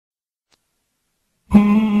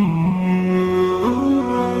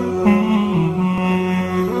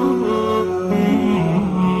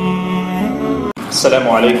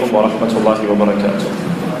Assalamu alaikum wa rahmatullahi wa barakatuh.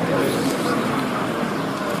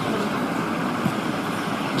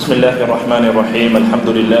 Bismillahir Rahmanir Rahim.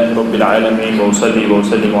 Alhamdulillahi Rabbil Alameen. Wa usalli wa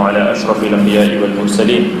usallimu ala ashrafil anbiya'i wal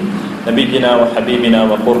mursaleen. Nabiyyina wa habibina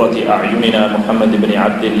wa qurrati a'yunina Muhammad ibn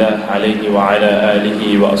Abdullah alayhi wa ala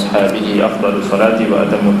alihi wa ashabihi afdalu salati wa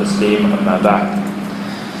atammu taslim, amma ba'd.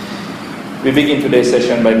 We begin today's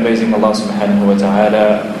session by praising Allah subhanahu wa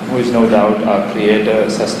ta'ala, who is no doubt our creator,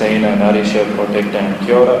 sustainer, nourisher, protector and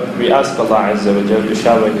curer. We ask Allah Azza wa Jalla to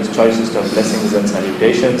shower His choicest of blessings and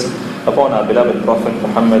salutations upon our beloved Prophet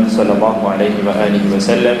Muhammad sallallahu alayhi wa alihi wa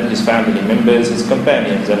sallam, his family members, his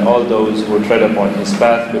companions and all those who tread upon his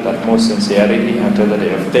path with utmost sincerity until the day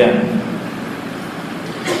of Qiyamah.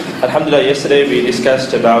 Alhamdulillah, yesterday we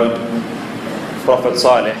discussed about Prophet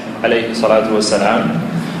Salih alayhi salatu wasalam.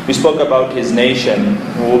 We spoke about his nation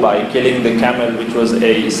who, by killing the camel, which was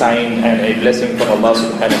a sign and a blessing from Allah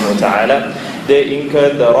subhanahu wa ta'ala, they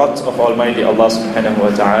incurred the wrath of Almighty Allah subhanahu wa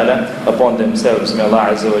ta'ala upon themselves. May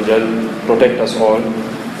Allah Azza wa Jal protect us all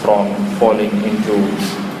from falling into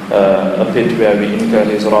a pit where we incur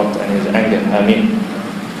His wrath and His anger. Ameen.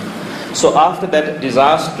 So after that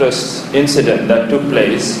disastrous incident that took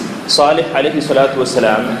place, Salih alayhi salatu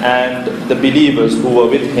wasalam and the believers who were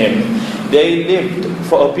with him, they lived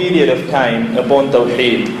for a period of time upon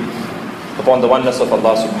Tawheed, upon the oneness of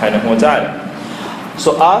Allah subhanahu wa ta'ala.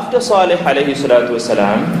 So after Salih alayhi salatu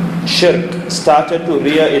wasalam, shirk started to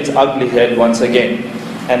rear its ugly head once again.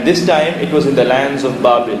 And this time it was in the lands of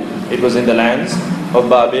Babil. It was in the lands of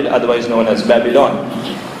Babil, otherwise known as Babylon.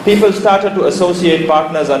 People started to associate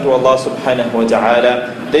partners unto Allah subhanahu wa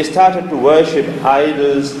ta'ala. They started to worship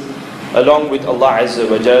idols along with Allah Azza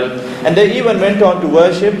wa Jal. And they even went on to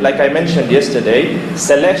worship, like I mentioned yesterday,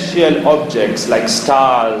 celestial objects like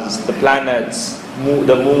stars, the planets,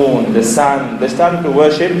 the moon, the sun. They started to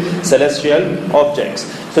worship celestial objects.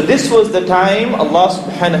 So this was the time Allah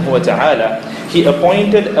subhanahu wa ta'ala, He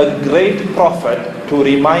appointed a great prophet to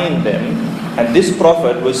remind them. And this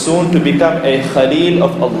prophet was soon to become a Khalil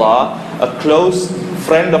of Allah, a close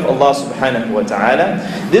friend of Allah subhanahu wa ta'ala.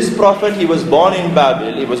 This prophet, he was born in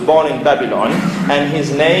Babylon, and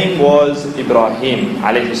his name was Ibrahim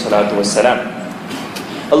alayhi salatu wassalam.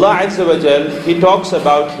 Allah Azza wa Jal, He talks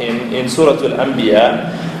about him in Surah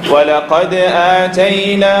Al-Anbiya. وَلَقَدْ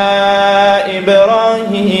آتَيْنَا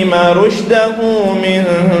إِبْرَاهِيمَ رُشْدَهُ مِنْ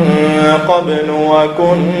قَبْلُ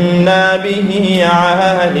وَكُنَّا بِهِ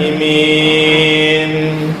عَالِمِينَ.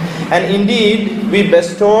 And indeed, we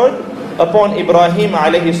bestowed upon Ibrahim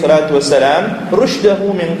alayhi salatu wasalam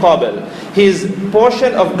rushdahu min qabl, his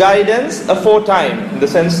portion of guidance aforetime, in the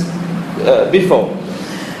sense before.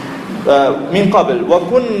 Min qabl wa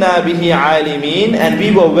kunna bihi alimin, and we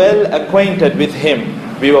were well acquainted with him.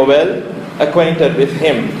 We were well acquainted with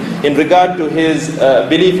him in regard to his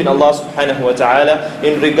belief in Allah subhanahu wa ta'ala,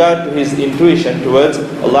 in regard to his intuition towards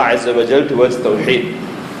Allah Azza wa Jal, towards Tawheed.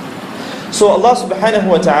 So Allah subhanahu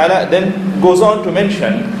wa ta'ala then goes on to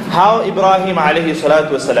mention how Ibrahim alayhi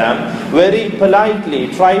salatu wasalam very politely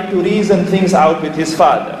tried to reason things out with his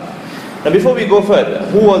father. Now before we go further,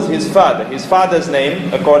 who was his father? His father's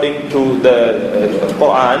name, according to the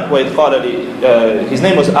Quran, his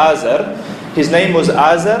name was Azar. His name was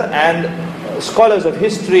Azar, and scholars of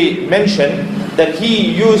history mention that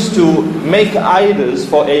he used to make idols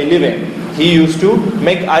for a living. He used to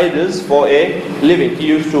make idols for a living. He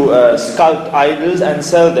used to sculpt idols and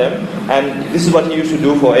sell them, and this is what he used to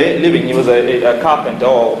do for a living. He was a carpenter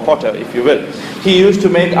or potter, if you will. He used to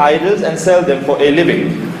make idols and sell them for a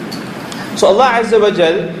living. So Allah Azza wa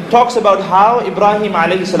Jal talks about how Ibrahim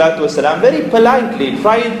alayhi salatu wasalam very politely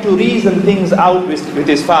tried to reason things out with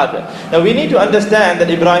his father. Now we need to understand that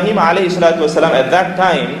Ibrahim alayhi salatu wasalam at that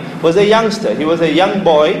time was a youngster. He was a young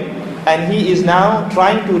boy, and he is now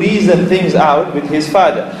trying to reason things out with his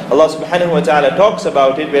father. Allah subhanahu wa ta'ala talks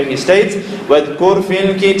about it where He states, وَاذْكُرْ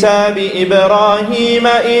فِي الْكِتَابِ إِبْرَاهِيمَ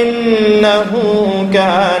إِنَّهُ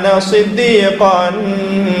كَانَ صِدِّيقًا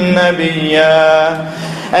نَبِيًّا.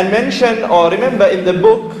 And mention or remember in the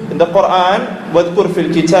book, in the Quran, وَاذْكُرْ فِي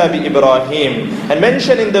الْكِتَابِ إِبْرَاهِيمَ, and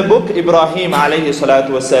mention in the book Ibrahim alayhi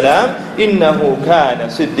salatu wasalam, إِنَّهُ كَانَ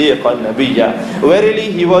صِدِّيقًا نَبِيًّا.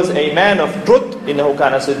 Verily he was a man of truth. إِنَّهُ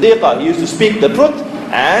كَانَ صِدِّيقًا, he used to speak the truth.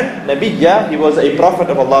 And Nabiyya, he was a prophet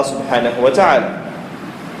of Allah subhanahu wa ta'ala.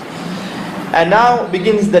 And now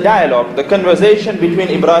begins the dialogue, the conversation between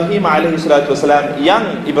Ibrahim alayhi salatu wasalam,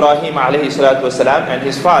 young Ibrahim alayhi salatu wasalam, and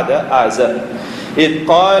his father Azar. إذ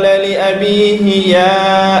قال لأبيه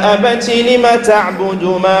يا أبت لم تعبد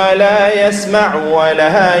ما لا يسمع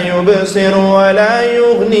ولا يبصر ولا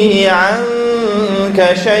يغني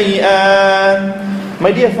عنك شيئا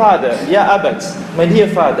My dear father, ya abats, my dear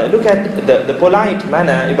father, look at the polite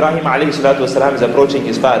manner Ibrahim alayhi salatu wasalam is approaching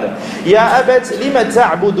his father. Ya abats, lima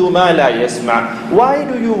ta'budu ma la yasma'. Why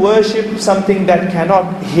do you worship something that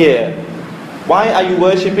cannot hear? Why are you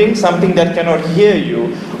worshipping something that cannot hear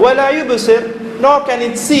you? وَلَا يُبْصِرْ, nor can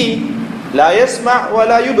it see. لا يسمع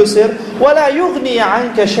ولا يبصر ولا يغني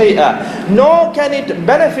عنك شيئا. Nor can it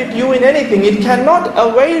benefit you in anything. It cannot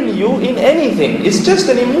avail you in anything. It's just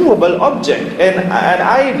an immovable object, an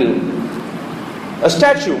idol, a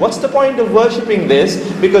statue. What's the point of worshipping this?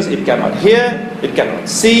 Because it cannot hear, it cannot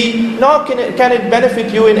see, nor can it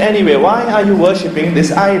benefit you in any way. Why are you worshipping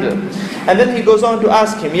this idol? And then he goes on to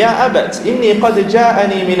ask him, Ya abat, inni qad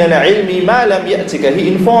ja'ani min al-ilmi ma lam ya'tika.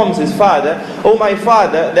 He informs his father, oh my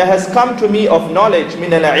father, there has come to me of knowledge,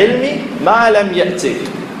 min al-ilmi ma lam ya'tik.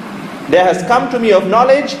 There has come to me of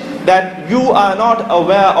knowledge that you are not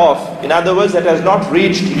aware of. In other words, that has not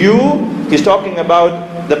reached you. He's talking about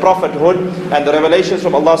the prophethood and the revelations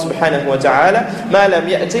from Allah subhanahu wa ta'ala. مَا لَمْ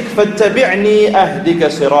يَأْتِكْ فَاتَّبِعْنِي أَهْدِكَ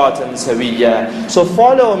صِرَاطًا سَوِيًّا. So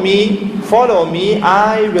follow me,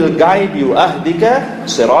 I will guide you. أَهْدِكَ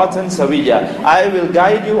صِرَاطًا سَوِيًّا. I will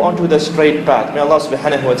guide you onto the straight path. May Allah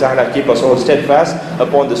subhanahu wa ta'ala keep us all steadfast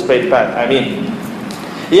upon the straight path. Ameen.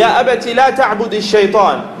 يَا أَبَتِ لَا تَعْبُدِ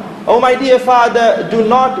الشَّيْطَانِ. Oh my dear father, do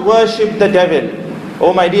not worship the devil.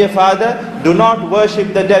 Oh my dear father, do not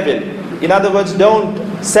worship the devil. In other words, don't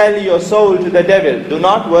sell your soul to the devil. Do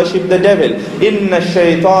not worship the devil. Inna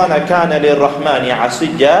shaytana kana lirrahmani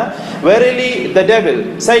asiyya. Verily, the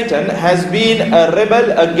devil, Satan, has been a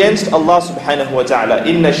rebel against Allah subhanahu wa ta'ala.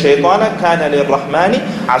 Inna shaytana kana lirrahmani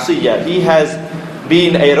asiyya. He has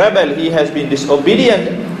been a rebel. He has been disobedient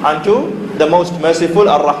unto the most merciful,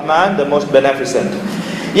 Ar-Rahman, the most beneficent.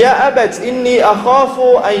 يا أبت إني أخاف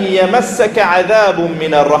أن يمسك عذاب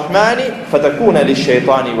من الرحمن فتكون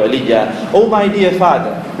للشيطان وليا. Oh my dear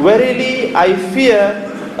father, verily I fear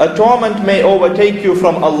a torment may overtake you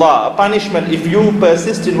from Allah, a punishment if you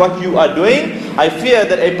persist in what you are doing. I fear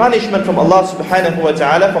that a punishment from Allah subhanahu wa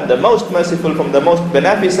ta'ala, from the most merciful, from the most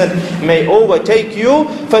beneficent, may overtake you.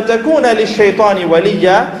 فَتَكُونَ لِلشَّيْطَانِ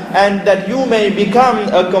وَلِيًّا. And that you may become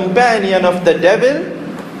a companion of the devil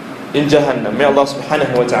in Jahannam. May Allah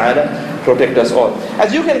subhanahu wa ta'ala protect us all.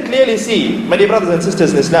 As you can clearly see, my dear brothers and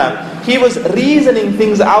sisters in Islam, he was reasoning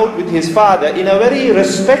things out with his father in a very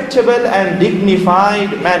respectable and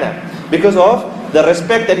dignified manner, because of the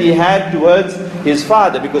respect that he had towards his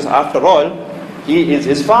father. Because after all, he is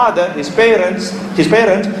his father, his parent,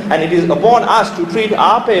 and it is upon us to treat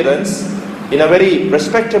our parents in a very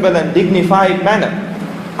respectable and dignified manner.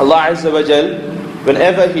 Allah Azza wa Jal,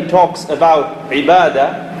 whenever he talks about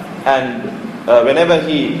ibadah, and whenever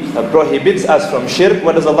he prohibits us from shirk,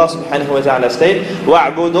 what does Allah subhanahu wa ta'ala state?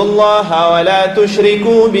 وَاعْبُدُوا اللَّهَ وَلَا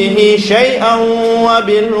تُشْرِكُوا بِهِ شَيْئًا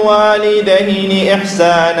وَبِالْوَالِدَيْنِ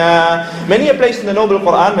إِحْسَانًا. Many a place in the Noble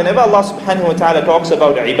Quran, whenever Allah subhanahu wa ta'ala talks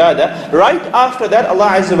about ibadah, right after that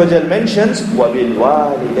Allah Azza wa Jal mentions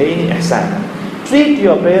وَبِالْوَالِدَيْنِ إِحْسَانًا. Treat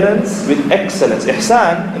your parents with excellence.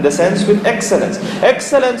 Ihsan in the sense with excellence.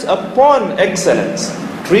 Excellence upon excellence.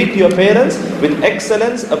 Treat your parents with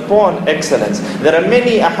excellence upon excellence. There are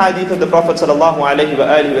many ahadith of the Prophet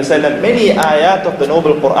ﷺ, many ayat of the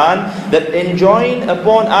Noble Quran that enjoin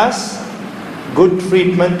upon us good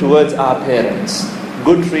treatment towards our parents.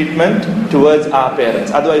 Good treatment towards our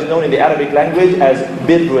parents, otherwise known in the Arabic language as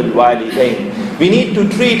birrul walidain. We need to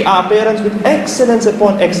treat our parents with excellence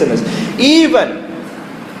upon excellence. Even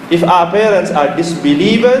if our parents are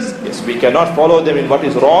disbelievers, yes, we cannot follow them in what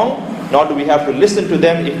is wrong, nor do we have to listen to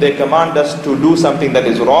them if they command us to do something that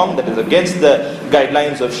is wrong, that is against the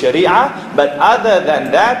guidelines of Sharia. But other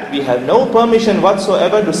than that, we have no permission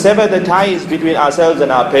whatsoever to sever the ties between ourselves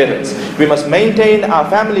and our parents. We must maintain our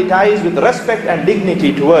family ties with respect and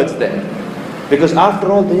dignity towards them. Because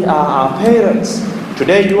after all, they are our parents.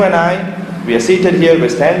 Today, you and I, we are seated here, we are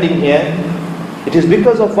standing here. It is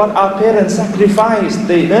because of what our parents sacrificed.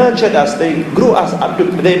 They nurtured us, they grew us up,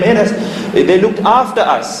 they made us, they looked after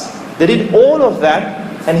us. They did all of that,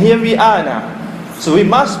 and here we are now. So we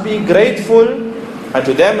must be grateful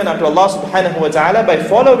unto them and unto Allah subhanahu wa ta'ala by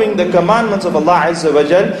following the commandments of Allah Azza wa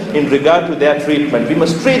Jal in regard to their treatment. We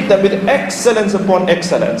must treat them with excellence upon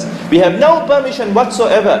excellence. We have no permission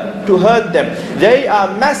whatsoever to hurt them. They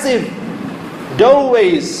are massive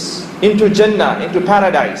doorways into Jannah, into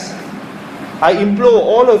paradise. I implore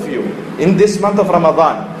all of you in this month of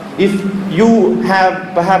Ramadan, if you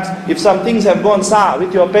have perhaps, if some things have gone sour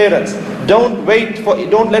with your parents, don't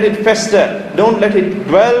let it fester, don't let it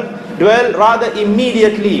dwell, rather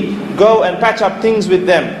immediately go and patch up things with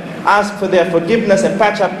them. Ask for their forgiveness and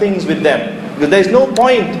patch up things with them. Because there is no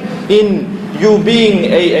point in you being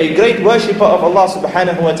a great worshipper of Allah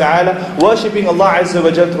subhanahu wa ta'ala, worshipping Allah Azza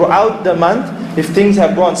wa Jal throughout the month, if things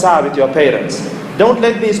have gone sour with your parents. Don't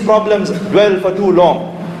let these problems dwell for too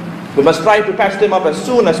long. We must try to patch them up as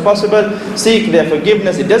soon as possible, seek their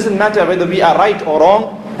forgiveness. It doesn't matter whether we are right or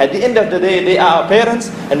wrong. At the end of the day, they are our parents,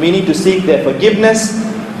 and we need to seek their forgiveness,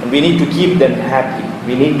 and we need to keep them happy.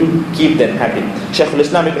 We need to keep them happy. Shaykh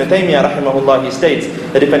al-Islam Ibn Taymiyyah rahimahullah, he states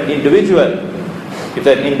that if an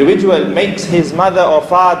individual makes his mother or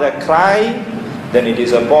father cry, then it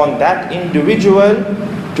is upon that individual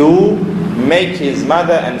to make his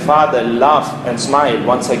mother and father laugh and smile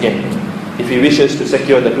once again, if he wishes to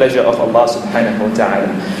secure the pleasure of Allah subhanahu wa ta'ala.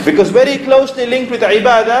 Because very closely linked with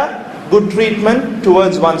ibadah, good treatment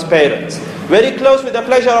towards one's parents. Very close with the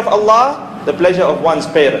pleasure of Allah, the pleasure of one's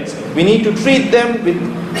parents. We need to treat them with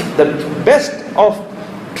the best of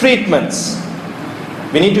treatments.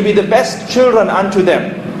 We need to be the best children unto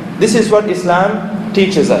them. This is what Islam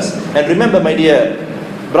teaches us. And remember, my dear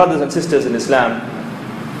brothers and sisters in Islam,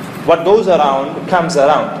 what goes around comes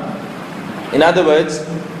around. In other words,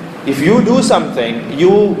 if you do something, you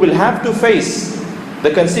will have to face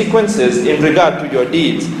the consequences in regard to your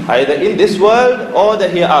deeds, either in this world or the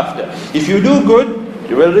hereafter. If you do good,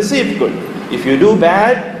 you will receive good. If you do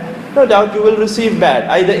bad, no doubt you will receive bad,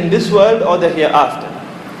 either in this world or the hereafter.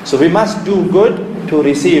 So we must do good to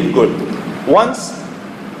receive good. Once,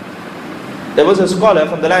 there was a scholar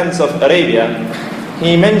from the lands of Arabia.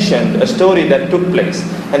 He mentioned a story that took place.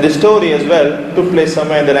 And the story as well took place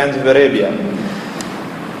somewhere in the lands of Arabia.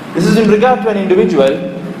 This is in regard to an individual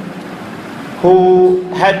who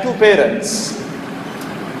had two parents,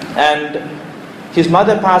 and his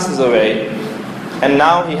mother passes away, and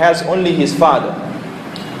now he has only his father.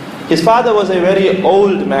 His father was a very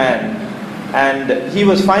old man, and he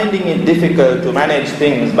was finding it difficult to manage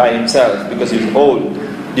things by himself because he's old.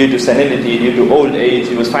 Due to senility, due to old age,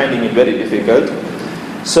 he was finding it very difficult.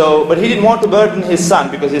 So, but he didn't want to burden his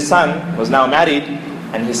son, because his son was now married,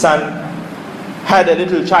 and his son had a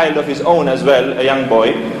little child of his own as well, a young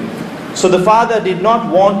boy. So the father did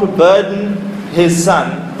not want to burden his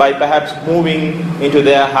son by perhaps moving into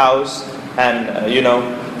their house, and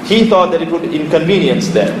he thought that it would inconvenience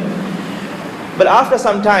them. But after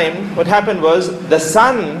some time, what happened was, the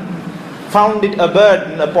son found it a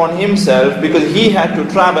burden upon himself, because he had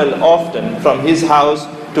to travel often from his house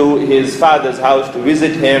to his father's house to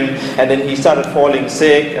visit him, and then he started falling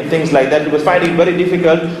sick and things like that. He was finding it very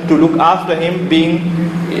difficult to look after him being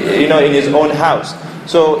in his own house.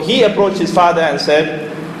 So he approached his father and said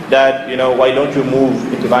that, why don't you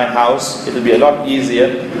move into my house? It will be a lot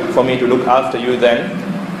easier for me to look after you then.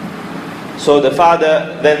 So the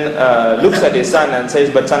father then looks at his son and says,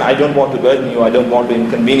 but son, I don't want to burden you, I don't want to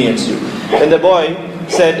inconvenience you. Then the boy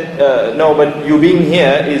said, no, but you being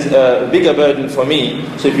here is a bigger burden for me,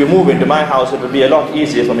 so if you move into my house, it will be a lot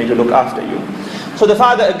easier for me to look after you. So the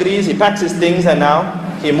father agrees, he packs his things, and now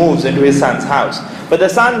he moves into his son's house. But the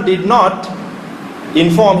son did not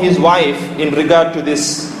inform his wife in regard to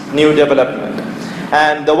this new development.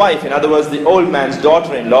 And the wife, in other words, the old man's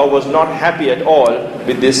daughter-in-law, was not happy at all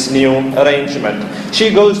with this new arrangement.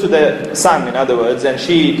 She goes to the son, in other words, and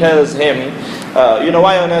she tells him,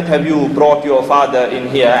 why on earth have you brought your father in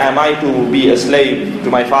here? Am I to be a slave to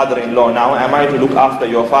my father-in-law now? Am I to look after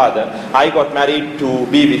your father? I got married to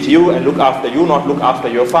be with you and look after you, not look after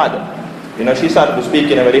your father. She started to speak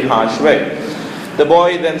in a very harsh way. The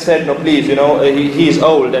boy then said, no, please, he is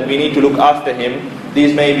old and we need to look after him.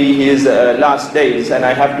 These may be his last days, and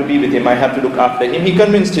I have to be with him, I have to look after him. He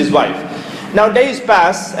convinced his wife. Now days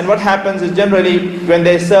pass, and what happens is, generally when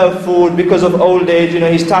they serve food, because of old age,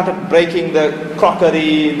 he started breaking the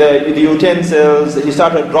crockery, the utensils, he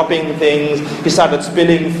started dropping things, he started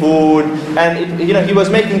spilling food, and he was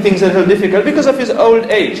making things a little difficult because of his old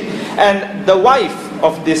age. And the wife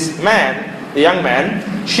of this man, the young man,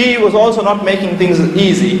 she was also not making things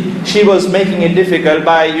easy. She was making it difficult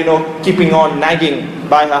by, keeping on nagging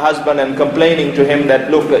by her husband and complaining to him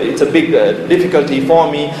that, look, it's a big difficulty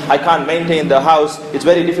for me. I can't maintain the house. It's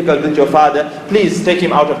very difficult with your father. Please take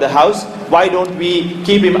him out of the house. Why don't we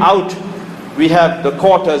keep him out? We have the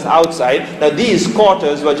quarters outside. Now these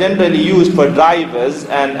quarters were generally used for drivers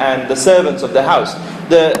and the servants of the house.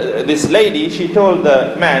 This lady, she told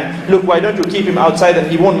the man, look, why don't you keep him outside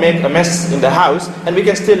and he won't make a mess in the house and we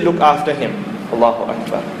can still look after him. Allahu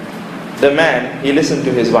Akbar. The man, he listened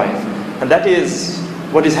to his wife. And that is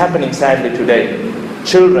what is happening sadly today.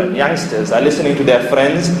 Children, youngsters are listening to their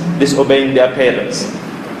friends, disobeying their parents.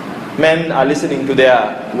 Men are listening to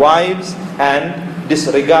their wives and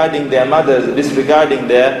disregarding their mothers, disregarding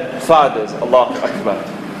their fathers. Allahu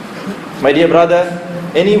Akbar. My dear brother,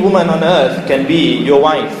 any woman on earth can be your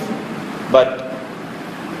wife, but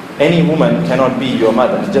any woman cannot be your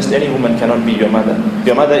mother. Just any woman cannot be your mother.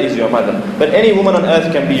 Your mother is your mother. But any woman on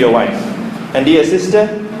earth can be your wife. And dear sister,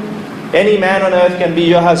 any man on earth can be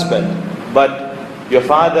your husband, but your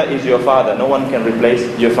father is your father. No one can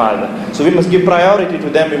replace your father. So we must give priority to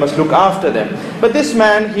them. We must look after them. But this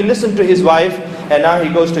man, he listened to his wife, and now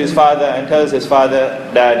he goes to his father and tells his father,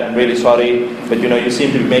 Dad, I'm really sorry, but you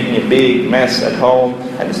seem to be making a big mess at home,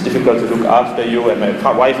 and it's difficult to look after you, and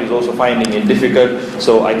my wife is also finding it difficult,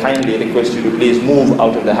 so I kindly request you to please move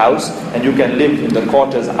out of the house, and you can live in the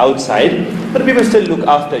quarters outside, but we will still look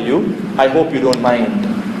after you. I hope you don't mind.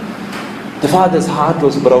 The father's heart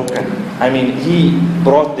was broken. I mean, he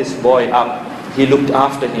brought this boy up. He looked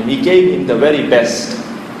after him. He gave him the very best.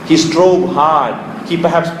 He strove hard. He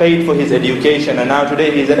perhaps paid for his education, and now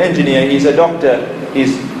today he's an engineer, he's a doctor,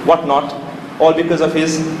 he's whatnot, all because of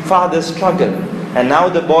his father's struggle. And now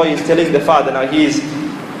the boy is telling the father, now he's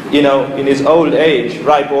in his old age,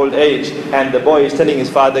 ripe old age, and the boy is telling his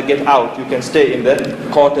father, get out, you can stay in the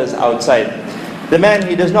quarters outside. The man,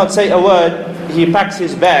 he does not say a word. He packs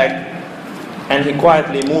his bag and he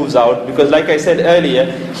quietly moves out, because like I said earlier,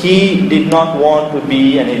 he did not want to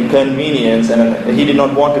be an inconvenience, and he did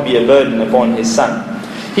not want to be a burden upon his son.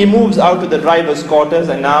 He moves out to the driver's quarters,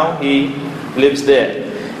 and now he lives there.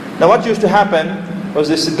 Now what used to happen was,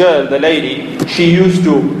 this girl, the lady, she used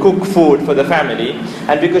to cook food for the family,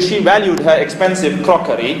 and because she valued her expensive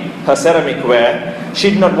crockery, her ceramic ware, she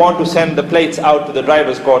did not want to send the plates out to the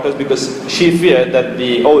driver's quarters, because she feared that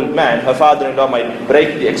the old man, her father-in-law, might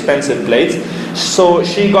break the expensive plates. So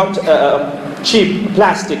she got a cheap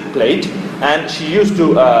plastic plate, and she used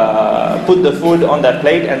to put the food on that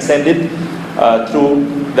plate and send it through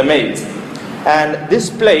the maids. And this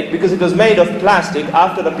plate, because it was made of plastic,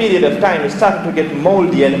 after a period of time it started to get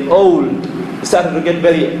moldy and old. It started to get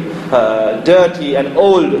very dirty and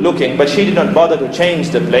old looking, but she did not bother to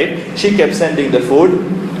change the plate. She kept sending the food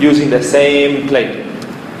using the same plate.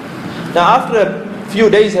 Now after a few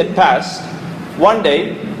days had passed, one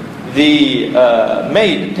day the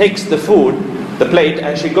maid takes the food, the plate,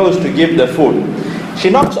 and she goes to give the food. She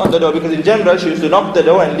knocks on the door, because in general she used to knock the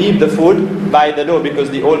door and leave the food by the door, because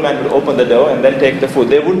the old man would open the door and then take the food.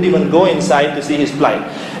 They wouldn't even go inside to see his plight.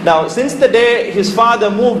 Now since the day his father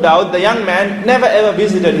moved out, the young man never ever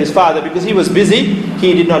visited his father, because he was busy.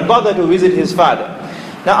 He did not bother to visit his father.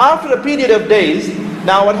 Now after a period of days,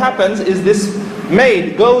 now what happens is, this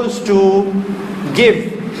maid goes to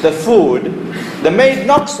give the food. The maid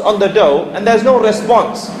knocks on the door and there's no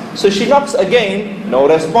response. So she knocks again, no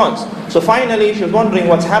response. So finally she was wondering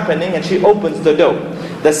what's happening, and she opens the door.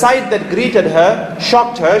 The sight that greeted her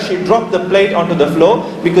shocked her. She dropped the plate onto the floor,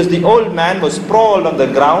 because the old man was sprawled on the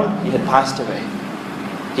ground. He had passed away.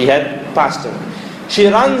 He had passed away. She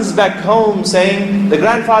runs back home saying, the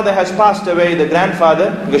grandfather has passed away, the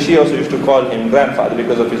grandfather, because she also used to call him grandfather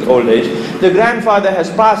because of his old age. The grandfather has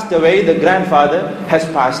passed away, the grandfather has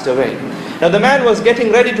passed away. Now the man was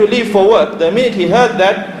getting ready to leave for work. The minute he heard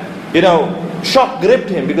that, shock gripped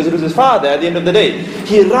him, because it was his father at the end of the day.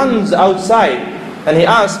 He runs outside and he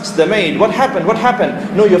asks the maid, what happened? What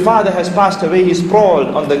happened? No, your father has passed away, he's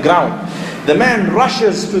sprawled on the ground. The man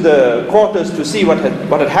rushes to the quarters to see what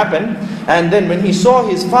had happened, and then when he saw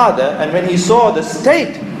his father, and when he saw the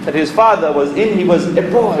state that his father was in, he was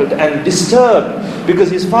appalled and disturbed, because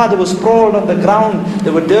his father was sprawled on the ground.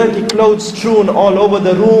 There were dirty clothes strewn all over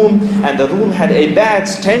the room, and the room had a bad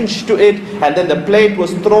stench to it, and then the plate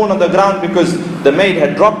was thrown on the ground because the maid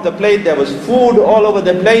had dropped the plate. There was food all over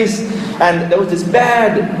the place, and there was this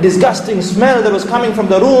bad, disgusting smell that was coming from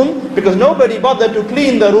the room, because nobody bothered to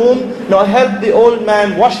clean the room, nor help the old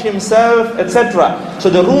man wash himself, etc. So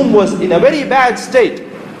the room was in a very bad state.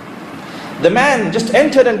 The man just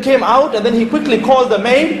entered and came out, and then he quickly called the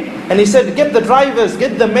maid, and he said, get the drivers,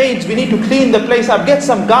 get the maids, we need to clean the place up, get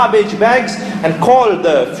some garbage bags, and call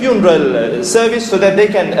the funeral service so that they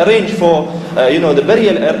can arrange for the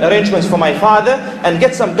burial arrangements for my father, and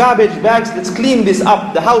get some garbage bags, let's clean this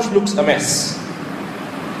up, the house looks a mess.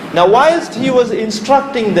 Now whilst he was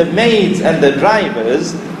instructing the maids and the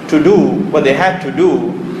drivers to do what they had to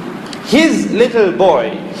do, his little boy,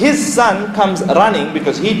 his son, comes running,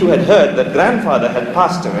 because he too had heard that grandfather had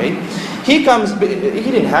passed away. He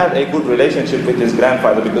didn't have a good relationship with his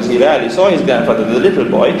grandfather, because he rarely saw his grandfather, the little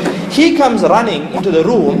boy. He comes running into the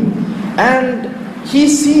room, and he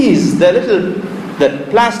sees the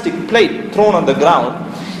plastic plate thrown on the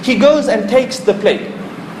ground. He goes and takes the plate.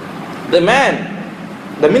 The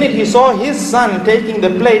man The minute he saw his son taking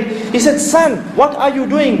the plate, he said, "Son, what are you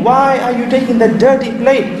doing? Why are you taking that dirty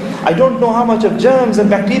plate? I don't know how much of germs and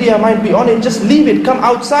bacteria might be on it. Just leave it, come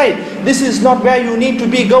outside. This is not where you need to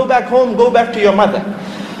be. Go back home, go back to your mother."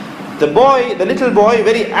 The little boy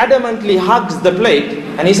very adamantly hugs the plate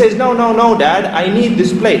and he says, "No, no, no, Dad, I need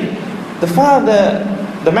this plate." The father,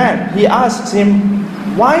 the man, he asks him,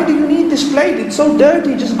 "Why do you need this plate? It's so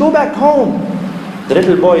dirty, just go back home." The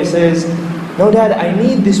little boy says, "No, Dad, I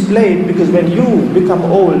need this plate because when you become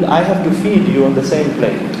old, I have to feed you on the same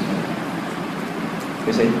plate."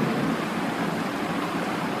 You see?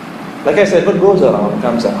 Like I said, what goes around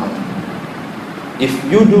comes around. If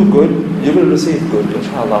you do good, you will receive good,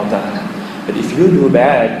 inshallah ta'ala. But if you do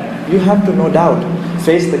bad, you have to no doubt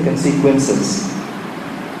face the consequences,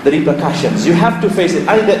 the repercussions. You have to face it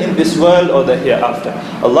either in this world or the hereafter.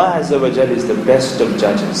 Allah Azza wa Jal is the best of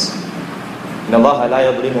judges. إِنَّ اللَّهَ لَا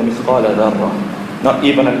يَظْلِمُ مِثْقَالَ ذَرَّةٍ. Not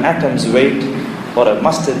even an atom's weight or a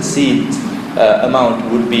mustard seed amount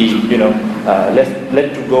would be,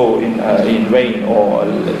 let to go in vain, or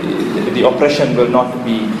the oppression will not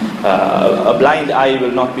be, a blind eye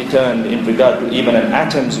will not be turned in regard to even an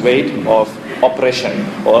atom's weight of oppression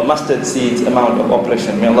or a mustard seed's amount of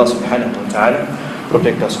oppression. May Allah subhanahu wa ta'ala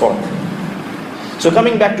protect us all. So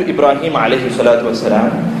coming back to Ibrahim alayhi salatu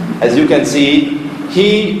wasalam, as you can see,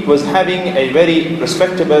 he was having a very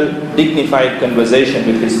respectable, dignified conversation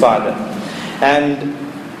with his father. And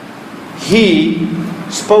he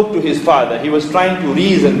spoke to his father. He was trying to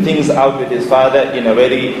reason things out with his father in a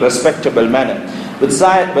very respectable manner. But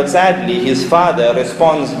sadly, his father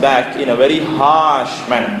responds back in a very harsh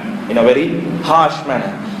manner.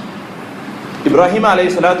 Ibrahim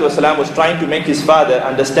alayhi salatu wasalam was trying to make his father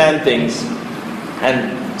understand things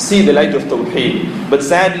and see the light of Tawheed. But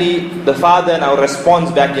sadly, the father now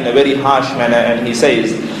responds back in a very harsh manner, and he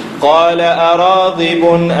says, قَالَ أَرَاغِبٌ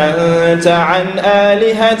أَنْتَ عَنْ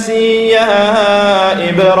آلِهَتِي يَا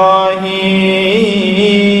إِبْرَاهِيمُ.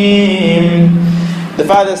 The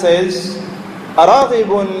father says,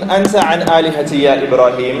 أَرَاغِبٌ أَنْتَ عَنْ آلِهَتِي يَا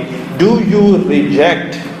إِبْرَاهِيمُ. Do you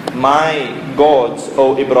reject my gods,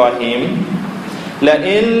 O Ibrahim?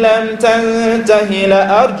 لَإِن لَمْ تَنْتَهِ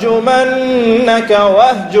لَأَرْجُمَنَّكَ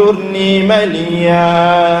وَاهْجُرْنِي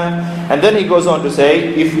مَلِيًّا. And then he goes on to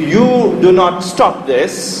say, if you do not stop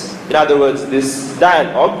this, in other words, this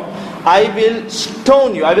dialogue, I will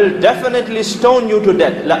stone you. I will definitely stone you to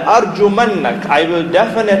death. لَأَرْجُمَنَّكَ. I will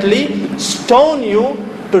definitely stone you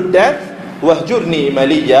to death. وَاهْجُرْنِي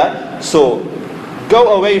مَلِيًّا. So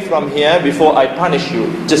go away from here before I punish you.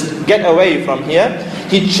 Just get away from here.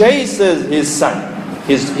 He chases his son.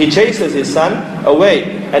 He chases his son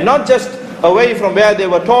away. And not just away from where they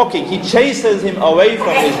were talking. He chases him away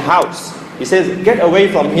from his house. He says, get away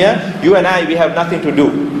from here. You and I, we have nothing to do.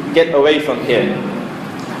 Get away from here.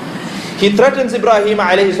 He threatens Ibrahim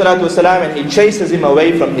alayhi salatu wasalam, and he chases him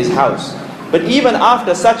away from his house. But even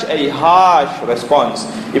after such a harsh response,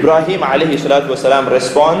 Ibrahim alayhi salatu wasalam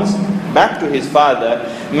responds back to his father,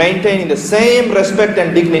 maintaining the same respect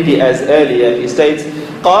and dignity as earlier. He states,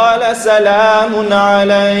 قَالَ سَلَامٌ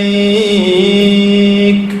عَلَيْكَ.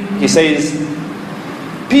 He says,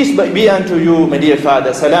 peace be unto you, my dear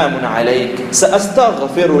father. Salamun alayk.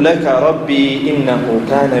 Sa'astaghfiru laka rabbi innahu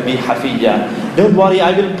kana bi hafiyya. Don't worry,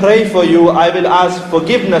 I will pray for you. I will ask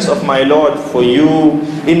forgiveness of my Lord for you.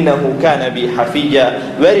 Innahu kana bi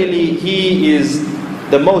hafiyya. Verily, He is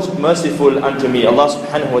the most merciful unto me. Allah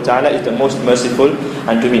subhanahu wa ta'ala is the most merciful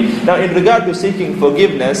unto me. Now, in regard to seeking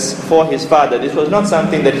forgiveness for his father, this was not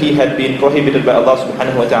something that he had been prohibited by Allah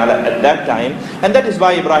subhanahu wa ta'ala at that time. And that is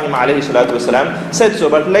why Ibrahim alayhi salatu wasalam said so.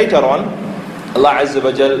 But later on, Allah Azza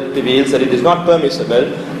wa Jal reveals that it is not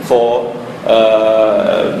permissible for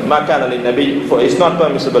it's not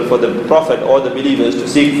permissible for the Prophet or the believers to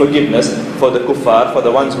seek forgiveness for the kuffar, for the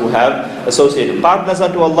ones who have associated partners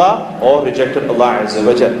unto Allah or rejected Allah Azza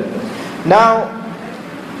wa Jal. Now,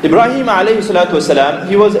 Ibrahim alayhi salatu wasalam,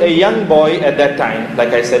 he was a young boy at that time, like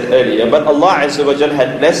I said earlier, but Allah Azza wa Jal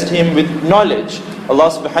had blessed him with knowledge. Allah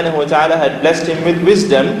subhanahu wa ta'ala had blessed him with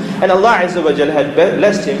wisdom, and Allah Azza wa Jal had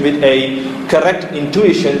blessed him with a correct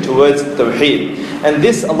intuition towards Tawheed. And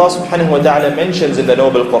this Allah subhanahu wa ta'ala mentions in the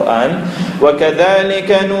Noble Quran, وَكَذَلِكَ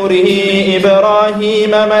نُرِهِ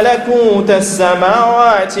إِبْرَاهِيمَ مَلَكُوتَ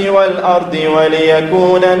السَّمَاوَاتِ وَالْأَرْضِ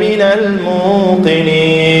وَلِيَكُونَ مِنَ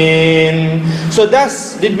الْمُوقِنِينَ. So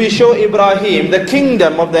thus did we show Ibrahim the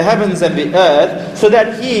kingdom of the heavens and the earth, so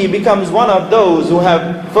that he becomes one of those who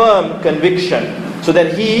have firm conviction, so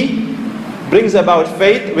that he brings about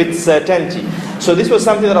faith with certainty. So this was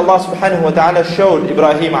something that Allah subhanahu wa ta'ala showed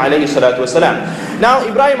Ibrahim alayhi salatu wasalam. Now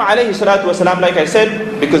Ibrahim alayhi salatu wasalam, like I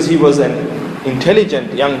said, because he was an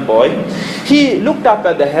intelligent young boy, he looked up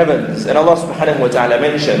at the heavens, and Allah subhanahu wa ta'ala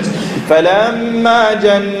mentions, فَلَمَّا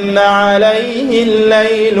جَنَّ عَلَيْهِ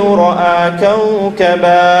اللَّيْلُ رَأَى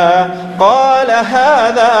كَوْكَبًا قَالَ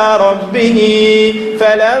هَذَا رَبِّي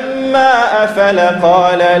فَلَمَّا أَفَلَ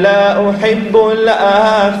قَالَ لَا أُحِبُّ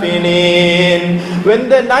الْآفِلِينَ. When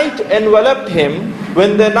the night enveloped him,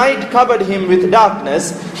 when the night covered him with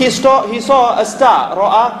darkness, he saw a star,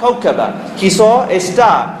 رَأَى كَوْكَبًا. He saw a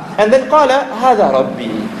star. And then قَالَ هَذَا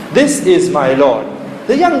رَبِّي. This is my Lord.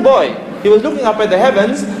 The young boy, he was looking up at the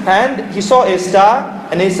heavens and he saw a star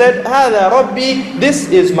and he said, هَذَا رَبِّي. This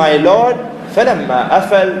is my Lord. فَلَمَّا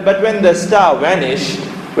أَفَلْ. But when the star vanished,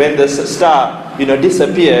 when the star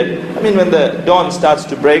disappeared, when the dawn starts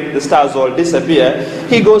to break, the stars all disappear,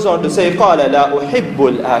 he goes on to say, قَالَ لَا أُحِبُّ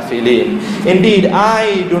الْآفِلِينَ. Indeed,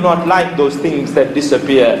 I do not like those things that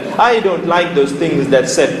disappear. I don't like those things that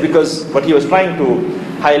set. Because what he was trying to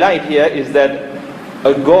highlight here is that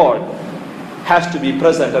a God has to be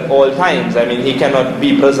present at all times. He cannot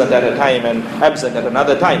be present at a time and absent at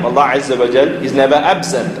another time. Allah Azza wa Jal is never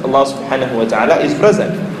absent. Allah subhanahu wa ta'ala is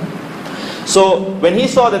present. So when he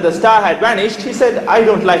saw that the star had vanished, he said, I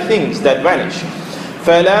don't like things that vanish.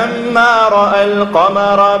 فَلَمَّا رَأَى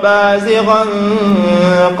الْقَمَرَ بَازِغًا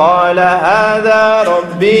قَالَ هَذَا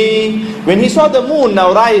رَبِّي. When he saw the moon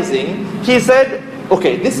now rising, he said,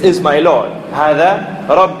 okay, this is my Lord. هَذَا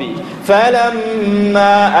رَبِّي.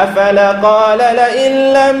 فَلَمَّا أَفَلَ قَالَ لَئِن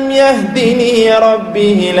لَّمْ يَهْدِنِي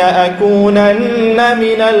رَبِّي لَأَكُونَنَّ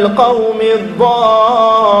مِنَ الْقَوْمِ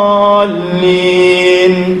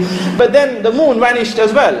الضَّالِّينَ. But then the moon vanished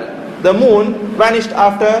as well. The moon vanished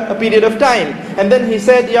after a period of time. And then he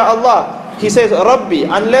said, Ya Allah, he says, Rabbi,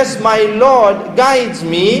 unless my Lord guides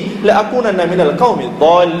me, لَأَكُونَنَّ مِنَ الْقَوْمِ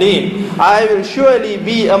الضَّالِّينَ. I will surely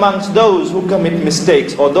be amongst those who commit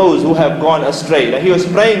mistakes or those who have gone astray. And he was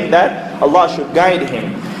praying that Allah should guide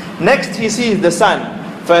him. Next he sees the sun.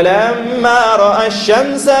 فَلَمَّا رَأَى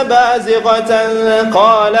الشَّمْسَ بَازِغَةً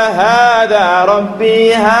قَالَ هَذَا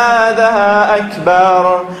رَبِّي هَذَا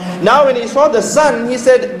أَكْبَرُ. Now when he saw the sun, he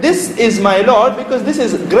said, this is my Lord, because this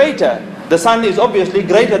is greater. The sun is obviously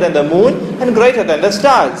greater than the moon and greater than the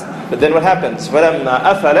stars. But then what happens? فَلَمَّا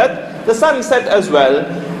أَفَلَتْ. The sun set as well.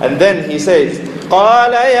 And then he says,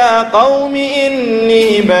 قَالَ يَا قَوْمِ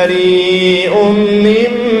إِنِّي بَرِيءٌ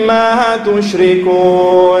مِّمَّا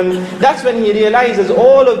تُشْرِكُونَ. That's when he realizes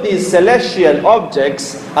all of these celestial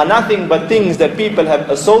objects are nothing but things that people have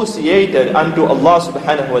associated unto Allah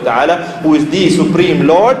subhanahu wa ta'ala, who is the Supreme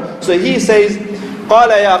Lord. So he says, قَالَ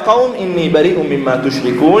يَا قَوْمِ إِنِّي بَرِيءٌ مِّمَّا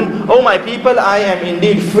تُشْرِكُونَ. Oh my people, I am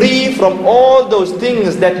indeed free from all those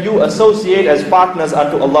things that you associate as partners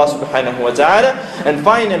unto Allah subhanahu wa ta'ala. And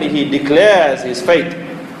finally he declares his faith.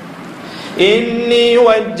 إِنِّي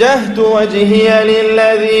وَجَّهْتُ وَجْهِيَ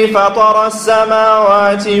لِلَّذِي فَطَرَ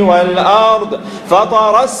السَّمَاوَاتِ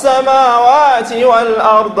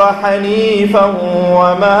وَالْأَرْضِ حَنِيفًا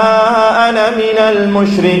وَمَا أَنَا مِنَ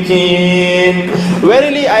الْمُشْرِكِينَ.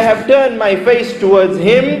 Verily I have turned my face towards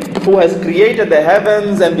him who has created the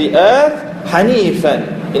heavens and the earth, Hanifan.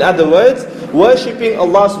 In other words, worshipping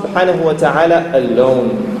Allah subhanahu wa ta'ala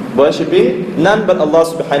alone. Worshipping none but Allah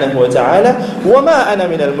subhanahu wa ta'ala. وَمَا أَنَا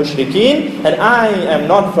مِنَ الْمُشْرِكِينَ. And I am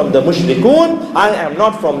not from the mushrikun. I am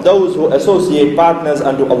not from those who associate partners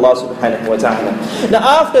unto Allah subhanahu wa ta'ala. Now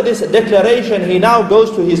after this declaration, he now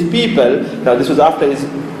goes to his people. Now this was after his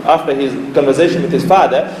conversation with his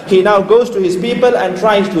father. He now goes to his people and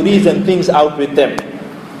tries to reason things out with them.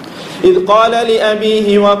 إِذْ قَالَ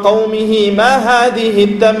لِأَبِيهِ وَقَوْمِهِ مَا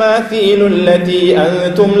هَذِهِ التَّمَاثِيلُ الَّتِي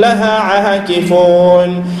أَنْتُمْ لَهَا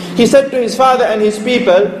عَاكِفُونَ. He said to his father and his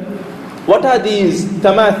people, what are these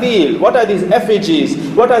tamathil? What are these effigies?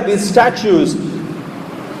 What are these statues?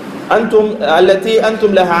 الَّتِي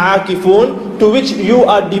أَنْتُمْ لَهَا عَاكِفُونَ, to which you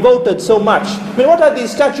are devoted so much. What are these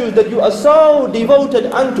statues that you are so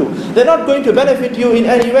devoted unto? They're not going to benefit you in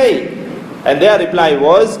any way. And their reply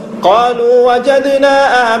was, قَالُوا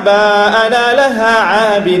وَجَدْنَا آبَاءَنَا لَهَا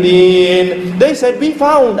عَابِدِينَ. They said, we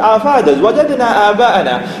found our fathers, وَجَدْنَا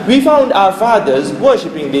آبَاءَنَا. We found our fathers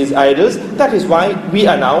worshipping these idols. That is why we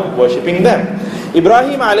are now worshipping them.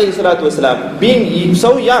 Ibrahim alayhi salatu wasalam, being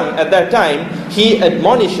so young at that time, he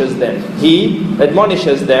admonishes them.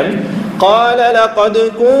 قَالَ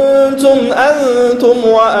لَقَدْ كُنْتُمْ أَنْتُمْ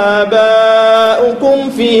وَآبَاؤُكُمْ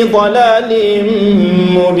فِي ضَلَالٍ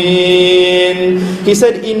مُبِينٍ. He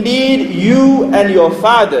said, indeed, you and your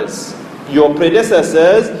fathers your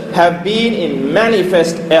predecessors have been in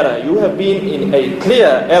manifest error. You have been in a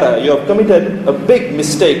clear error. You have committed a big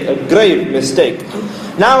mistake, a grave mistake.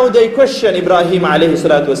 Now they question Ibrahim alayhi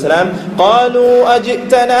salatu wasalam. قَالُوا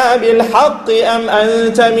أَجِئْتَنَا بِالْحَقِّ أَمْ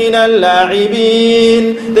أَنْتَ مِنَ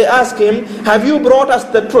اللاعبين. They ask him, have you brought us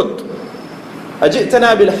the truth?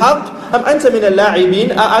 أَجِئْتَنَا بِالْحَقِّ أَمْ أَنْتَ مِنَ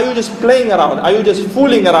اللاعبين. Are you just playing around? Are you just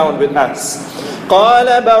fooling around with us? قال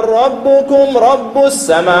بل ربكم رب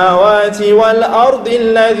السماوات والأرض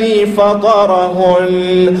الذي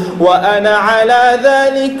فطرهن وأنا على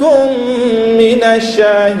ذلكم من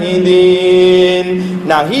الشاهدين.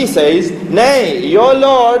 Now he says, nay, your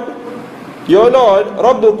Lord,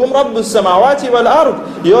 ربكم رب السماوات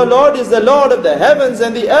والأرض. Your Lord is the Lord of the heavens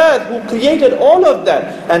and the earth, who created all of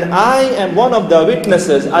that. And I am one of the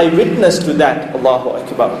witnesses. I witness to that. Allahu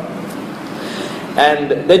Akbar.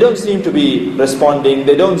 And they don't seem to be responding.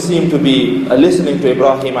 They don't seem to be listening to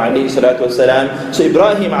Ibrahim alayhi salatu wasalam. So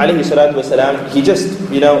Ibrahim alayhi salatu wasalam, he just,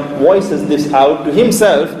 voices this out to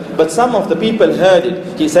himself. But some of the people heard it.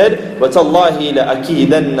 He said, وَتَاللَّهِ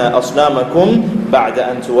لَأَكِيدَنَّ أَصْنَامَكُمْ بَعْدَ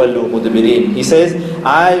أَن تُوَلُّوا مُدْبِرِينَ. He says,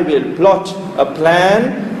 I will plot a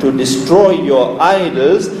plan to destroy your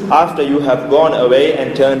idols after you have gone away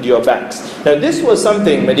and turned your backs. Now this was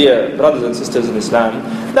something, my dear brothers and sisters in Islam,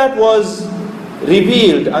 that was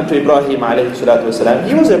revealed unto Ibrahim alayhi salatu wasalam.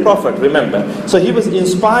 He was a prophet, remember. So he was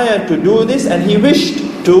inspired to do this, and he wished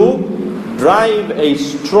to drive a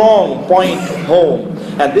strong point home.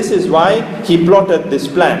 And this is why he plotted this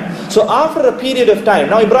plan. So after a period of time,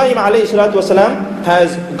 now Ibrahim alayhi salatu wasalam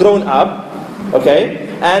has grown up, okay?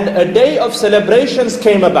 And a day of celebrations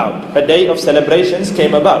came about. A day of celebrations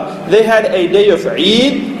came about. They had a day of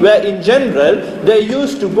Eid, where in general, they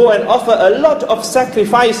used to go and offer a lot of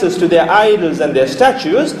sacrifices to their idols and their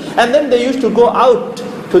statues. And then they used to go out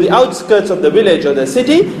to the outskirts of the village or the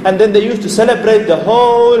city. And then they used to celebrate the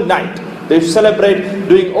whole night. They used to celebrate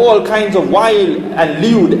doing all kinds of wild and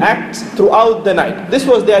lewd acts throughout the night. This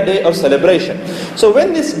was their day of celebration. So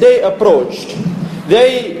when this day approached,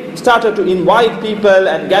 they started to invite people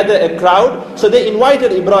and gather a crowd. So they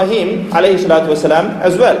invited Ibrahim alayhi salatu wasalam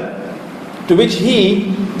as well, to which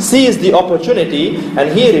he seized the opportunity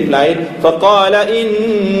and he replied, فَقَالَ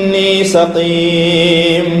إِنِّي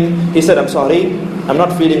سَقِيمٌ. He said, I'm sorry, I'm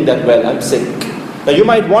not feeling that well, I'm sick. Now you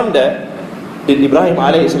might wonder, did Ibrahim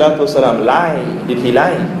alayhi salatu wasalam lie? Did he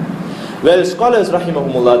lie? Well, scholars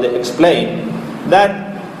rahimahumullah, they explain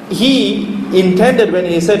that he intended, when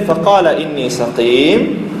he said فَقَالَ إِنِّي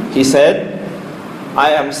سَقِيمٌ, he said,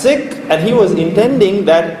 I am sick, and he was intending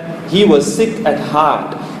that he was sick at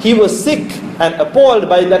heart. He was sick and appalled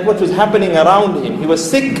by that what was happening around him. He was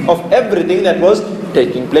sick of everything that was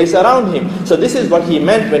taking place around him. So this is what he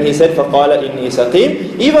meant when he said فَقَالَ إِنِّي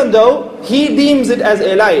سَقِيمٌ, even though he deems it as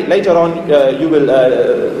a lie. Later on you will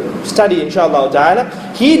study inshallah ta'ala.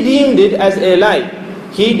 He deemed it as a lie.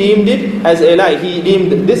 He deemed it as a lie. He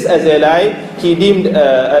deemed this as a lie. He deemed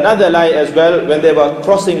another lie as well. When they were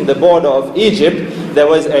crossing the border of Egypt, there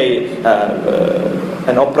was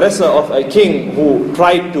an oppressor of a king who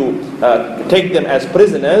tried to take them as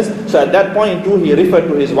prisoners. So at that point too, he referred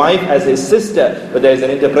to his wife as his sister. But there is an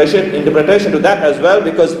interpretation to that as well,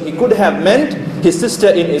 because he could have meant his sister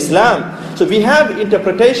in Islam. So we have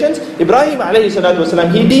interpretations. Ibrahim alayhi salatu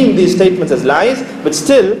wasalam, he deemed these statements as lies, but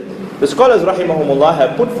still, the scholars rahimahumullah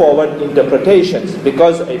have put forward interpretations,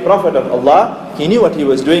 because a prophet of Allah, he knew what he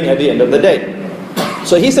was doing at the end of the day.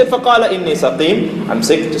 So he said, فَقَالَ إِنِّي سَقِيمٌ, I'm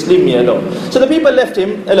sick, just leave me alone. So the people left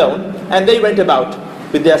him alone, and they went about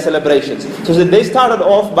with their celebrations. So they started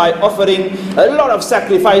off by offering a lot of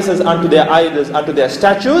sacrifices unto their idols, unto their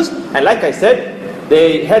statues, and like I said,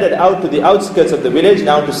 they headed out to the outskirts of the village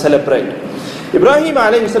now to celebrate. Ibrahim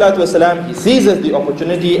alayhi salatu wasalam, he seizes the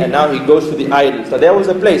opportunity, and now he goes to the idols. So there was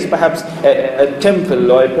a place, perhaps a temple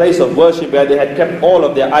or a place of worship, where they had kept all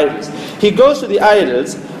of their idols. He goes to the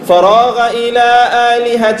idols. فَرَاغَ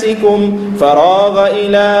إِلَىٰ آلِهَتِكُمْ فَرَاغَ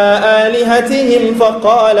إِلَىٰ آلِهَتِهِمْ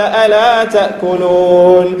فَقَالَ أَلَا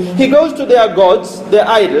تَأْكُلُونَ. He goes to their gods, their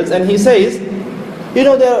idols, and he says, there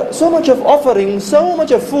are so much of offerings, so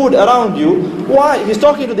much of food around you. Why? He's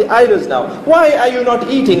talking to the idols now. Why are you not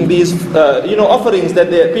eating these, offerings that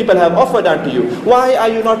the people have offered unto you? Why are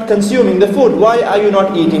you not consuming the food? Why are you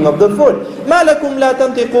not eating of the food? مَا لَكُمْ لَا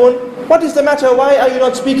تَنْطِقُونَ. What is the matter? Why are you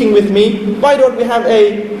not speaking with me? Why don't we have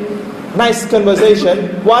a nice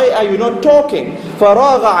conversation? Why are you not talking?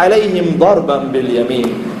 فَرَاغَ عَلَيْهِمْ ضَرْبًا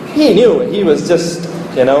بِالْيَمِينِ. He knew, he was just,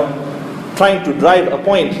 trying to drive a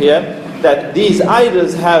point here, that these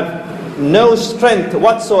idols have no strength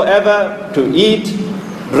whatsoever to eat,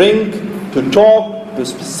 drink, to talk, to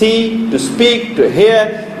see, to speak, to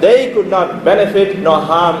hear. They could not benefit nor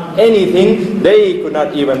harm anything. They could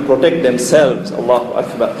not even protect themselves. Allahu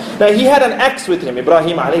Akbar. Now he had an axe with him,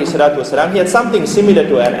 Ibrahim alayhi salatu wasalam. He had something similar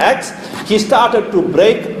to an axe. He started to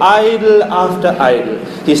break idol after idol.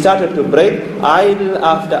 He started to break idol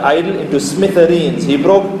after idol into smithereens. He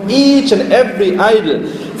broke each and every idol.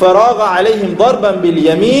 فَرَاغَ عَلَيْهِمْ ضَرْبًا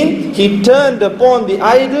بِالْيَمِينِ. He turned upon the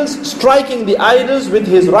idols, striking the idols with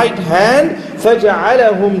his right hand.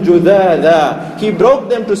 فَجَعَلَهُمْ جُذَاذًا. He broke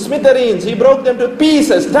them to smithereens. He broke them to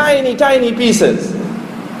pieces, tiny, tiny pieces.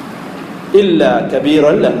 إِلَّا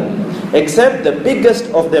كَبِيرًا لَهُمْ. Except the biggest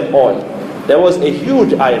of them all. There was a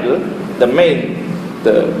huge idol, the main,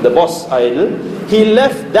 the boss idol. He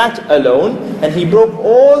left that alone and he broke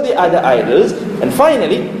all the other idols. And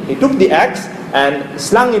finally, he took the axe and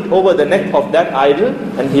slung it over the neck of that idol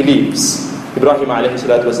and he leaves. Ibrahim alayhi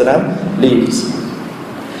salatu wasalam leaves.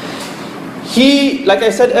 He, like I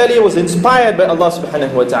said earlier, was inspired by Allah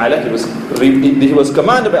subhanahu wa ta'ala. He was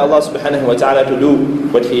commanded by Allah subhanahu wa ta'ala to do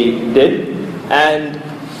what he did. And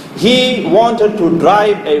he wanted to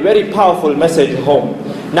drive a very powerful message home.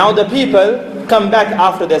 Now the people come back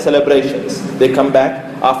after their celebrations. They come back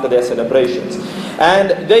after their celebrations.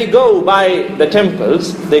 And they go by the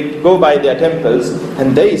temples, they go by their temples,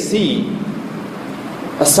 and they see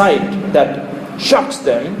a sight that shocks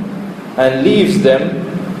them and leaves them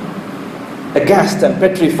aghast and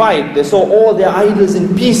petrified. They saw all their idols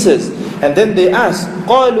in pieces. And then they ask,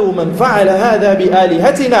 قَالُوا مَنْ فَعَلَ هَذَا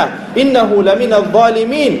بِآلِهَتِنَا إِنَّهُ لَمِنَ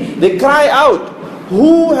الظَّالِمِينَ. They cry out,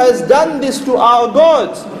 who has done this to our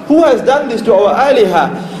gods? Who has done this to our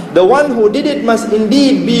aliha? The one who did it must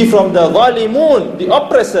indeed be from the zalimun, the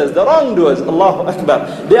oppressors, the wrongdoers. Allahu Akbar.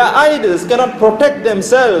 Their idols cannot protect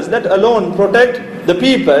themselves, let alone protect the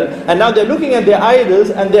people. And now they're looking at their idols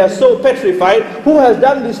and they are so petrified. Who has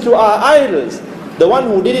done this to our idols? The one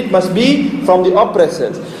who did it must be from the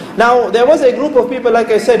oppressors. Now there was a group of people, like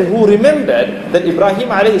I said, who remembered that Ibrahim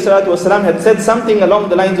alayhi salatu wasalam had said something along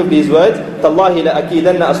the lines of these words, تَاللَّهِ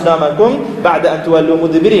لَأَكِيدَنَّ أَصْنَامَكُمْ بَعْدَ أَن تُوَلُّوا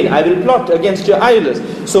مُدْبِرِينَ. I will plot against your idols.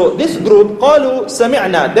 So this group, قَالُوا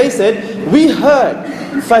سَمِعْنَا. They said, we heard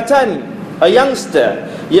Fatan, a youngster,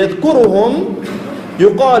 يَذْكُرُهُمْ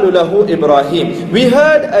يُقَالُ لَهُ Ibrahim. We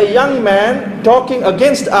heard a young man talking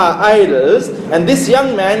against our idols, and this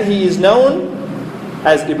young man, he is known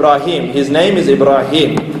as Ibrahim. His name is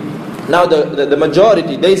Ibrahim. Now the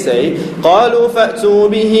majority, they say, قَالُوا فَأْتُوا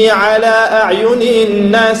بِهِ عَلَىٰ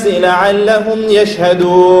أَعْيُنِ النَّاسِ لَعَلَّهُمْ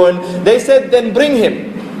يَشْهَدُونَ. They said, then bring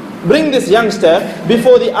him. Bring this youngster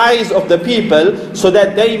before the eyes of the people so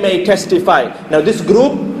that they may testify. Now this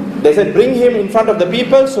group, they said, bring him in front of the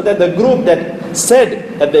people so that the group that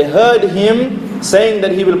said that they heard him saying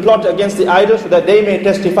that he will plot against the idol so that they may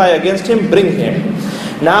testify against him, bring him.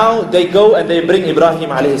 Now they go and they bring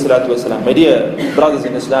Ibrahim alayhi salatu wasalam. My dear brothers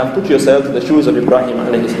in Islam, put yourself in the shoes of Ibrahim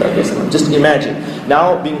alayhi salatu wasalam. Just imagine,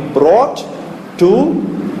 now being brought to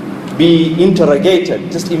be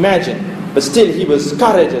interrogated. Just imagine. But still he was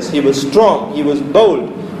courageous, he was strong, he was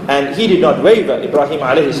bold, and he did not waver, Ibrahim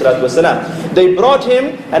alayhi salatu wasalam. They brought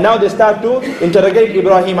him and now they start to interrogate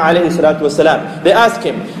Ibrahim alayhi salatu wasalam. They ask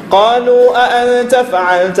him, قالوا أأنت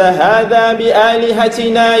فعلت هذا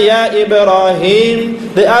بآلهتنا يا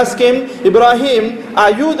إبراهيم. They ask him, Ibrahim,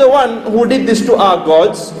 are you the one who did this to our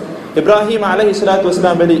gods? Ibrahim alayhi salatu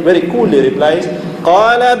wasalam very coolly replies,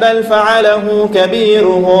 قال بل فعله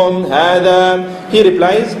كبيرهم هذا. He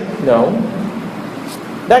replies, no,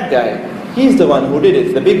 that guy, he's the one who did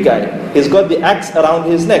it, the big guy. He's got the axe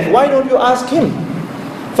around his neck. Why don't you ask him?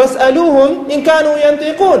 فَاسْأَلُوهُمْ إِنْ كَانُوا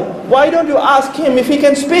يَنْتِقُونَ. Why don't you ask him if he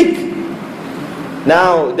can speak?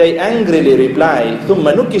 Now they angrily reply, ثُمَّ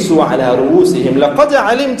نُكِسُوا عَلَى رُؤُوسِهِمْ لَقَدْ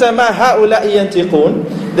عَلِمْتَ مَا هَؤُلَاءِ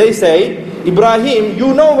يَنْتِقُونَ. They say, Ibrahim,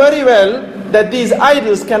 you know very well that these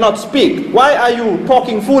idols cannot speak. Why are you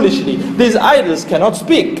talking foolishly? These idols cannot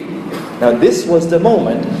speak. Now this was the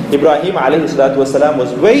moment Ibrahim alayhi salatu wasalam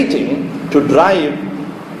was waiting to drive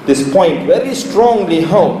this point very strongly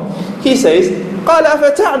home. He says, قال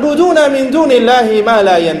أفتعبدون من دون الله ما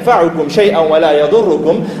لا ينفعكم شيئا ولا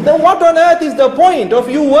يضركم. Then what on earth is the point of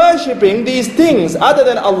you worshipping these things other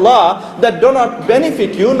than Allah that do not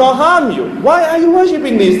benefit you nor harm you? Why are you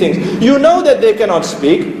worshipping these things? You know that they cannot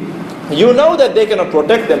speak. You know that they cannot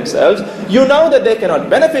protect themselves. You know that they cannot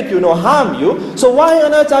benefit you nor harm you. So why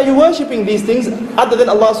on earth are you worshipping these things other than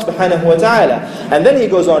Allah subhanahu wa ta'ala? And then he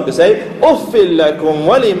goes on to say, أُفِّلْ لَكُمْ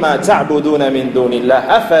وَلِمَا تَعْبُدُونَ مِن دُونِ اللَّهِ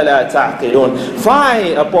أَفَلَا تَعْقِلُونَ.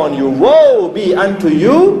 Fie upon you, woe be unto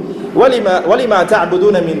you, وَلِمَا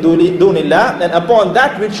تَعْبُدُونَ مِن دُونِ اللَّهِ, and upon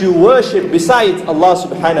that which you worship besides Allah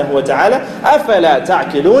subhanahu wa ta'ala. أَفَلَا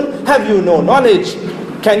تَعْقِلُونَ. Have you no knowledge?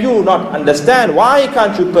 can you not understand? Why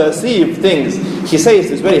can't you perceive things? He says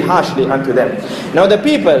this very harshly unto them. Now the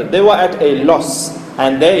people, they were at a loss,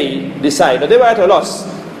 and they decided, they were at a loss.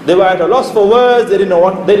 They were at a loss for words. They did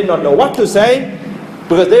not know what to say,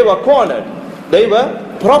 because they were cornered. They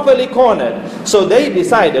were properly cornered. So they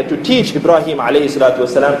decided to teach Ibrahim alayhi salatu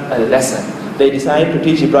wasalam a lesson. They decided to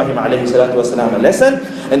teach Ibrahim alayhi salatu wasalam a lesson,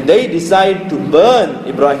 and they decided to burn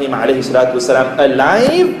Ibrahim alayhi salatu wasalam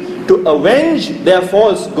alive to avenge their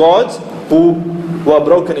false gods who were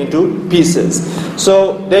broken into pieces.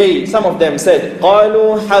 So some of them said,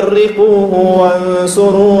 قَالُوا حَرِّقُوهُ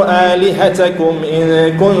وَانْصُرُوا آلِهَتَكُمْ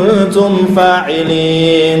إِن كُنْتُمْ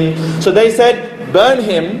فَاعِلِينَ. So they said, burn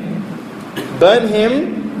him,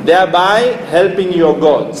 thereby helping your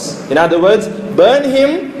gods. In other words, burn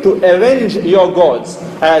him to avenge your gods.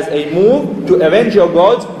 As a move to avenge your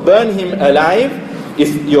gods, burn him alive.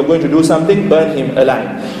 If you're going to do something, burn him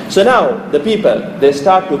alive. So now the people, they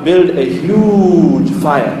start to build a huge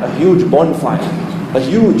fire, a huge bonfire, a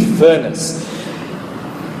huge furnace.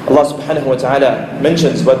 Allah subhanahu wa ta'ala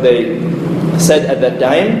mentions what they said at that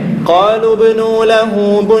time. قَالُوا بْنُوا لَهُ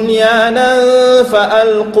بُنْيَانًا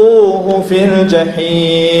فَأَلْقُوهُ فِي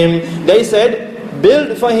الْجَحِيمِ. They said,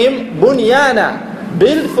 build for him bunyana,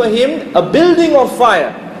 build for him a building of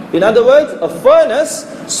fire. In other words, a furnace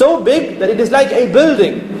so big that it is like a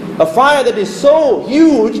building. A fire that is so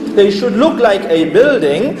huge that it should look like a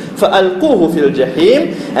building. فَأَلْقُوهُ فِي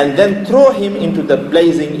الْجَحِيمِ. And then throw him into the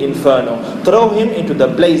blazing inferno. Throw him into the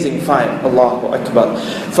blazing fire. Allahu Akbar.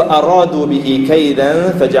 فَأَرَادُوا بِهِ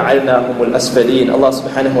كَيْدًا فَجَعَلْنَاهُمُ الْأَسْفَلِينَ. Allah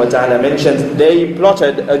subhanahu wa ta'ala mentions they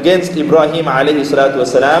plotted against Ibrahim alayhi salatu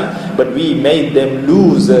wasalam, but we made them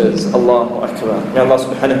losers. Allahu Akbar. May Allah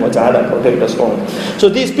subhanahu wa ta'ala protect us all. So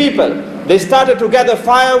these people, they started to gather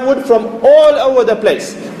firewood from all over the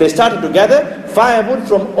place. They started to gather firewood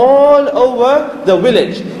from all over the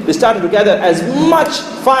village. They started to gather as much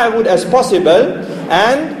firewood as possible,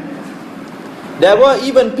 and there were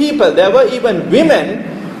even people, there were even women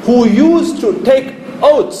who used to take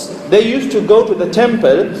oaths. They used to go to the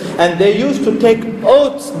temple and they used to take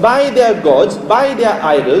oaths by their gods, by their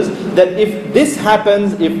idols, that if this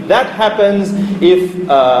happens, if that happens, if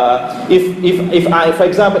I, for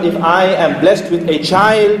example, if I am blessed with a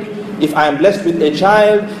child, if I am blessed with a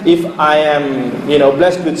child, if I am,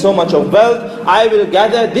 blessed with so much of wealth, I will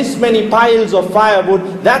gather this many piles of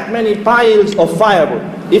firewood, that many piles of firewood.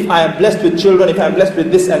 If I am blessed with children, if I am blessed with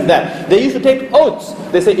this and that. They used to take oaths.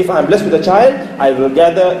 They say, if I am blessed with a child, I will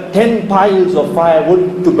gather 10 piles of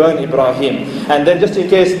firewood to burn Ibrahim. And then just in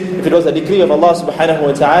case, if it was a decree of Allah subhanahu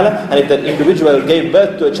wa ta'ala, and if that individual gave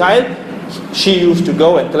birth to a child, she used to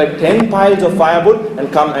go and collect 10 piles of firewood and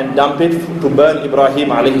come and dump it to burn Ibrahim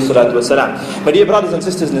alayhi salatu wasalam. My dear brothers and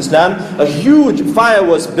sisters in Islam, a huge fire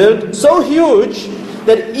was built, so huge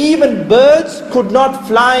that even birds could not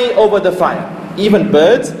fly over the fire. Even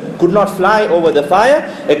birds could not fly over the fire,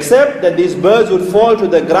 except that these birds would fall to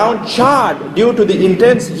the ground charred due to the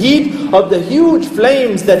intense heat of the huge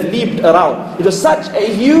flames that leaped around. It was such a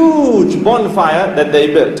huge bonfire that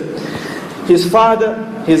they built. His father,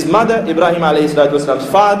 his mother, Ibrahim alayhi salatu wasalam's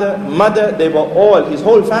father, mother, they were all, his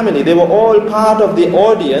whole family, they were all part of the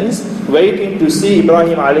audience waiting to see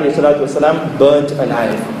Ibrahim alayhi salatu wasalam burnt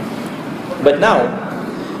alive. But now,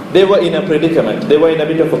 they were in a predicament, they were in a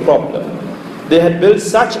bit of a problem. They had built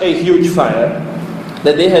such a huge fire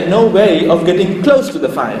that they had no way of getting close to the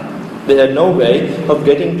fire. They had no way of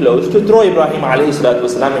getting close to throw Ibrahim alayhi salatu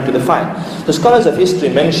wasalam into the fire. The scholars of history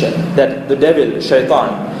mention that the devil,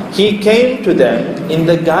 shaitan, he came to them in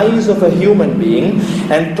the guise of a human being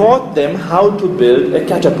and taught them how to build a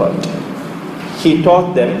catapult. He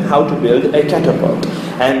taught them how to build a catapult.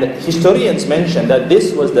 And historians mention that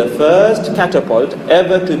this was the first catapult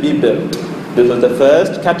ever to be built. This was the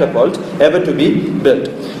first catapult ever to be built.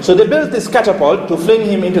 So they built this catapult to fling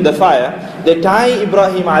him into the fire. They tie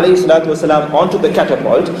Ibrahim alayhi salatu wasalam onto the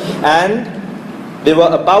catapult, and they were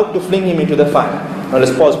about to fling him into the fire. Now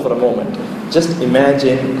let's pause for a moment. Just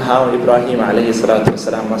imagine how Ibrahim alayhi salatu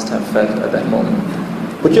wasalam must have felt at that moment.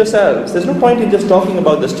 Put yourselves, there's no point in just talking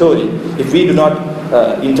about the story if we do not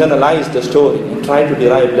internalize the story and try to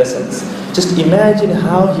derive lessons. Just imagine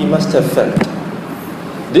how he must have felt.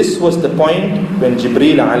 This was the point when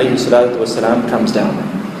Jibreel alayhi salatu wasalam comes down.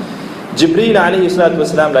 Jibreel alayhi salatu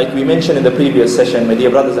wasalam, like we mentioned in the previous session, my dear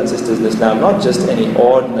brothers and sisters in Islam, not just any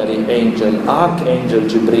ordinary angel, Archangel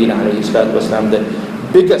Jibreel alayhi salatu wasalam,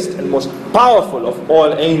 the biggest and most powerful of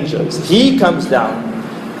all angels. He comes down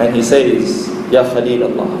and he says, Ya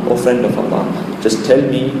Khalil Allah, O friend of Allah, just tell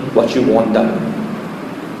me what you want done.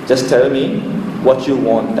 Just tell me what you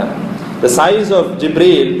want done. The size of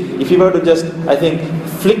Jibreel, if he were to just, I think,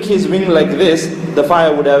 flick his wing like this, the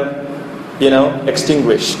fire would have,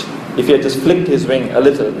 extinguished. If he had just flicked his wing a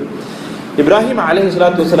little. Ibrahim alayhi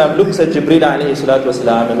salatu wasalam looks at Jibreel alayhi salatu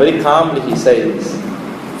wasalam and very calmly he says,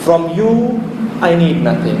 from you I need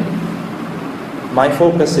nothing. My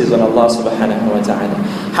focus is on Allah subhanahu wa ta'ala.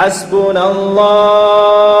 Hasbunallah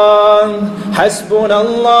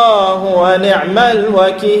wa ni'mal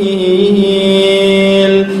wakeel,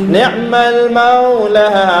 ni'mal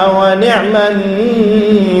mawla wa ni'mal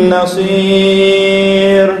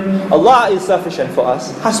nasir. Allah is sufficient for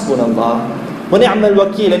us. Hasbunallah wa ni'mal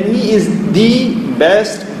wakeel, and He is the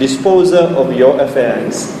best disposer of your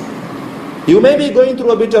affairs. You may be going through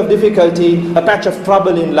a bit of difficulty, a patch of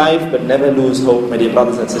trouble in life, but never lose hope, my dear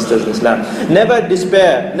brothers and sisters in Islam. Never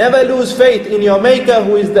despair, never lose faith in your Maker,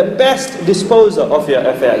 who is the best disposer of your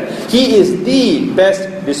affairs. He is the best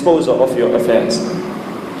disposer of your affairs.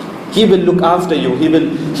 He will look after you. He will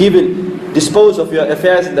dispose of your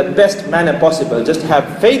affairs in the best manner possible. Just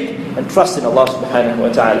have faith and trust in Allah subhanahu wa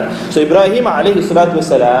ta'ala. So Ibrahim alayhi salatu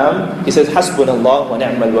wasalam, he says, Hasbunallah wa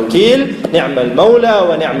ni'mal wakeel, ni'mal mawla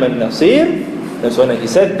wa ni'mal nasir. And so when he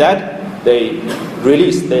said that, they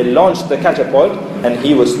launched the catapult, and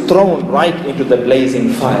he was thrown right into the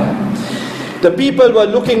blazing fire. The people were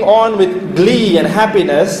looking on with glee and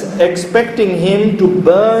happiness, expecting him to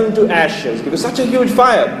burn to ashes, because such a huge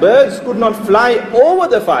fire. Birds could not fly over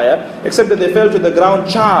the fire, except that they fell to the ground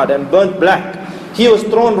charred and burnt black. He was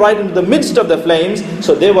thrown right into the midst of the flames,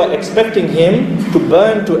 so they were expecting him to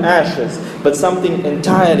burn to ashes. But something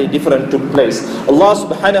entirely different took place. Allah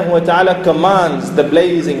subhanahu wa ta'ala commands the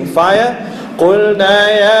blazing fire,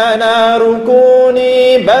 قُلْنَا يَا نَارُ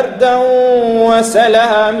كُونِي بَرْدًا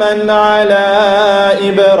وَسَلَامًا عَلَىٰ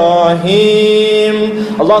إِبْرَاهِيمَ.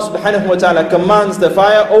 Allah subhanahu wa ta'ala commands the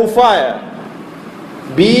fire, O fire,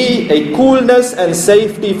 be a coolness and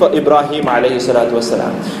safety for Ibrahim alayhi salatu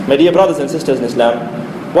wasalam. My dear brothers and sisters in Islam,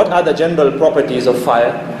 what are the general properties of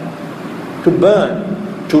fire? To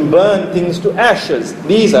burn things to ashes.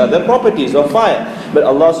 These are the properties of fire. But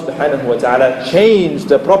Allah subhanahu wa ta'ala changed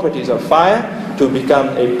the properties of fire to become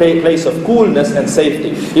a place of coolness and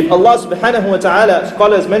safety. If Allah subhanahu wa ta'ala,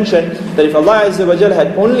 scholars mention that if Allah azza wa jal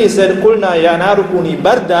had only said, قُلْنَا يَا نَارُ كُونِي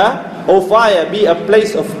بَرْدًا, O fire, be a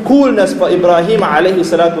place of coolness for Ibrahim alayhi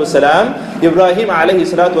salatu wasalam, Ibrahim alayhi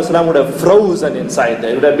salatu wasalam would have frozen inside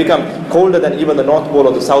there. It would have become colder than even the North Pole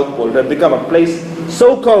or the South Pole. It would have become a place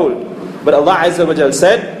so cold. But Allah azza wa jal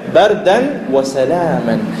said, Bardan wa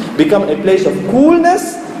salaman, become a place of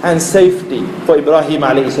coolness and safety for Ibrahim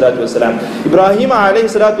alayhi salatu wasalam. Ibrahim alayhi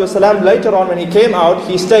salatu wasalam, later on when he came out,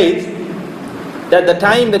 he states that the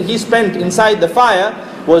time that he spent inside the fire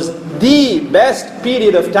was the best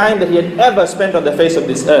period of time that he had ever spent on the face of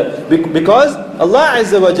this earth, because Allah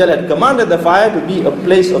Azza wa Jalla had commanded the fire to be a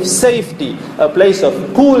place of safety, a place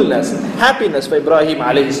of coolness, happiness for Ibrahim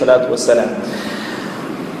alayhi salatu wassalam.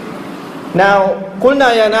 Now,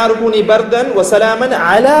 قُلْنَا يَا نَارُ كُونِي بَرْدًا وَسَلَامًا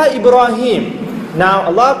عَلَىٰ إِبْرَاهِيمَ. Now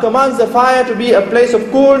Allah commands the fire to be a place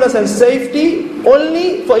of coolness and safety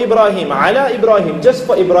only for Ibrahim, ala Ibrahim, just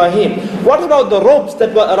for Ibrahim. What about the ropes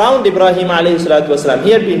that were around Ibrahim alayhi salatu wasalam?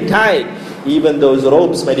 He had been tied. Even those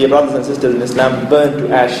ropes, my dear brothers and sisters in Islam, burned to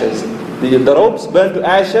ashes. The ropes burned to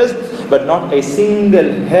ashes, but not a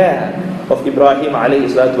single hair of Ibrahim alayhi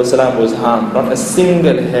salatu wasalam was harmed. Not a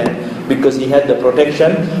single hair, because he had the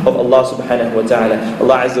protection of Allah subhanahu wa ta'ala.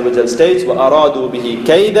 Allah Azza wa Jal states, وَأَرَادُوا بِهِ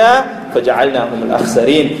كَيْدًا فَجَعَلْنَاهُمُ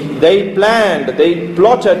الْأَخْسَرِينَ. They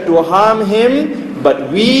plotted to harm him,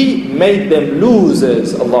 but we made them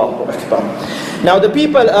losers. Allahu Akbar. Now the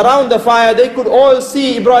people around the fire, they could all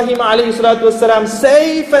see Ibrahim alayhi salatu wasalam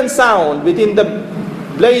safe and sound within the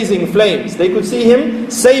blazing flames. They could see him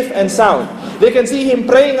safe and sound. They can see him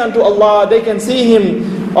praying unto Allah. They can see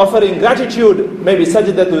him offering gratitude, maybe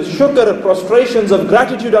sajdatul shukr, prostrations of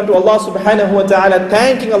gratitude unto Allah subhanahu wa ta'ala,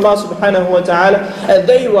 thanking Allah subhanahu wa ta'ala. And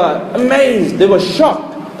they were amazed, they were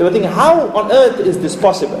shocked. They were thinking, how on earth is this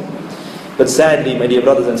possible? But sadly, my dear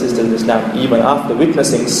brothers and sisters in Islam, even after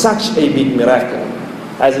witnessing such a big miracle,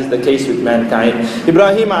 as is the case with mankind,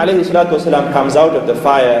 Ibrahim alayhi salatu wasalam comes out of the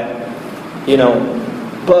fire,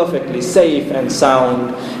 perfectly safe and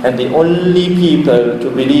sound, and the only people to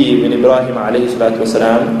believe in Ibrahim alayhi salatu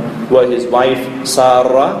wasalam were his wife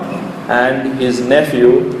Sarah and his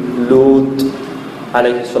nephew Lut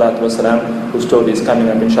alayhi salatu wasalam, whose story is coming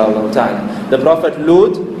up inshallah ta'ala. The Prophet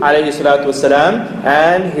Lut alayhi salatu wasalam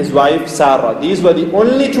and his wife Sarah, these were the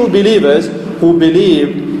only two believers who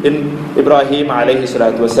believed in Ibrahim alayhi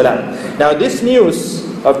salatu wasalam. Now this news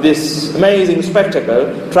of this amazing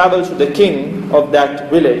spectacle travels to the king of that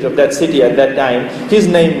village, of that city at that time. His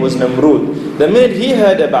name was Namrud. The minute he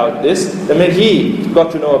heard about this, the minute he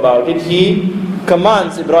got to know about it, he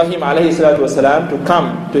commands Ibrahim alayhi salatu wasalam to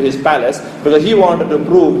come to his palace, because he wanted to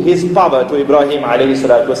prove his power to Ibrahim alayhi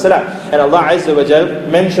salatu wasalam. And Allah Azza wa Jal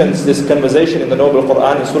mentions this conversation in the Noble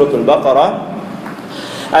Quran in Surah Al-Baqarah.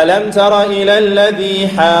 ألم تر إلى الذي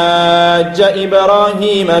حاج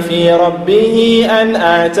إبراهيم في ربه أن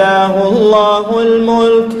آتاه الله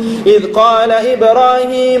الملك إذ قال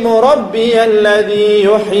إبراهيم ربي الذي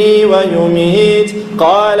يحيي ويميت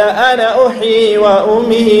قال أنا أحيي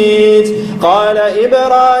وأميت قال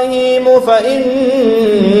إبراهيم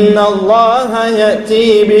فإن الله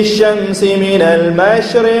يأتي بالشمس من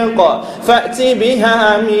المشرق فأت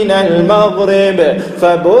بها من المغرب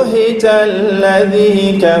فبهت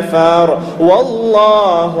الذي كفر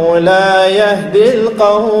والله لا يهدي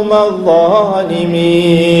القوم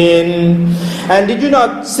الظالمين. And did you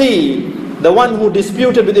not see the one who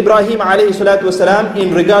disputed with Ibrahim alayhi salatu wasalam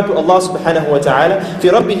in regard to Allah subhanahu wa ta'ala, fi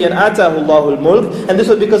rabbihi an atahu Allahu al-mulk, and this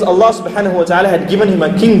was because Allah subhanahu wa ta'ala had given him a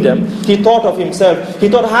kingdom. He thought of himself, he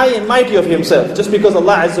thought high and mighty of himself, just because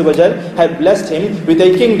Allah azza wa jal had blessed him with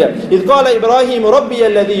a kingdom. إِذْ قَالَ إِبْرَاهِيمُ رَبِّيَ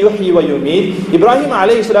الَّذِي يُحْيِي وَيُمِيتُ. Ibrahim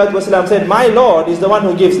alayhi salatu wasalam said, my Lord is the one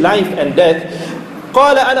who gives life and death.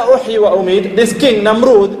 قَالَ أَنَا أُحْيِي وَأُمِيتُ. This king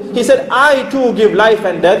Namrud, he said, I too give life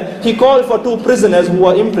and death. He called for 2 prisoners who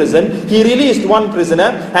were imprisoned. He released 1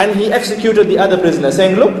 prisoner and he executed the other prisoner,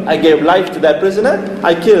 saying, look, I gave life to that prisoner,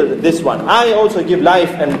 I killed this one. I also give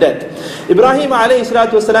life and death. Ibrahim alayhi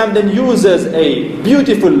salatu wasalam then uses a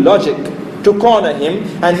beautiful logic to corner him,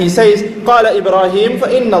 and he says, قَالَ إِبْرَاهِيمُ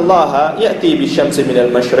فَإِنَّ اللَّهَ يَأْتِي بِالشَّمْسِ مِنَ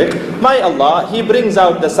الْمَشْرِقِ. My Allah, He brings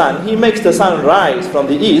out the sun, He makes the sun rise from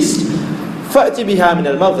the east. فَأْتِ بِهَا مِنَ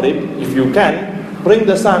الْمَغْرِبِ. If you can, bring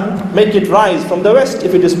the sun, make it rise from the west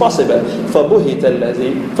if it is possible. فَبُهِتَ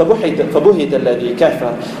الَّذِي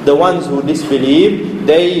كَفَرَ. The ones who disbelieved,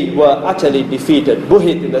 they were utterly defeated.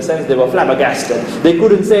 Buhit in the sense they were flabbergasted. They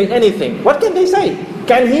couldn't say anything. What can they say?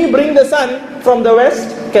 Can He bring the sun from the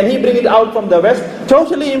west? Can He bring it out from the west?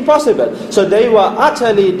 Totally impossible. So they were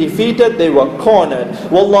utterly defeated, they were cornered.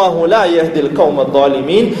 وَاللَّهُ لَا يَهْدِي الْقَوْمَ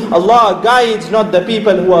الظَّالِمِينَ. Allah guides not the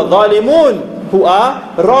people who are zalimun, who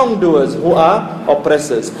are wrongdoers, who are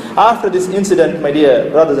oppressors. After this incident, my dear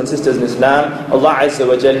brothers and sisters in Islam, Allah Azza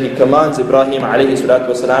wa Jal, He commands Ibrahim alayhi salatu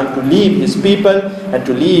wasalam to leave his people and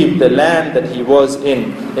to leave the land that he was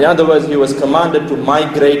in. In other words, he was commanded to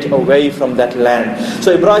migrate away from that land.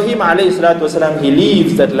 So Ibrahim alayhi salatu wasalam, he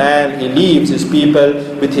leaves that land, he leaves his people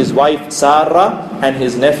with his wife Sarah and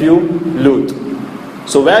his nephew Lut.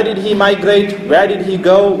 So where did he migrate? Where did he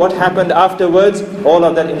go? What happened afterwards? All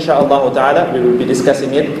of that, insha'Allah ta'ala, we will be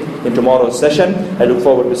discussing it in tomorrow's session. I look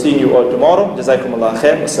forward to seeing you all tomorrow. Jazakumullah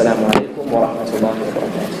khair. Assalamu alaikum wa rahmatullahi wa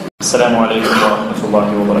barakatuh. Assalamu alaikum wa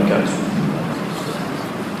rahmatullahi wa barakatuh.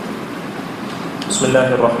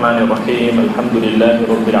 Bismillahir Rahmanir Rahim. Alhamdulillahi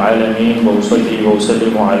Rabbil Alameen. Wa usalli wa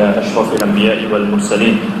usallimu ala ashrafil anbiya'i wal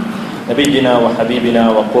mursaleen. نبينا وحبيبنا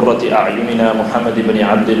وقرة أعيننا محمد بن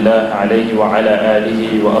عبد الله عليه وعلى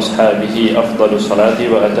آله وأصحابه أفضل الصلاة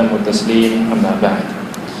وأتم التسليم أما بعد.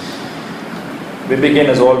 We begin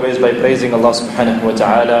as always by praising Allah subhanahu wa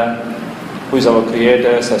ta'ala, who is our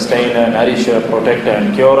creator, sustainer, nourisher, protector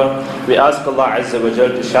and curer. We ask Allah Azza wa Jal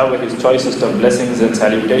to shower His choicest of blessings and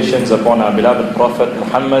salutations upon our beloved Prophet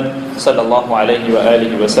Muhammad sallallahu alayhi wa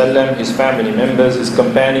alihi wa sallam, his family members, his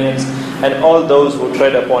companions, and all those who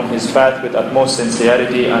tread upon his path with utmost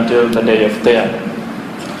sincerity until the day of Qiyamah.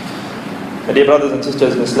 My dear brothers and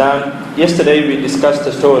sisters in Islam, yesterday we discussed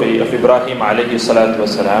the story of Ibrahim alayhi salatu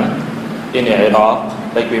wasalam in Iraq,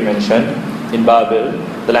 like we mentioned, in Babel,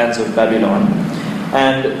 the lands of Babylon.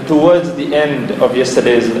 And towards the end of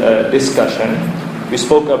yesterday's discussion, we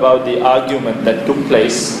spoke about the argument that took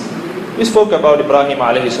place. We spoke about Ibrahim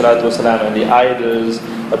alayhi salatu wasalam and the idols,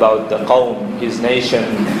 about the qawm, his nation,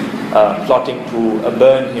 plotting to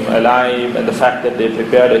burn him alive, and the fact that they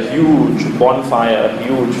prepared a huge bonfire, a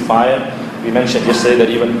huge fire. We mentioned yesterday that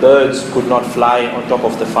even birds could not fly on top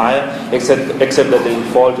of the fire, except that they would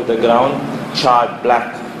fall to the ground, charred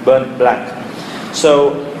black, burnt black.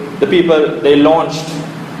 So the people, they launched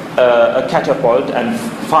a catapult and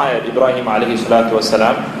fired Ibrahim alayhi salatu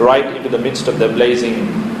wasalam right into the midst of the blazing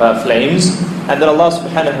flames. And then Allah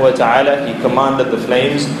subhanahu wa ta'ala, He commanded the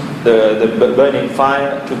flames, the burning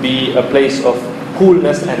fire, to be a place of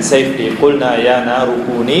coolness and safety. قُلْنَا يَا نَارُ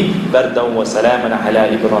كُونِي بَرْدًا وَسَلَامًا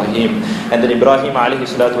عَلَىٰ إِبْرَاهِيمَ. And then Ibrahim alayhi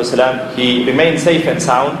salatu wasalam, he remained safe and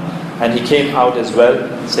sound and he came out as well,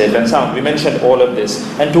 safe and sound. We mentioned all of this.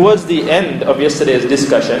 And towards the end of yesterday's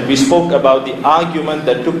discussion, we spoke about the argument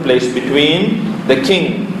that took place between the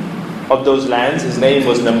king of those lands. His name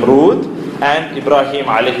was Namrud, and Ibrahim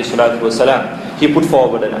alayhi salatu wasalam. He put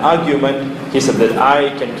forward an argument. He said that I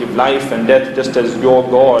can give life and death just as your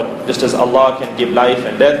God, just as Allah can give life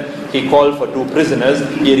and death. He called for 2 prisoners.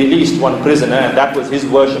 He released one prisoner, and that was his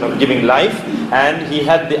version of giving life. And he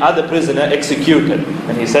had the other prisoner executed.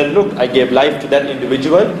 And he said, look, I gave life to that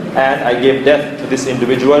individual, and I gave death to this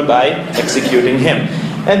individual by executing him.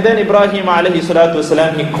 And then Ibrahim alayhi salatu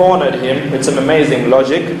wasalam, he cornered him with some amazing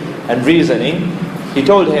logic and reasoning. He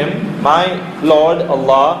told him, my Lord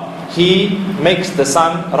Allah, He makes the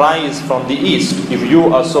sun rise from the east. If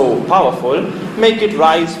you are so powerful, make it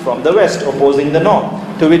rise from the west, opposing the north.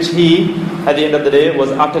 To which he, at the end of the day,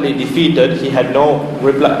 was utterly defeated. He had no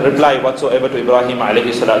reply whatsoever to Ibrahim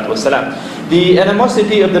alayhi salatu wasalam. The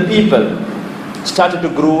animosity of the people started to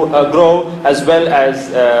grow as well as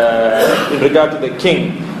in regard to the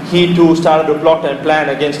king. He too started to plot and plan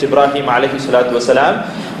against Ibrahim alayhi salatu wasalam.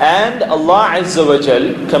 And Allah Azza wa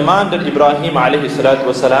Jal commanded Ibrahim alayhi salatu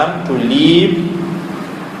wasalam to leave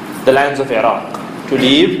the lands of Iraq. To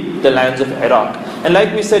leave the lands of Iraq. And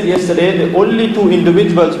like we said yesterday, the only 2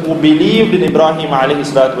 individuals who believed in Ibrahim alayhi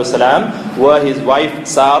salatu wasalam were his wife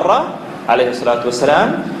Sarah alayhi salatu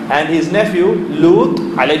wasalam and his nephew Lut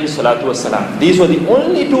alayhi salatu wasalam. These were the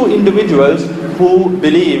only 2 individuals who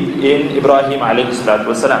believed in Ibrahim alayhi salatu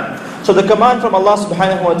wasalam. So the command from Allah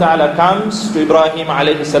subhanahu wa ta'ala comes to Ibrahim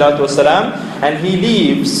alayhi salatu wasalam, and he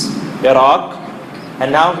leaves Iraq,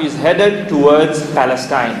 and now he's headed towards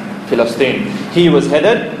Palestine. He was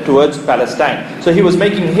headed towards Palestine. So he was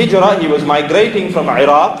making hijrah, he was migrating from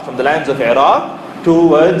Iraq, from the lands of Iraq,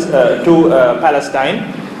 towards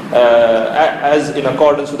Palestine, as in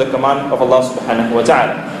accordance with the command of Allah subhanahu wa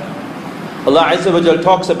ta'ala. Allah Azza wa Jal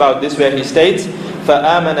talks about this where He states,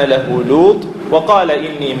 فَآمَنَ لَهُ لُوطٌ وَقَالَ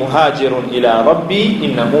إِنِّي مُهَاجِرٌ إِلَىٰ رَبِّي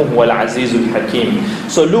إِنَّهُ هُوَ الْعَزِيزُ الْحَكِيمُ.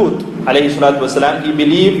 So Lut alayhi salatu wasalam, he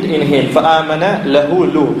believed in him. فَآمَنَ لَهُ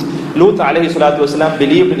لُوطٌ. Lut alayhi salatu wasalam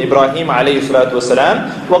believed in Ibrahim alayhi salatu wasalam.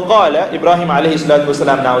 وَقَالَ Ibrahim alayhi salatu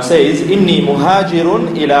wasalam now says, إِنِّي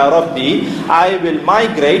مُهَاجِرٌ إِلَىٰ رَبِّي. I will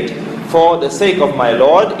migrate for the sake of my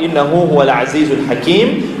Lord. إِنَّهُ هُوَ الْعَزِيزُ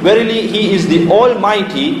الْحَكِيمُ. Verily He is the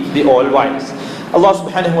Almighty, the All-Wise. Allah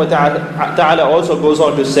subhanahu wa ta'ala also goes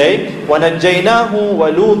on to say, وَنَجَّيْنَاهُ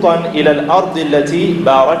وَلُوطًا إِلَى الْأَرْضِ الَّتِي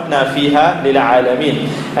بَارَكْنَا فِيهَا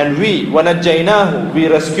لِلْعَالَمِينَ. And we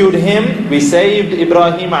rescued him, we saved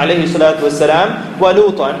Ibrahim alayhi salatu wasalam,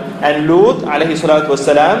 وَلُوطًا, and Lut alayhi salatu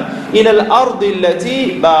wasalam, إِلَى الْأَرْضِ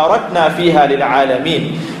الَّتِي بَارَكْنَا فِيهَا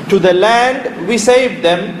لِلْعَالَمِينَ. To the land, we saved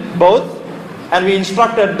them both, and we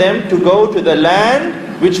instructed them to go to the land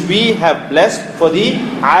which we have blessed for the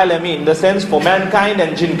alameen, in the sense for mankind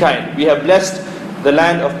and jinnkind. We have blessed the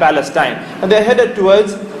land of Palestine. And they headed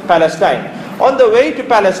towards Palestine. On the way to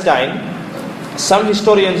Palestine, some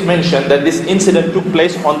historians mention that this incident took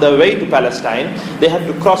place on the way to Palestine. They had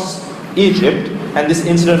to cross Egypt, and this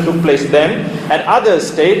incident took place then. And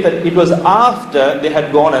others state that it was after they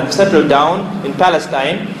had gone and settled down in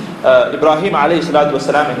Palestine. Ibrahim alayhi salatu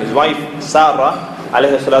wasalam and his wife Sarah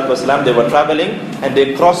alayhi salatu wasalam, they were traveling and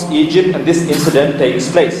they crossed Egypt, and this incident takes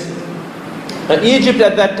place. Now, Egypt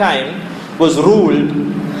at that time was ruled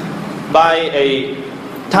by a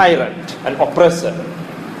tyrant, an oppressor,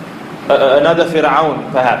 another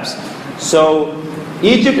Fir'aun perhaps. So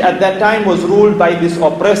Egypt at that time was ruled by this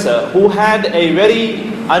oppressor who had a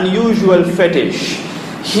very unusual fetish.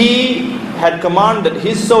 He had commanded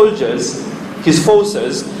his soldiers, his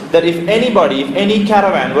forces, that if any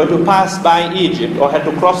caravan were to pass by Egypt or had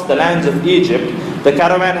to cross the lands of Egypt, the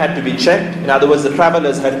caravan had to be checked. In other words, the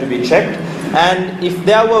travelers had to be checked. And if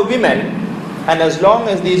there were women, and as long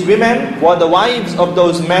as these women were the wives of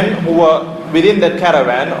those men who were within that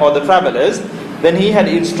caravan or the travelers, then he had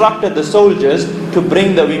instructed the soldiers to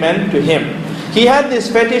bring the women to him. He had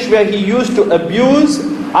this fetish where he used to abuse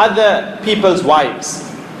other people's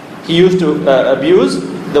wives. He used to abuse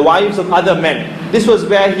the wives of other men. This was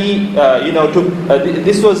where he,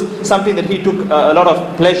 this was something that he took a lot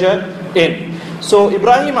of pleasure in. So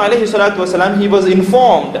Ibrahim alayhi salatu wasalam, he was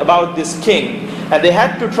informed about this king, and they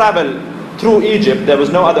had to travel through Egypt. There was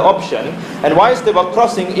no other option. And whilst they were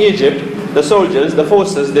crossing Egypt, the soldiers, the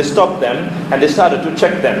forces, they stopped them and they started to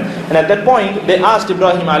check them. And at that point, they asked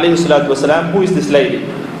Ibrahim alayhi salatu wasalam, who is this lady?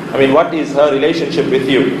 I mean, what is her relationship with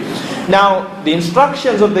you? Now, the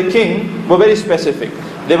instructions of the king were very specific.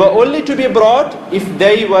 They were only to be brought if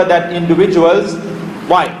they were that individual's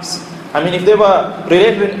wives. I mean, if they were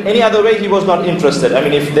related in any other way, he was not interested. I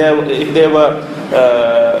mean, if they were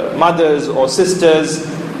mothers or sisters,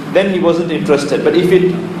 then he wasn't interested. But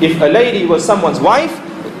if a lady was someone's wife,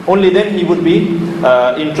 only then he would be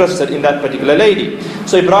interested in that particular lady.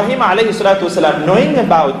 So Ibrahim alayhi salatu wasalam, knowing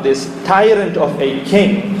about this tyrant of a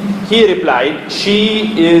king, he replied,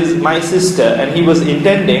 she is my sister, and he was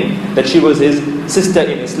intending that she was his sister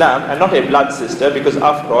in Islam and not a blood sister, because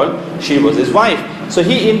after all, she was his wife. So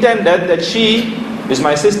he intended that she is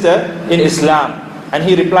my sister in Islam, and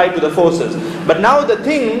he replied to the forces. But now the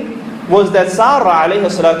thing was that Sarah alayhi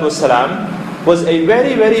salatu wasalam was a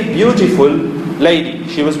very, very beautiful lady.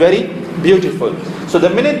 She was very beautiful. So the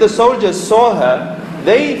minute the soldiers saw her,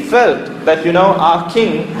 they felt that, our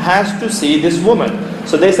king has to see this woman.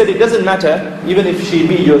 So they said, it doesn't matter, even if she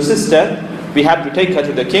be your sister, we have to take her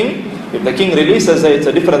to the king. If the king releases her, it's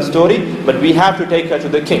a different story, but we have to take her to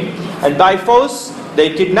the king. And by force,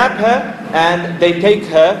 they kidnap her and they take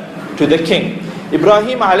her to the king.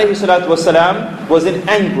 Ibrahim alayhi salatu wasalam was in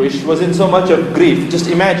anguish, was in so much of grief. Just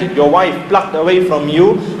imagine, your wife plucked away from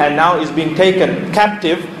you and now is being taken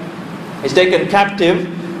captive. Is taken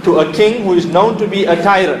captive to a king who is known to be a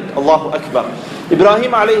tyrant. Allahu Akbar.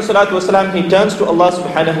 Ibrahim alayhi salatu wasalam, he turns to Allah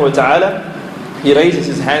subhanahu wa ta'ala. He raises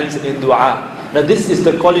his hands in dua. Now this is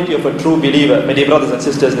the quality of a true believer, my dear brothers and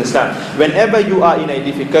sisters in Islam. Whenever you are in a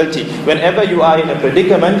difficulty, whenever you are in a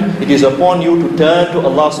predicament, it is upon you to turn to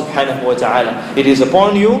Allah subhanahu wa ta'ala. It is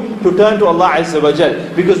upon you to turn to Allah azza wa jal.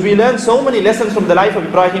 Because we learn so many lessons from the life of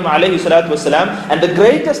Ibrahim alayhi salatu wasalam, and the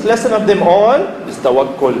greatest lesson of them all is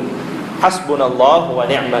tawakkul. Hasbunallah wa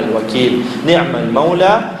ni'mal wakil, ni'mal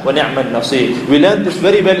mawla wa ni'mal nasir. We learned this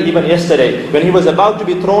very well even yesterday, when he was about to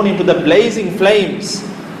be thrown into the blazing flames.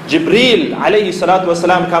 Jibreel alayhi salatu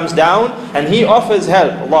wasalam comes down and he offers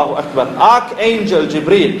help. Allahu Akbar. Archangel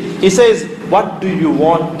Jibreel, he says, what do you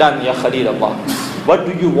want done, ya Khalil Allah? What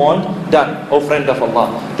do you want done, O friend of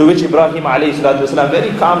Allah? To which Ibrahim alayhi salatu wasalam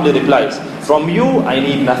very calmly replies, from you I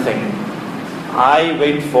need nothing. I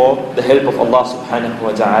wait for the help of Allah subhanahu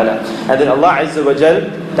wa ta'ala. And then Allah azza wa jal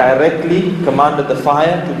directly commanded the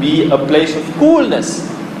fire to be a place of coolness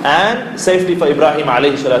and safety for Ibrahim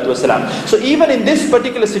alayhi salatu wasalam. So even in this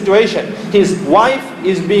particular situation, his wife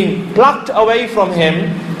is being plucked away from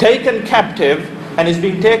him, taken captive, and is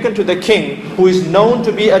being taken to the king who is known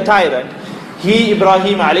to be a tyrant. He,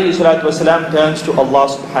 Ibrahim alayhi salatu wasalam, turns to Allah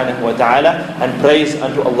subhanahu wa ta'ala and prays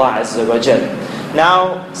unto Allah azza wa jal.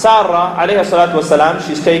 Now Sarah alayhi salatu wasalam,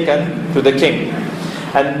 she's taken to the king.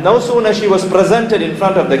 And no sooner she was presented in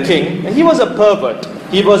front of the king, and he was a pervert.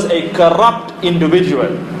 He was a corrupt individual,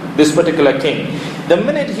 this particular king. The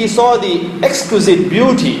minute he saw the exquisite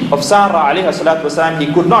beauty of Sarah alayhi salatu wasalam,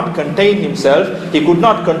 he could not contain himself, he could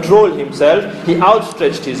not control himself. He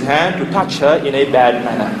outstretched his hand to touch her in a bad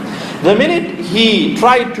manner. The minute he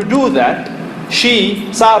tried to do that,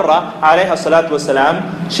 she, Sarah alayhi salatu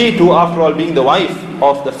wasalam, she too, after all being the wife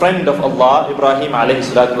of the friend of Allah, Ibrahim alayhi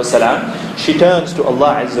salatu wasalam, she turns to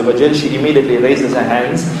Allah azza wa jal. She immediately raises her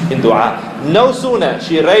hands in dua. No sooner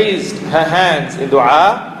she raised her hands in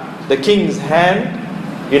dua, the king's hand,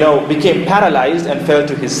 became paralyzed and fell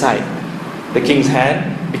to his side. The king's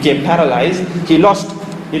hand became paralyzed. He lost,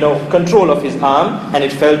 control of his arm, and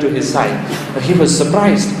it fell to his side. But he was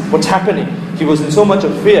surprised. What's happening? He was in so much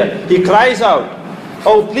of fear. He cries out,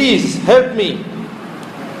 oh please help me.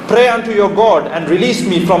 Pray unto your God and release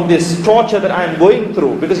me from this torture that I am going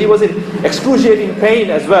through. Because he was in excruciating pain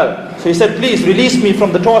as well. So he said, please release me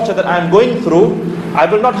from the torture that I am going through. I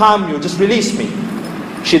will not harm you, just release me.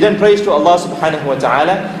 She then prays to Allah subhanahu wa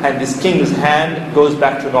ta'ala, and this king's hand goes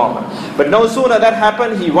back to normal. But no sooner that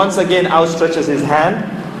happened, he once again outstretches his hand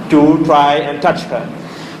to try and touch her.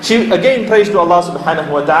 She again prays to Allah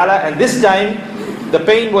subhanahu wa ta'ala, and this time the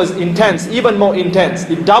pain was intense, even more intense.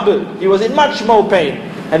 It doubled. He was in much more pain.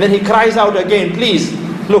 And then he cries out again, please,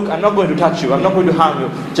 look, I'm not going to touch you, I'm not going to harm you,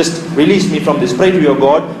 just release me from this. Pray to your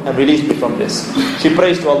God and release me from this. She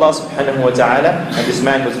prays to Allah subhanahu wa ta'ala, and this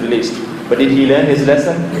man was released. But did he learn his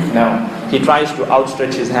lesson? No. He tries to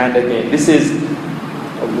outstretch his hand again.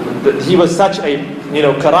 He was such a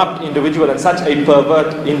corrupt individual and such a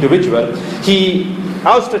pervert individual. He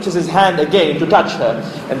outstretches his hand again to touch her.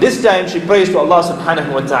 And this time she prays to Allah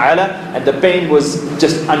subhanahu wa ta'ala, and the pain was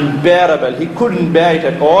just unbearable. He couldn't bear it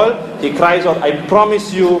at all. He cries out, I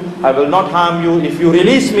promise you, I will not harm you. If you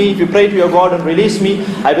release me, if you pray to your God and release me,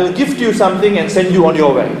 I will gift you something and send you on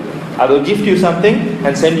your way. I will gift you something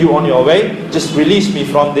and send you on your way. Just release me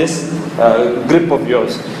from this grip of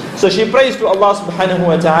yours. So she prays to Allah subhanahu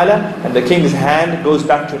wa ta'ala, and the king's hand goes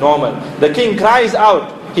back to normal. The king cries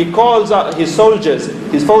out. He calls out his soldiers,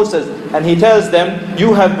 his forces, and he tells them,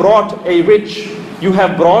 you have brought a witch. You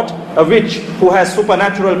have brought a witch who has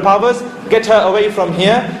supernatural powers. get her away from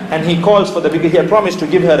here, and he calls for because he had promised to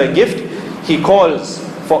give her a gift. He calls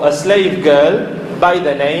for a slave girl by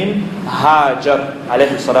the name Hajar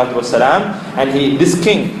alayhi salatu wasalam, and this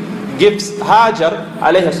king gives Hajar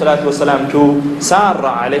alayhi salatu wasalam to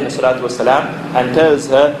Sarah alayhi salatu wasalam and tells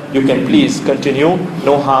her, you can please continue,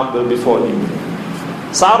 no harm will befall you.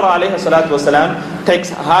 Sarah alayhi salatu wasalam takes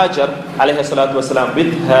Hajar alayhi salatu wasalam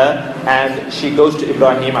with her, and she goes to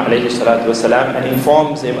Ibrahim alayhi salatu wasalam and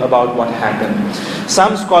informs him about what happened.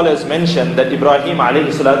 Some scholars mention that Ibrahim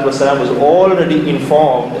alayhi salatu wasalam was already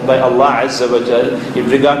informed by Allah Azza wa Jal in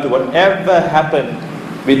regard to whatever happened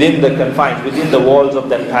within the confines, within the walls of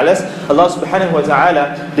that palace. Allah subhanahu wa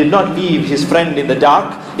ta'ala did not leave his friend in the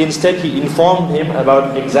dark. Instead, he informed him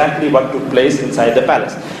about exactly what took place inside the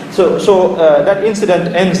palace. So that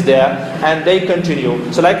incident ends there, and they continue.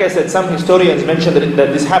 So like I said, some historians mention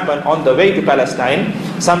that this happened on the way to Palestine.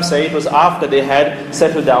 Some say it was after they had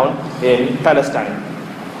settled down in Palestine.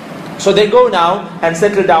 So they go now and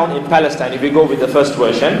settle down in Palestine. If we go with the first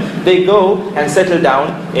version, they go and settle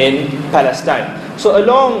down in Palestine. So a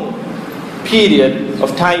long period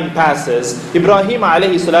of time passes. Ibrahim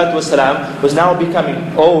alayhi salatu wasalam was now becoming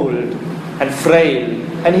old and frail,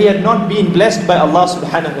 and he had not been blessed by Allah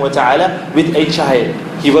subhanahu wa ta'ala with a child.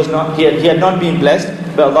 He had not been blessed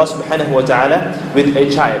by Allah subhanahu wa ta'ala with a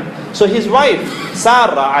child. So his wife,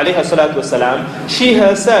 Sarah alayhi salatu wasalam, she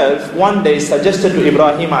herself one day suggested to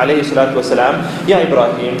Ibrahim alayhi salatu wasalam, Ya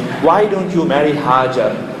Ibrahim, why don't you marry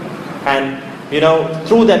Hajar? And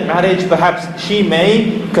through that marriage, perhaps she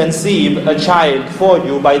may conceive a child for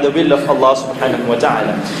you by the will of Allah subhanahu wa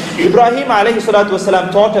ta'ala. Ibrahim alayhi salatu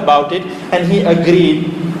wasalam thought about it, and he agreed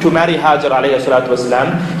to marry Hajar alayhi salatu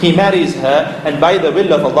wasalam. He marries her, and by the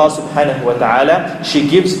will of Allah subhanahu wa ta'ala, she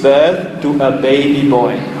gives birth to a baby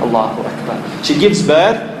boy. Allahu Akbar. She gives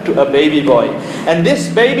birth to a baby boy. And this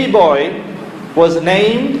baby boy was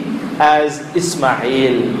named as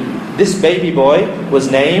Ismail. This baby boy was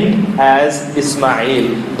named as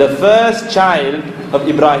Ismail, the first child of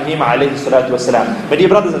Ibrahim alayhi salatu wasalam. My dear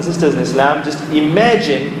brothers and sisters in Islam, just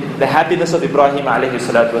imagine the happiness of Ibrahim alayhi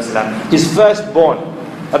salatu wasalam. His firstborn,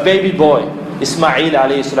 a baby boy, Ismail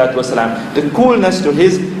alayhi salatu wasalam. The coolness to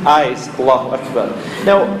his eyes, Allahu Akbar.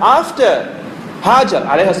 Now after Hajar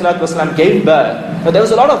alayhi salatu wasalam gave birth, there was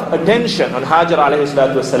a lot of attention on Hajar alayhi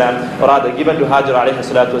salatu wasalam, or rather given to Hajar alayhi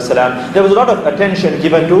salatu wasalam. There was a lot of attention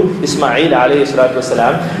given to Ismail alayhi salatu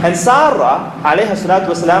wasalam. And Sarah alayhi salatu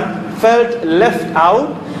wasalam felt left out,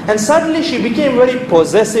 and suddenly she became very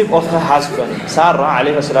possessive of her husband. Sarah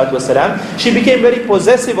alayhi salatu wasalam, she became very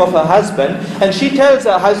possessive of her husband, and she tells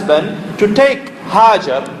her husband to take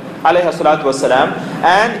Hajar alayhi salatu wasalam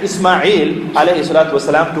and Ismail alayhi salatu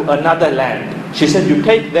wasalam to another land. She said, you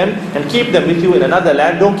take them and keep them with you in another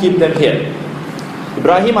land, don't keep them here.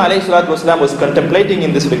 Ibrahim alayhi salatu wasalam was contemplating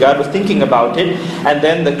in this regard, was thinking about it, and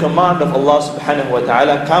then the command of Allah subhanahu wa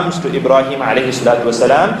ta'ala comes to Ibrahim alayhi salatu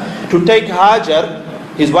wasalam to take Hajar,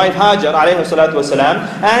 his wife Hajar alayhi salatu wasalam,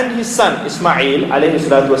 and his son Ismail alayhi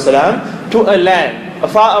salatu wasalam to a land, a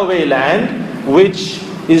faraway land, which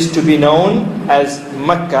is to be known as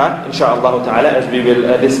Mecca, inshaAllah ta'ala, as we will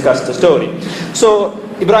discuss the story. So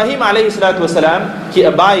Ibrahim alayhi salatu wasalam, he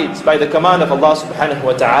abides by the command of Allah subhanahu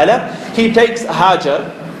wa ta'ala. He takes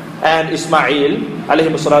Hajar and Ismail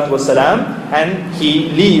alayhi salatu wasalam, and he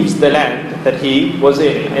leaves the land that he was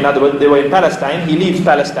in. In other words, they were in Palestine. He leaves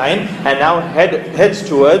Palestine and now heads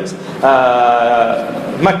towards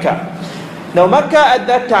Mecca. Now Mecca at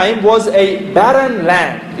that time was a barren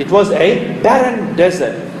land. It was a barren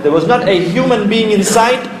desert. There was not a human being in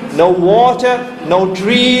sight, no water, no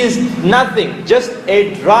trees, nothing. Just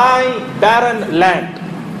a dry, barren land.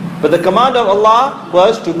 But the command of Allah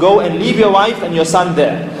was to go and leave your wife and your son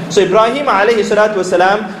there. So Ibrahim alayhi salatu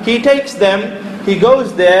wasalam, he takes them, he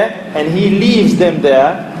goes there, and he leaves them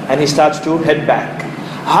there, and he starts to head back.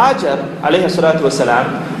 Hajar alayhi salatu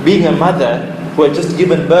wasalam, being a mother who had just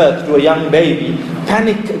given birth to a young baby,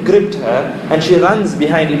 panic gripped her, and she runs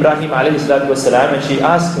behind Ibrahim alayhi salatu wasalam, and she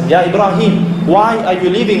asks him, Ya Ibrahim, why are you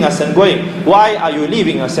leaving us and going? Why are you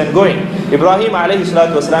leaving us and going? Ibrahim alayhi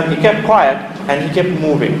salatu wasalam, he kept quiet and he kept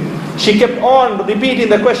moving. She kept on repeating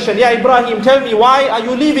the question, Ya Ibrahim, tell me, why are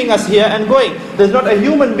you leaving us here and going? There's not a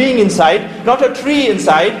human being inside, not a tree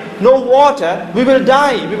inside, no water, we will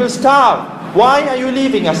die, we will starve. Why are you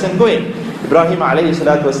leaving us and going? Ibrahim alayhi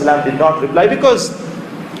salatu wasalam did not reply, because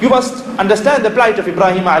you must understand the plight of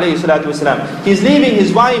Ibrahim alayhi salatu wasalam. He's leaving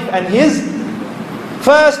his wife and his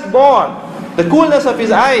firstborn, the coolness of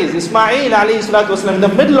his eyes, Ismail alayhi salatu wasalam, in the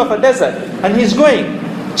middle of a desert, and he's going.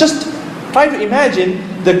 Just try to imagine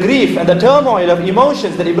the grief and the turmoil of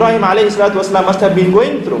emotions that Ibrahim alayhi salatu wasalam must have been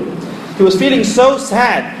going through. He was feeling so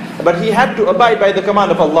sad, but he had to abide by the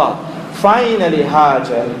command of Allah. Finally,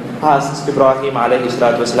 Hajar asks Ibrahim alayhi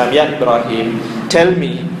salatu wasalam, Ya Ibrahim, tell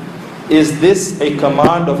me, is this a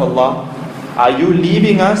command of Allah? Are you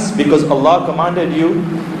leaving us because Allah commanded you?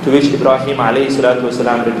 To which Ibrahim alayhi salatu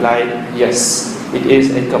wasalam replied, yes, it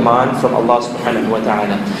is a command from Allah subhanahu wa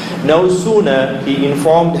ta'ala. No sooner he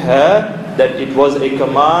informed her that it was a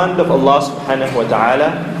command of Allah subhanahu wa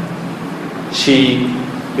ta'ala,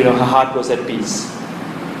 her heart was at peace.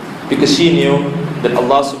 Because she knew that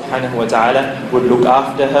Allah subhanahu wa ta'ala would look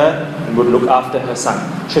after her and would look after her son.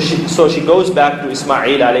 So she goes back to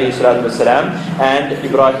Ismail alayhi salatu wasalam, and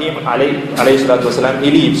Ibrahim alayhi salatu wasalam,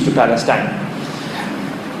 he leaves to Palestine.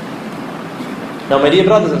 Now my dear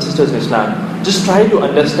brothers and sisters in Islam, just try to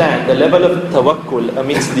understand the level of tawakkul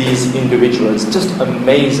amidst these individuals. Just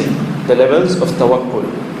amazing, the levels of tawakkul.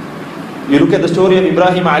 You look at the story of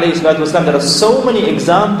Ibrahim alayhi salatu wasalam, there are so many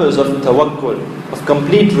examples of tawakkul, of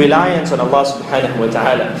complete reliance on Allah subhanahu wa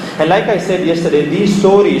ta'ala. And like I said yesterday, these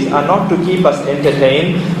stories are not to keep us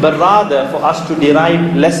entertained, but rather for us to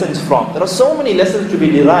derive lessons from. There are so many lessons to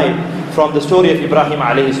be derived from the story of Ibrahim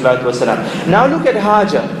alayhi salatu wasalam. Now look at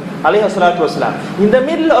Hajar alayhi salatu wasalam. In the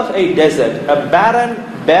middle of a desert, a barren,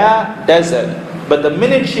 bare desert, but the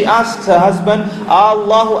minute she asks her husband,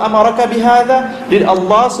 Allahu amaraka bihada, did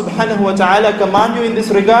Allah subhanahu wa ta'ala command you in this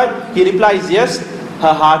regard? He replies, yes.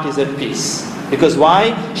 Her heart is at peace. Because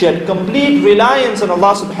why? She had complete reliance on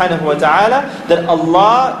Allah subhanahu wa ta'ala, that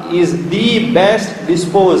Allah is the best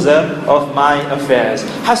disposer of my affairs.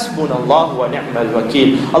 Hasbunallahu wa ni'mal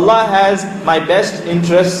wakeel. Allah has my best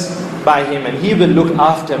interests by Him and He will look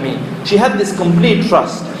after me. She had this complete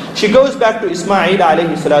trust. She goes back to Ismail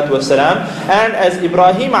alayhi salatu wasalam, and as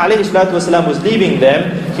Ibrahim alayhi salatu wasalam was leaving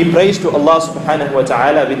them, he prays to Allah subhanahu wa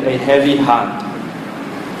ta'ala with a heavy heart.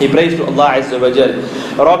 He prays to Allah Azza wa Jal,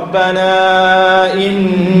 Rabbana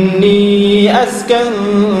inni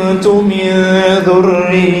askantu min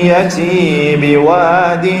dhurriyyati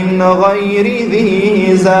biwadin ghayri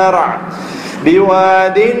dhi zar'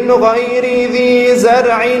 بواد غير ذي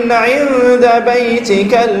زرع عند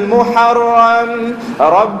بيتك المحرم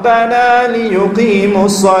ربنا ليقيموا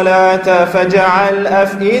الصلاة فاجعل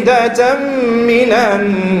أفئدة من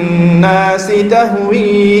الناس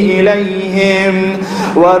تهوي إليهم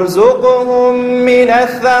وارزقهم من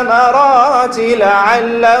الثمرات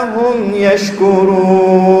لعلهم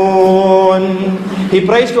يشكرون. He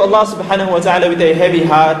prays to Allah subhanahu wa ta'ala with a heavy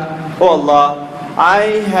heart, Oh Allah,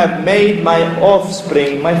 I have made my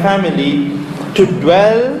offspring, my family, to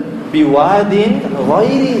dwell biwadin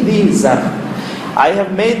ghayri dhi zar'. I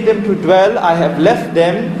have made them to dwell, I have left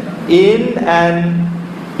them in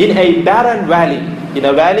a barren valley, in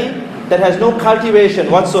a valley that has no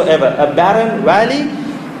cultivation whatsoever, a barren valley,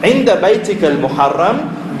 inda baytika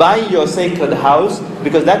al-muharram, by your sacred house,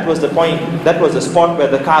 because that was the point, that was the spot where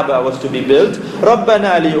the Kaaba was to be built.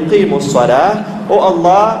 Rabbana liyuqimu as-salah, O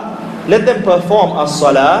Allah, let them perform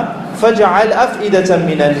as-salah, فَجْعَلْ أَفْئِدَةً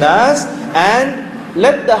مِنَ النَّاسِ, and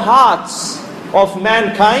let the hearts of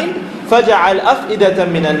mankind, فَجْعَلْ أَفْئِدَةً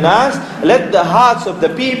مِنَ النَّاسِ, let the hearts of the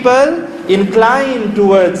people incline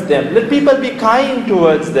towards them. Let people be kind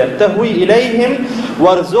towards them. تَهْوِي إِلَيْهِمْ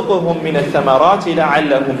وَارْزُقُهُمْ مِنَ الثَّمَرَاتِ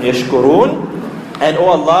لَعَلَّهُمْ يَشْكُرُونَ. And O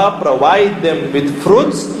Allah, provide them with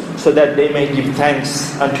fruits so that they may give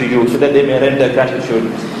thanks unto you, so that they may render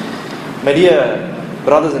gratitude. My dear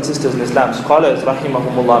brothers and sisters in Islam, scholars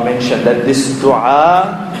rahimahumullah mention that this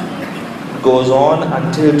dua goes on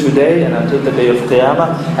until today and until the day of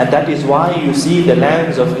Qiyamah, and that is why you see the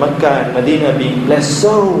lands of Mecca and Medina being blessed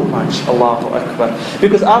so much. Allahu Akbar.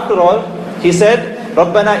 Because after all, he said,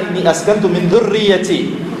 Rabbana inni askantu min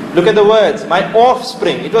dhurriyyati. Look at the words, my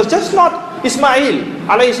offspring. It was just not Ismail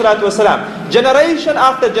alayhi salatu wasalam. Generation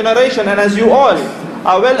after generation, and as you all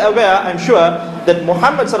are well aware, I'm sure, that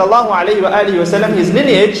Muhammad sallallahu alayhi wa sallam, his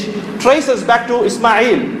lineage traces back to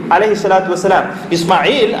Ismail alayhi salatu wasalam.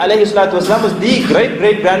 Ismail alayhi salatu wasalam was the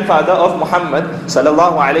great-great-grandfather of Muhammad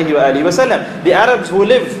sallallahu alayhi wa sallam. The Arabs who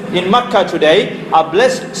live in Makkah today are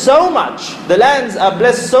blessed so much. The lands are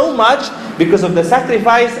blessed so much because of the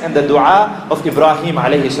sacrifice and the dua of Ibrahim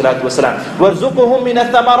alayhi salatu wasalam. وَارْزُقُهُمْ مِنَ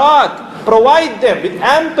الثَّمَرَاتِ. Provide them with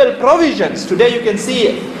ample provisions. Today you can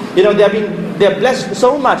see, they're blessed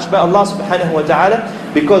so much by Allah subhanahu wa ta'ala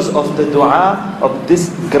because of the dua of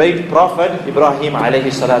this great prophet Ibrahim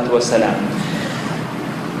alayhi salatu wasalam.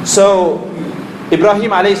 So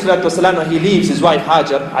Ibrahim alayhi salatu wasalam, when he leaves his wife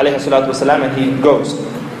Hajar alayhi salatu wasalam, and he goes.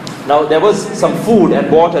 Now there was some food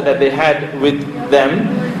and water that they had with them.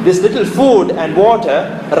 This little food and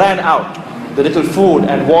water ran out. The little food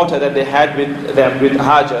and water that they had with them, with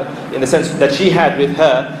Hajar, in the sense that she had with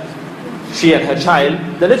her, she and her child,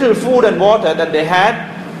 the little food and water that they had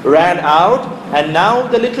ran out, and now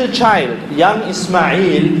the little child, young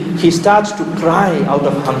Ismail, he starts to cry out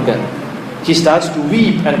of hunger. He starts to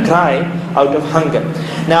weep and cry out of hunger.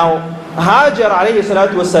 Now, Hajar alayhi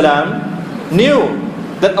salatu wasalam knew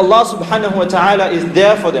that Allah subhanahu wa ta'ala is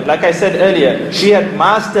there for them. Like I said earlier, she had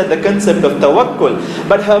mastered the concept of tawakkul,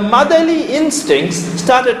 but her motherly instincts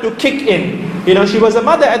started to kick in. You know, she was a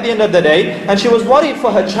mother at the end of the day, and she was worried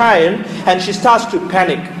for her child, and she starts to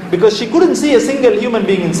panic because she couldn't see a single human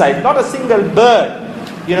being inside, not a single bird.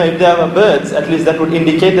 You know, if there were birds, at least that would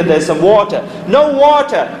indicate that there's some water. No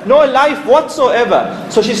water, no life whatsoever.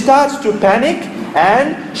 So she starts to panic,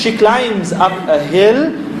 and she climbs up a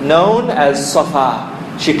hill known as Safa.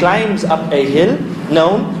 She climbs up a hill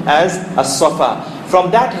known as a Safa.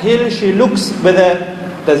 From that hill she looks whether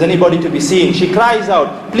there's anybody to be seen. She cries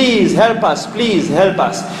out, please help us, please help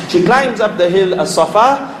us. She climbs up the hill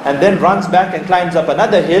As-Safa, and then runs back and climbs up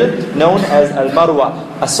another hill known as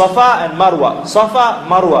Al-Marwa. As-Safa and Marwa, Safa,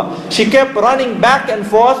 Marwa. She kept running back and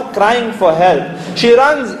forth crying for help. She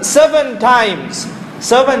runs 7 times,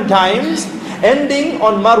 ending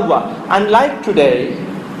on Marwa. Unlike today,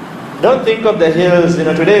 don't think of the hills. You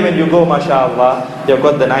know, today when you go, mashallah, you've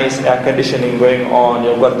got the nice air conditioning going on,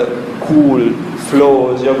 you've got the cool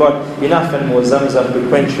flows, you've got enough and more zamzam to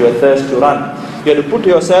quench your thirst to run. You have to put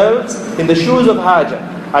yourselves in the shoes of Hajar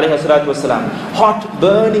alayhi salatu wasalam. Hot,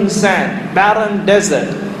 burning sand, barren desert.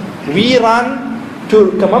 We run to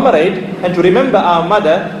commemorate and to remember our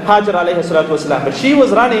mother, Hajar alayhi salatu wasalam. But she was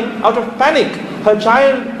running out of panic. Her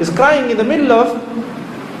child is crying in the middle of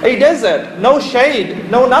a desert, no shade,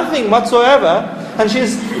 no nothing whatsoever, and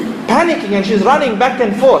she's panicking and she's running back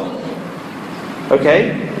and forth.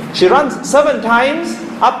 Okay? She runs 7 times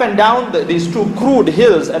up and down these 2 crude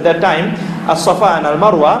hills at that time, As-Safa and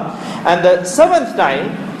Al-Marwa, and the 7th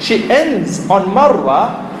time she ends on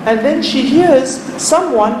Marwa, and then she hears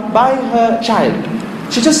someone by her child.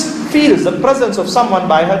 She just feels the presence of someone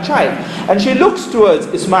by her child, and she looks towards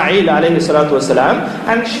Ismail alayhi salatu wasalam,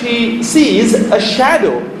 and she sees a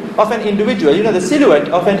shadow of an individual, you know, the silhouette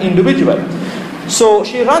of an individual. So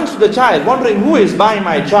she runs to the child, wondering who is by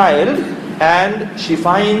my child, and she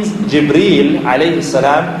finds Jibreel alayhi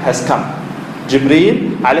salam has come.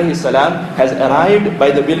 Jibreel alayhi salam has arrived by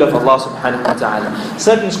the will of Allah subhanahu wa ta'ala.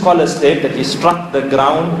 Certain scholars state that he struck the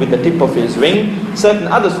ground with the tip of his wing. Certain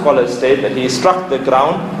other scholars state that he struck the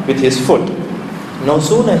ground with his foot. No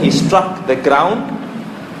sooner he struck the ground,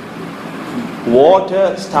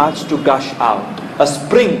 water starts to gush out. A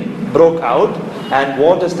spring broke out and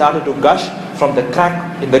water started to gush from the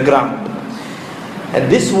crack in the ground. And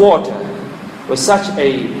this water was such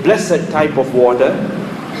a blessed type of water.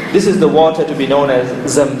 This is the water to be known as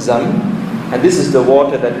Zamzam, and this is the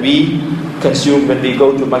water that we consume when we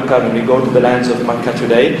go to Makkah, when we go to the lands of Makkah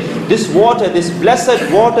today. This water, this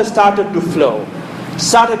blessed water started to flow.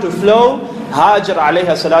 Hajar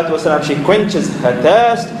alayha salatu wasalam, she quenches her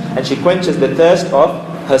thirst, and she quenches the thirst of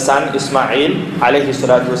her son Ismail alayhi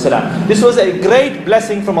salatu wasalam. This was a great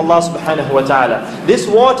blessing from Allah subhanahu wa ta'ala. This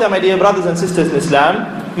water, my dear brothers and sisters in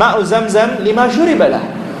Islam, Ma'u Zamzam lima shuriba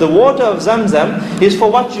lah. The water of Zamzam is for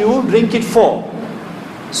what you drink it for.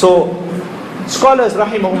 So scholars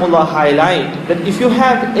rahimahumullah highlight that if you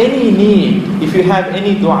have any need, if you have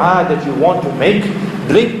any dua that you want to make,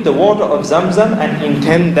 drink the water of Zamzam and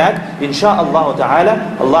intend that, insha'Allah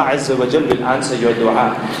ta'ala, Allah Azza wa Jal will answer your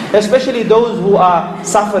dua. Especially those who are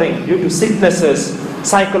suffering due to sicknesses,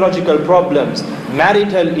 psychological problems,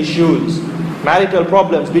 marital issues, marital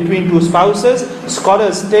problems between 2 spouses.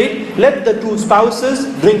 Scholars state, let the 2 spouses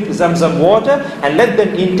drink Zamzam water and let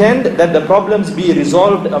them intend that the problems be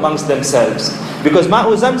resolved amongst themselves. Because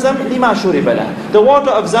Ma'u Zamzam lima shuribala. The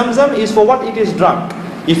water of Zamzam is for what it is drunk.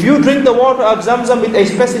 If you drink the water of Zamzam with a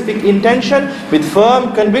specific intention, with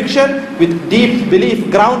firm conviction, with deep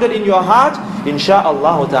belief grounded in your heart,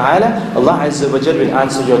 insha'Allah ta'ala, Allah Azza wa Jal will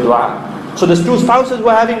answer your dua. So the 2 spouses who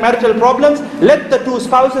are having marital problems, let the 2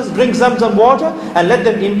 spouses drink Zamzam water and let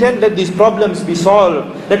them intend that these problems be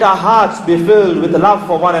solved. Let our hearts be filled with love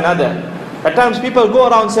for one another. At times people go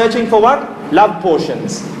around searching for what? Love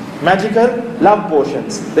potions. Magical love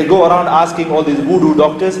potions. They go around asking all these voodoo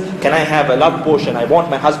doctors, can I have a love potion? I want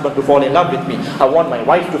my husband to fall in love with me. I want my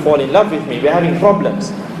wife to fall in love with me. We're having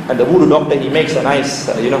problems. And the voodoo doctor, he makes a nice,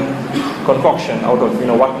 concoction out of,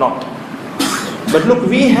 whatnot. But look,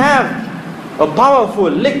 we have a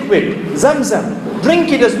powerful liquid, Zamzam.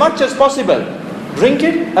 Drink it as much as possible. Drink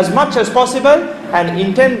it as much as possible and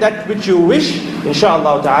intend that which you wish.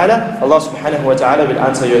 Insha'Allah ta'ala, Allah subhanahu wa ta'ala will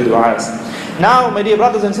answer your du'as. Now, my dear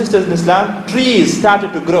brothers and sisters in Islam, trees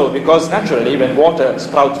started to grow, because naturally when water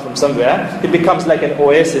sprouts from somewhere, it becomes like an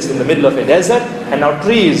oasis in the middle of a desert, and now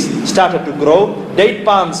trees started to grow, date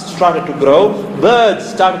palms started to grow, birds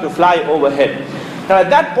started to fly overhead. Now at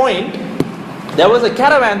that point, there was a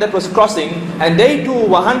caravan that was crossing, and they too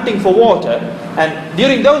were hunting for water. And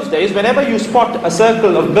during those days, whenever you spot a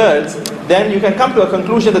circle of birds, then you can come to a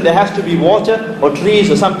conclusion that there has to be water or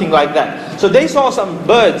trees or something like that. So they saw some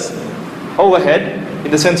birds overhead,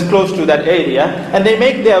 in the sense close to that area, and they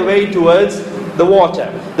make their way towards the water.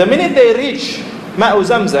 The minute they reach Ma'u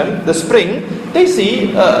Zamzam, the spring, they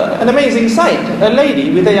see an amazing sight, a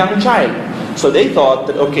lady with a young child. So they thought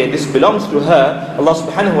that, okay, this belongs to her. Allah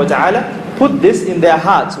subhanahu wa ta'ala put this in their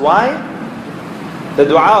hearts. Why? The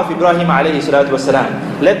dua of Ibrahim alayhi salatu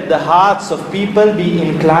wasalam. Let the hearts of people be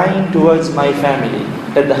inclined towards my family.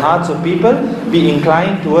 Let the hearts of people be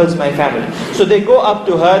inclined towards my family. So they go up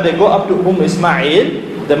to her, they go up to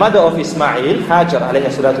Ismail, the mother of Ismail, Hajar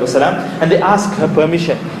alayhi salatu wasalam, and they ask her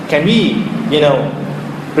permission. Can we,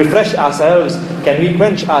 refresh ourselves? Can we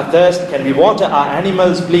quench our thirst? Can we water our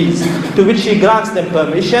animals, please? To which she grants them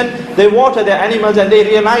permission. They water their animals, and they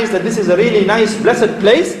realize that this is a really nice, blessed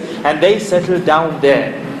place, and they settle down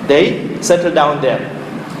there. They settle down there.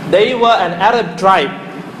 They were an Arab tribe.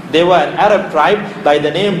 They were an Arab tribe by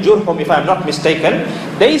the name Jurhum, if I'm not mistaken.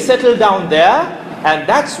 They settled down there, and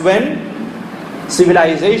that's when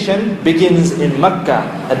civilization begins in Makkah.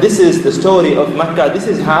 And this is the story of Makkah. This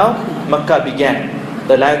is how Makkah began,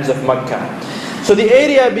 the lands of Makkah. So the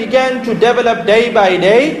area began to develop day by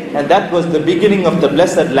day, and that was the beginning of the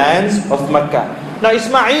blessed lands of Makkah. Now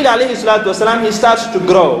Ismail alayhi salatu wasalam, he starts to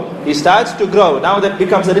grow. He starts to grow. Now that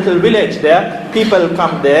becomes a little village there. People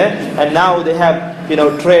come there, and now they have,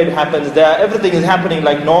 trade happens there. Everything is happening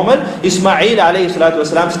like normal. Ismail alayhi salatu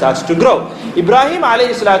wasalam starts to grow. Ibrahim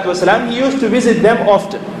alayhi salatu wasalam, he used to visit them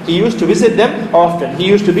often. He used to visit them often. He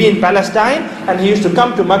used to be in Palestine, and he used to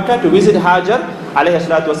come to Makkah to visit Hajar alayhi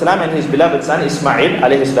salatu wasalam and his beloved son Ismail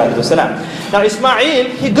alayhi salatu wasalam. Now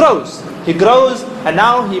Ismail, he grows, and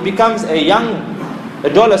now he becomes a young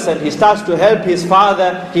adolescent. He starts to help his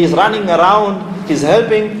father. He's running around, he's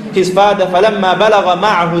helping his father. فَلَمَّا بَلَغَ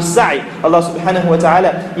مَعَهُ السَّعْيِ, Allah subhanahu wa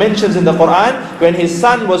ta'ala mentions in the Quran, when his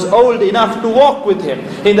son was old enough to walk with him.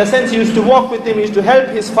 In the sense, he used to walk with him, he used to help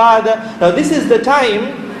his father. Now this is the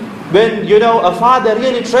time when, a father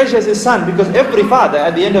really treasures his son, because every father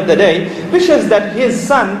at the end of the day wishes that his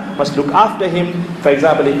son must look after him. For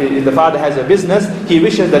example, if the father has a business, he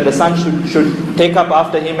wishes that the son should take up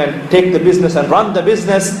after him and take the business and run the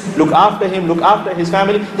business, look after him, look after his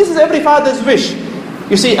family. This is every father's wish.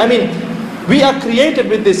 You see, we are created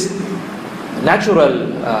with this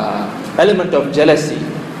natural element of jealousy,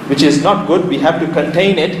 which is not good. We have to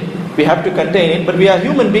contain it. But we are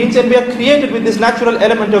human beings, and we are created with this natural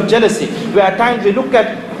element of jealousy, where at times we look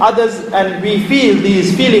at others and we feel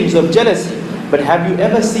these feelings of jealousy. But have you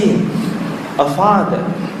ever seen a father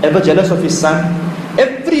ever jealous of his son?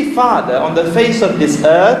 Every father on the face of this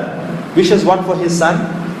earth wishes what for his son?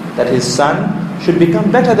 That his son should become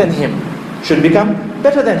better than him.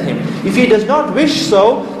 If he does not wish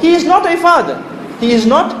so, he is not a father. He is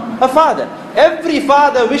not a father. Every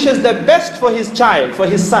father wishes the best for his child, for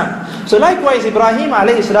his son. So likewise, Ibrahim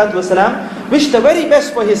alayhi salatu wasalam wished the very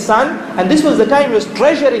best for his son, and this was the time he was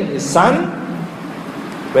treasuring his son,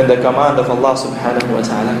 when the command of Allah subhanahu wa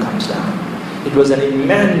ta'ala comes down. It was an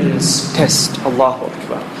immense test. Allahu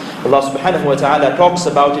Akbar. Allah subhanahu wa ta'ala talks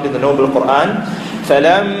about it in the noble Quran.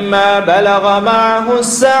 فَلَمَّا بَلَغَ مَعَهُ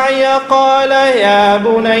السَّعْيَ قَالَ يَا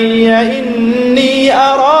بُنَيَّ إِنِّي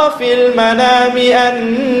أَرَى فِي الْمَنَامِ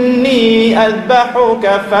أَنِّي أَذْبَحُكَ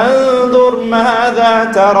فَانظُرْ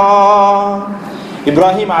مَاذَا تَرَى.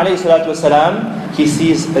 Ibrahim alayhi salatu wasalam, he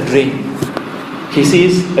sees a dream.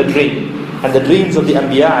 And the dreams of the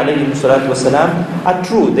Anbiya alayhi salatu wasalam are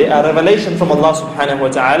true. They are revelation from Allah subhanahu wa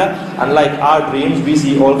ta'ala. Unlike our dreams, we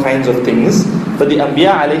see all kinds of things. But the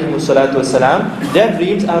Anbiya alayhi salatu wasalam, their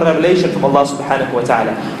dreams are revelation from Allah subhanahu wa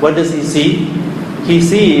ta'ala. What does he see? He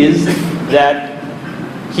sees that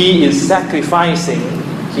he is sacrificing,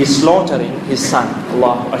 he's slaughtering his son.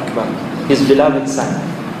 Allahu Akbar. His beloved son.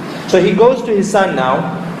 So he goes to his son now,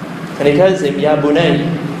 and he tells him, Ya Bunay,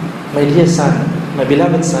 my dear son, my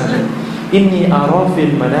beloved son, Inni ara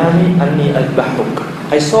fil manami anni adbahuk.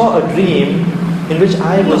 I saw a dream in which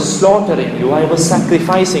I was slaughtering you, I was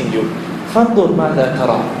sacrificing you. Fandur madha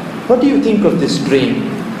tara. What do you think of this dream?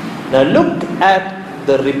 Now look at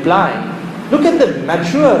the reply. Look at the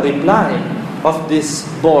mature reply of this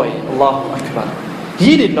boy. Allahu Akbar.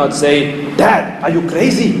 He did not say, Dad, are you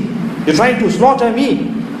crazy? You're trying to slaughter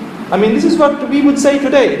me. I mean, this is what we would say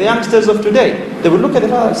today, the youngsters of today. They would look at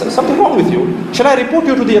it and say, something wrong with you. Shall I report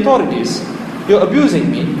you to the authorities? You're abusing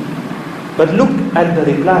me. But look at the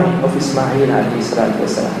reply of Ismail alayhi salatu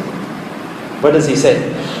wasalam. What does he say?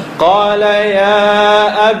 قال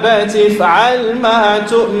يا أبت افعل ما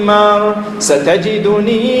تؤمر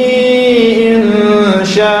ستجدني إن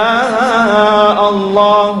شاء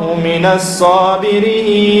الله من الصابرين.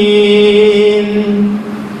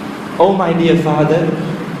 Oh my dear father,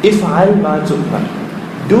 افعل ما تؤمر.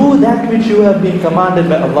 Do that which you have been commanded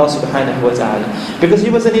by Allah subhanahu wa ta'ala. Because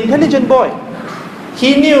he was an intelligent boy.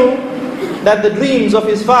 He knew that the dreams of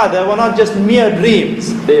his father were not just mere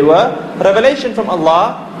dreams. They were revelation from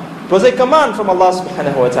Allah. It was a command from Allah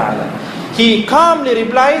subhanahu wa ta'ala. He calmly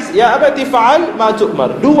replies, Ya abati fa'al ma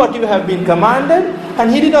tu'mar. Do what you have been commanded. And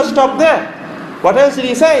he did not stop there. What else did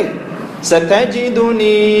he say?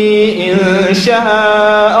 Satajiduni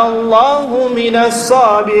insha'Allahu minas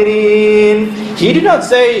sabirin. He did not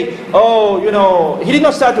say, he did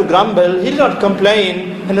not start to grumble. He did not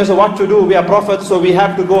complain. And so what to do? We are prophets, so we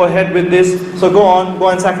have to go ahead with this. So go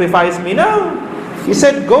and sacrifice me. No. He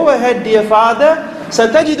said, go ahead, dear father.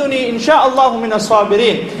 Satajiduni insha'Allahu minas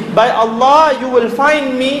sabirin. By Allah, you will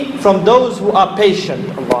find me from those who are patient.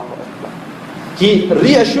 Allahu Akbar. He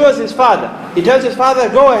reassures his father. He tells his father,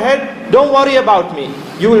 go ahead, don't worry about me.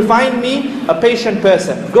 You will find me a patient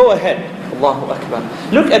person. Go ahead. Allahu Akbar.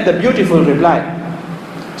 Look at the beautiful reply.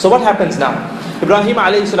 So what happens now? Ibrahim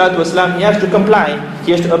alayhi salatu wasalam, he has to comply.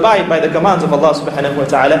 He has to abide by the commands of Allah subhanahu wa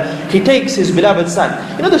ta'ala. He takes his beloved son.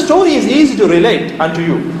 The story is easy to relate unto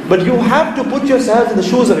you. But you have to put yourself in the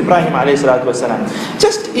shoes of Ibrahim alayhi salatu wasalam.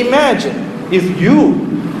 Just imagine if you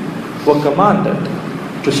were commanded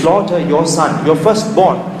to slaughter your son, your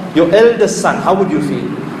firstborn, your eldest son. How would you feel?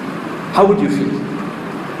 How would you feel?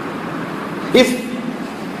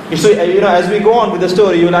 As we go on with the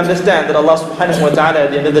story, you will understand that Allah subhanahu wa ta'ala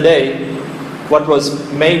at the end of the day, what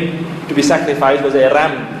was made to be sacrificed was a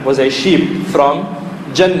ram, was a sheep from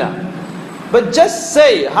Jannah. But just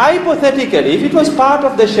say, hypothetically, if it was part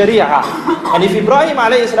of the Sharia, and if Ibrahim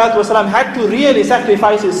alayhi salatu wasalam had to really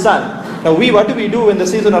sacrifice his son. Now what do we do when the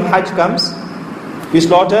season of Hajj comes? We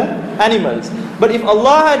slaughter animals. But if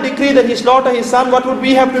Allah had decreed that he slaughter his son, what would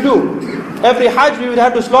we have to do? Every Hajj we would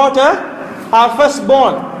have to slaughter our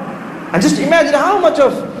firstborn. And just imagine how much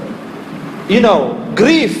of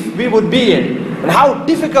grief we would be in, and how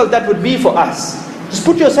difficult that would be for us. Just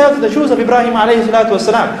put yourself in the shoes of Ibrahim alayhi salatu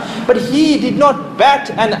wasalam. But he did not bat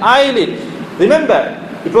an eyelid. Remember,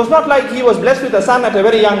 it was not like he was blessed with a son at a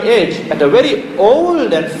very young age. At a very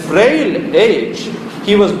old and frail age,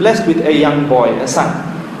 he was blessed with a young boy, a son.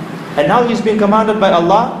 And now he's been commanded by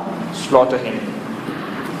Allah, slaughter him,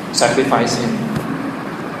 sacrifice him.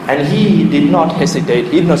 And he did not hesitate.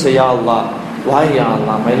 He did not say, Ya Allah, why Ya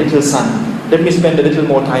Allah, my little son, let me spend a little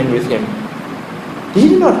more time with him. He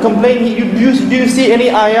did not complain. Do you see any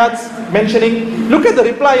ayats mentioning, look at the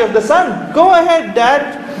reply of the son. Go ahead,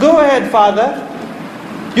 dad. Go ahead, father.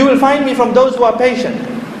 You will find me from those who are patient.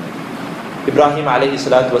 Ibrahim alayhi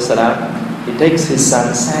salatu wasalam, he takes his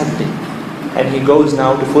son sadly. And he goes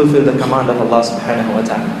now to fulfill the command of Allah subhanahu wa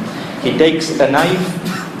ta'ala. He takes a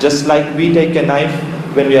knife, just like we take a knife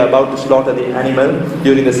when we are about to slaughter the animal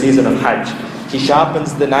during the season of Hajj. He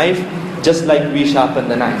sharpens the knife just like we sharpen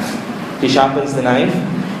the knife. He sharpens the knife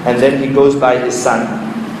and then he goes by his son.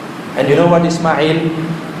 And you know what Ismail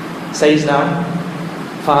says now?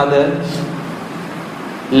 Father,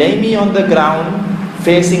 lay me on the ground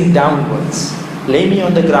facing downwards. Lay me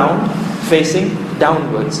on the ground facing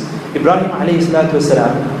downwards. Ibrahim alayhi salatu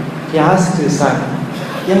wasalam, he asked his son,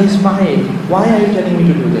 Ya Ismail, why are you telling me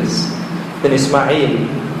to do this? Then Ismail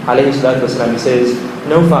alayhi salatu wasalam, he says,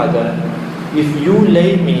 no father, if you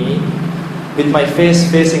lay me with my face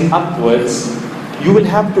facing upwards, you will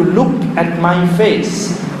have to look at my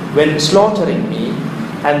face when slaughtering me,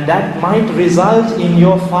 and that might result in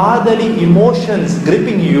your fatherly emotions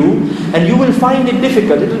gripping you, and you will find it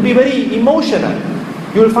difficult. It will be very emotional.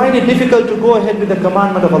 You will find it difficult to go ahead with the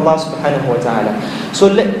commandment of Allah subhanahu wa ta'ala. So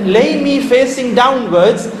lay me facing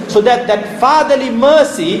downwards so that that fatherly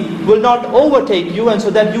mercy will not overtake you, and so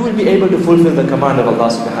that you will be able to fulfill the command of Allah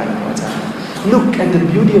subhanahu wa ta'ala. Look at the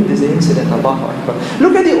beauty of this incident, Allahu Akbar.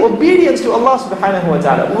 Look at the obedience to Allah subhanahu wa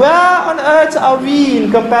ta'ala. Where on earth are we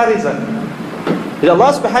in comparison? Did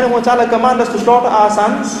Allah subhanahu wa ta'ala command us to slaughter our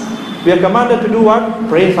sons? We are commanded to do what?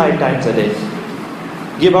 Pray 5 times a day.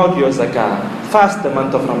 Give out your zakah. Fast the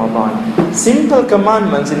month of Ramadan. Simple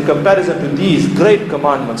commandments in comparison to these great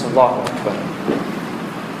commandments. Allahu Akbar.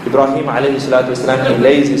 Ibrahim alayhi salatu wasalam, he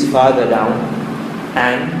lays his father down,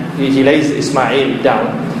 and he lays Ismail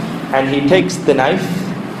down, and he takes the knife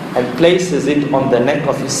and places it on the neck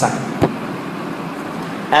of his son.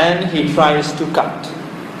 And he tries to cut.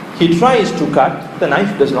 He tries to cut, the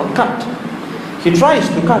knife does not cut. He tries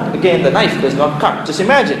to cut, again the knife does not cut. Just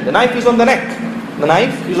imagine, the knife is on the neck. The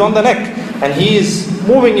knife is on the neck. And he is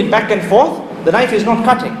moving it back and forth, the knife is not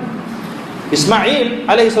cutting. Ismail,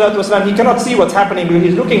 alayhi salatu wasalam, he cannot see what's happening because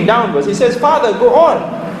he's looking downwards. He says, Father, go on.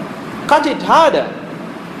 Cut it harder.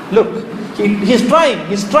 Look, he's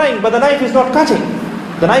trying, but the knife is not cutting.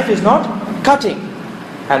 The knife is not cutting.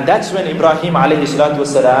 And that's when Ibrahim alayhi salatu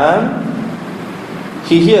wasalam,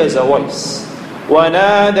 he hears a voice.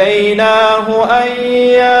 وَنَادَيْنَاهُ أَن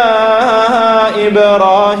يَا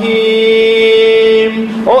إِبْرَاهِيمُ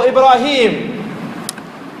Oh Ibrahim!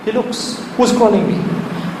 He looks, who's calling me?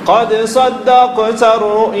 قَدْ صَدَّقْتَ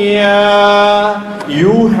الرُّؤْيَا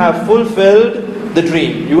You have fulfilled the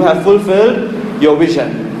dream. You have fulfilled your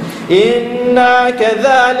vision. إِنَّا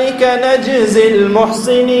كَذَلِكَ نَجْزِي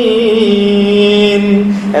الْمُحْسِنِينَ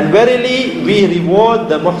And verily we reward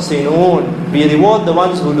the muhsinun. We reward the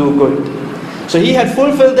ones who do good. So he had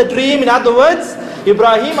fulfilled the dream. In other words,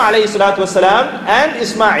 Ibrahim alayhi salatu wasalam and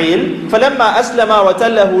Ismail, فَلَمَّا أَسْلَمَا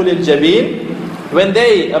وَتَلَّهُ لِلْجَبِينَ When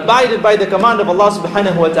they abided by the command of Allah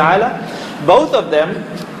subhanahu wa ta'ala, both of them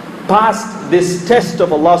passed this test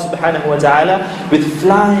of Allah subhanahu wa ta'ala with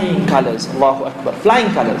flying colors. Allahu Akbar.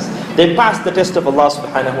 Flying colors. They passed the test of Allah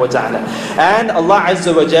subhanahu wa ta'ala. And Allah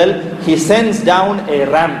Azza wa Jal, He sends down a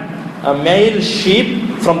ram, a male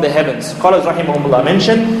sheep from the heavens. Scholars rahimahumullah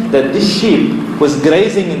mention that this sheep was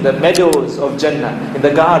grazing in the meadows of Jannah, in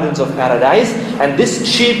the gardens of paradise, and this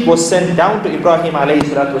sheep was sent down to Ibrahim alayhi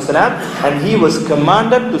salatu wasalam, and he was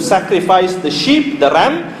commanded to sacrifice the sheep, the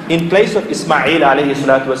ram, in place of Ismail alayhi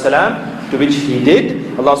salatu wasalam, to which he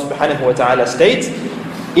did. Allah subhanahu wa ta'ala states,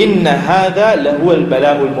 إِنَّ هَذَا لَهُوَ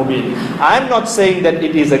الْبَلَاءُ الْمُبِينُ I'm not saying that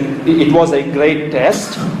it was a great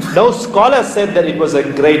test. No scholar said that it was a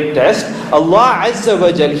great test. Allah Azza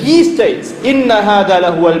wa Jal, He states, إِنَّ هَذَا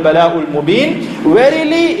لَهُوَ الْبَلَاءُ الْمُبِينُ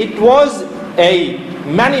Verily it was a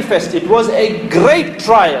manifest, it was a great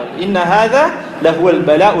trial. إِنَّ هَذَا لَهُوَ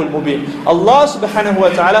الْبَلَاءُ الْمُبِينُ Allah subhanahu wa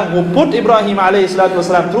ta'ala, who put Ibrahim alayhi salatu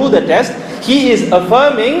wasalam through the test, He is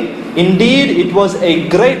affirming, indeed it was a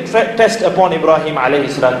great test upon Ibrahim alayhi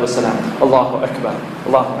salatu wasalam. Allahu Akbar.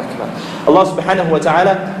 Allahu Akbar. Allah subhanahu wa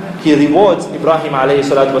ta'ala, He rewards Ibrahim alayhi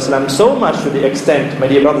salatu wasalam so much to the extent, my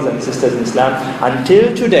dear brothers and sisters in Islam, until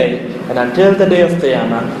today and until the day of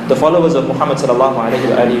Qiyamah, the followers of Muhammad sallallahu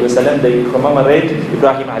alayhi wa sallam, they commemorate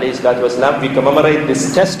Ibrahim alayhi salatu wasalam. We commemorate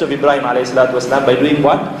this test of Ibrahim alayhi salatu wasalam by doing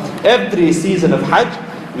what? Every season of Hajj,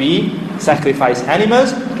 we sacrifice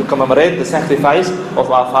animals to commemorate the sacrifice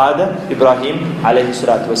of our father Ibrahim alayhi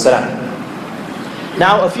salatu wasalam.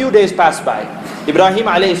 Now a few days passed by. Ibrahim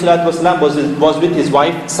alayhi salatu wasalam was with his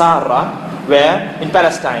wife Sarah, where? In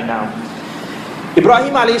Palestine now.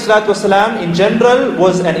 Ibrahim alayhi salatu wasalam in general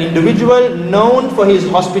was an individual known for his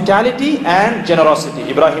hospitality and generosity.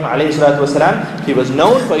 Ibrahim alayhi salatu wasalam, he was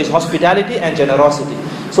known for his hospitality and generosity.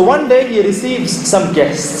 So one day he receives some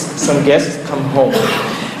guests. Some guests come home.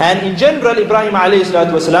 And in general, Ibrahim alayhi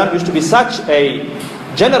salatu wasalam used to be such a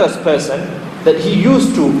generous person that he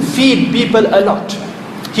used to feed people a lot.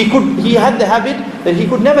 He had the habit that he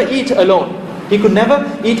could never eat alone. He could never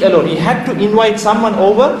eat alone. He had to invite someone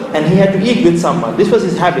over and he had to eat with someone. This was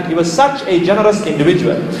his habit. He was such a generous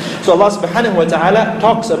individual. So Allah subhanahu wa ta'ala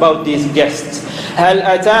talks about these guests. هَلْ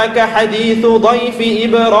أَتَاكَ حَدِيثُ ضَيْفِ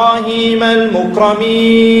إِبْرَاهِيمَ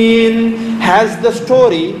الْمُكْرَمِينَ Has the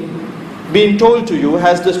story been told to you?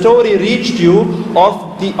 Has the story reached you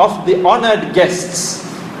of the honored guests?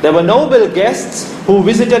 There were noble guests who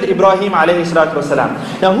visited Ibrahim alayhi salatu wasalam.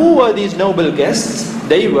 Now who were these noble guests?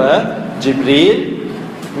 They were Jibreel,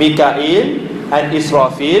 Mikael and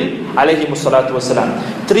Israfil alayhi salatu wasalam.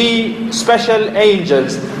 Three special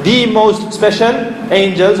angels, the most special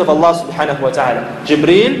angels of Allah subhanahu wa ta'ala.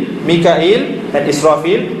 Jibreel, Mikael and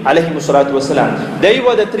Israfil alayhi salatu wasalam. They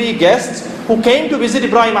were the three guests who came to visit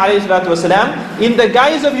Ibrahim alayhi salatu wasalam in the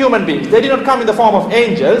guise of human beings. They did not come in the form of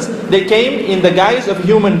angels, they came in the guise of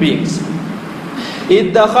human beings.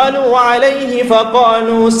 إِذْ دَخَلُوا عَلَيْهِ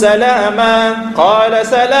فَقَالُوا سَلَامًا قَالَ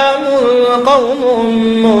سَلَامٌ قَوْمٌ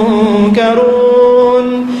مُنْكَرُونَ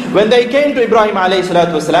When they came to Ibrahim alayhi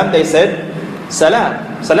salatu wasalam, they said,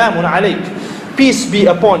 Salam, Salamun alayk, peace be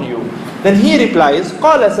upon you. Then he replies,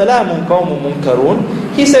 قَالَ سَلَامٌ قَوْمٌ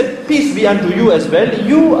مُنْكَرُونَ He said, peace be unto you as well.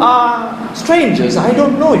 You are strangers, I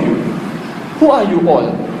don't know you. Who are you all?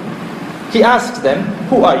 He asked them,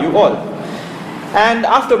 who are you all? And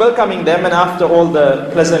after welcoming them and after all the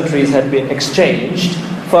pleasantries had been exchanged,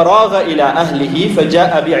 فَرَاغَ إِلَىٰ أَهْلِهِ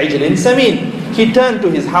فَجَاءَ بِعِجْلٍ سَمِينٍ he turned to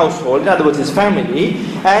his household, in other words his family,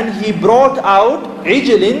 and he brought out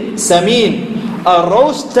ijlin samin, a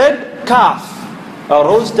roasted calf. A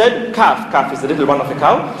roasted calf. Calf is the little one of a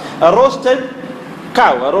cow. A roasted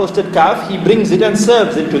cow, a roasted calf. He brings it and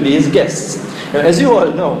serves it to these guests. And as you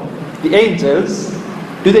all know, the angels,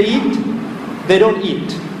 do they eat? They don't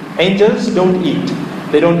eat. Angels don't eat.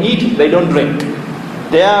 They don't eat, they don't drink.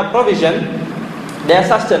 Their provision, their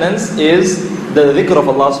sustenance is the dhikr of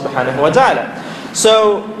Allah subhanahu wa ta'ala.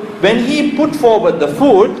 So when he put forward the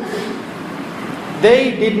food,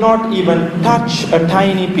 they did not even touch a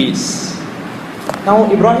tiny piece. Now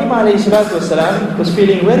Ibrahim alayhi salatu wasalam was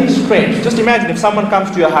feeling very strange. Just imagine if someone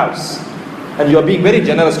comes to your house and you are being very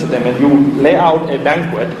generous to them and you lay out a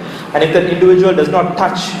banquet, and if that individual does not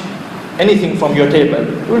touch anything from your table,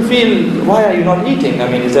 you will feel, why are you not eating?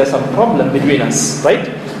 I mean, is there some problem between us, right?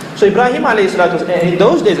 So Ibrahim alayhi salatu wasalam, in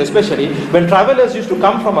those days especially, when travelers used to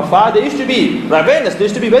come from afar, they used to be ravenous, they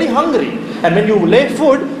used to be very hungry. And when you lay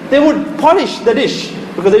food, they would polish the dish,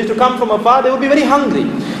 because they used to come from afar, they would be very hungry.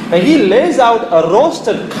 And he lays out a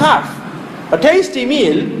roasted calf, a tasty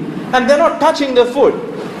meal, and they're not touching the food.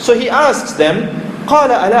 So he asks them, قَالَ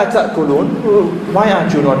أَلَا تَأْكُلُونَ? Why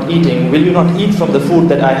aren't you not eating? Will you not eat from the food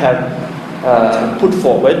that I have put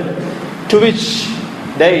forward? To which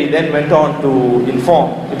they then went on to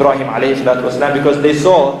inform Ibrahim alayhi salatu wasalam, because they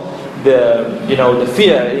saw the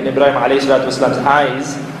fear in Ibrahim alayhi salatu wasalam's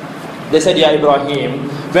eyes. They said, Ya Ibrahim,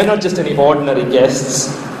 we're not just any ordinary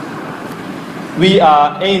guests. We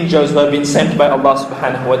are angels who have been sent by Allah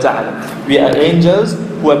subhanahu wa ta'ala. We are angels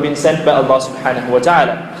who have been sent by Allah subhanahu wa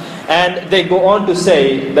ta'ala. And they go on to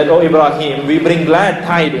say that, O Ibrahim, we bring glad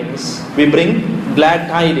tidings. We bring glad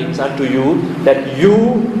tidings unto you that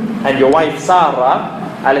you and your wife Sarah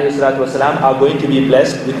alayhi salatu wasalam are going to be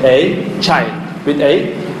blessed with a child, with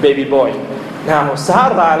a baby boy. Now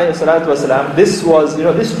Sarah alayhi salatu wasalam,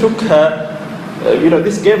 this took her,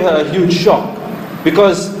 this gave her a huge shock,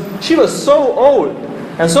 because she was so old,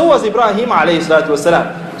 and so was Ibrahim alayhi salatu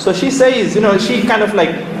wasalam. So she says, she kind of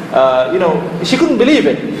like, she couldn't believe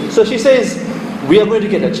it. So she says, we are going to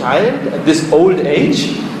get a child at this old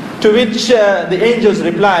age? To which the angels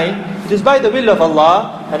reply, it is by the will of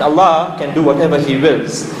Allah, and Allah can do whatever He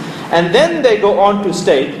wills. And then they go on to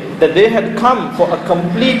state that they had come for a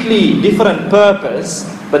completely different purpose,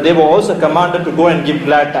 but they were also commanded to go and give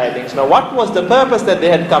glad tidings. Now what was the purpose that they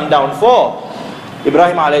had come down for?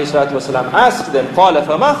 Ibrahim alayhi salatu wasalam asked them, قَالَ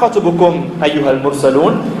فَمَا خَطُبُكُمْ أَيُّهَا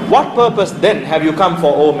الْمُرْسَلُونَ? What purpose then have you come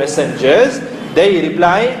for, O messengers? They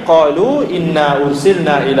reply, قَالُوا إِنَّا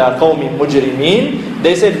أُرْسِلْنَا إِلَىٰ قَوْمٍ مُجْرِمِينَ.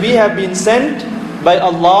 They said, we have been sent by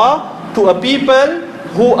Allah to a people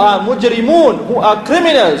who are mujrimun, who are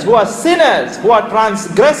criminals, who are sinners, who are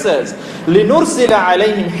transgressors. لِنُرْسِلَ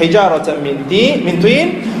عَلَيْهِمْ حِجَارَةً مِّن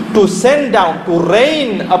طِينٍ, to send down, to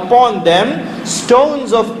rain upon them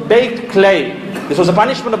stones of baked clay. This was a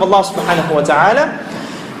punishment of Allah subhanahu wa ta'ala.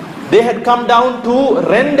 They had come down to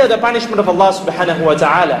render the punishment of Allah subhanahu wa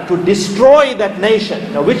ta'ala, to destroy that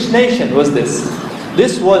nation. Now which nation was this?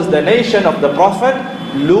 This was the nation of the Prophet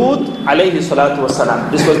Lut alayhi salatu wasalam.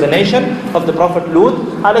 This was the nation of the Prophet Lut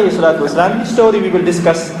alayhi salatu wasalam. This story we will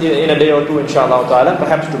discuss in a day or two inshallah ta'ala.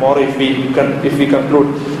 Perhaps tomorrow if we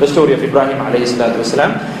conclude the story of Ibrahim alayhi salatu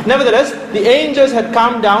wasalam. Nevertheless, the angels had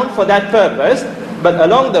come down for that purpose, but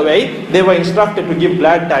along the way they were instructed to give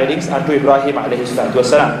glad tidings unto Ibrahim alayhi salatu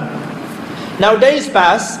wasalam. Now days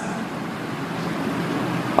pass.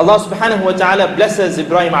 Allah subhanahu wa ta'ala blesses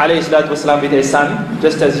Ibrahim alayhi salatu wasalam with a son,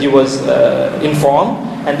 just as he was informed.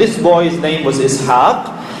 And this boy's name was Ishaq.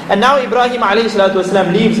 And now Ibrahim alayhi salatu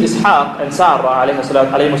wasalam leaves Ishaq and Sarah alayhi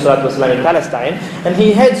salatu wasalam in Palestine, and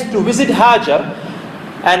he heads to visit Hajar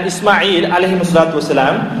and Ismail alayhi salatu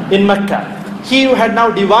wasalam in Mecca. He had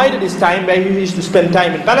now divided his time, where he used to spend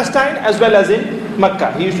time in Palestine as well as in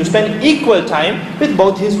Mecca. He used to spend equal time with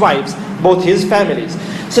both his wives, both his families.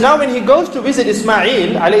 So now when he goes to visit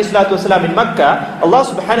Ismail alayhi salatu wasalam in Mecca, Allah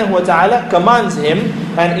subhanahu wa ta'ala commands him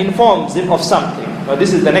and informs him of something. Now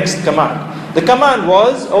this is the next command. The command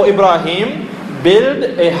was, O Ibrahim, build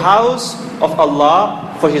a house of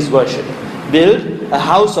Allah for His worship. Build a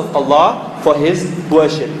house of Allah for His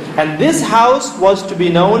worship. And this house was to be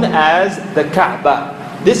known as the Kaaba.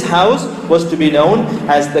 This house was to be known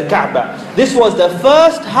as the Kaaba. This was the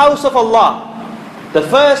first house of Allah, the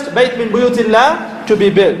first Bayt min Buyutillah to be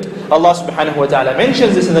built. Allah subhanahu wa ta'ala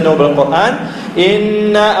mentions this in the noble Quran.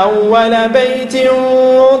 Inna awwala baytin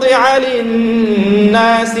wudi'a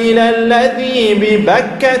lin-nasi lalladhi bi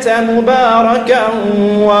Bakkata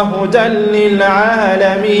mubarakan wa hudan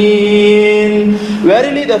lil-alamin.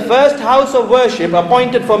 Verily the first house of worship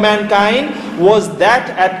appointed for mankind was that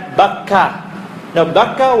at Bakkah. Now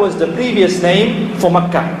Bakka was the previous name for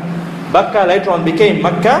Makkah. Bakka later on became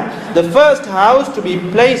Makkah. The first house to be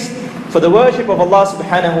placed for the worship of Allah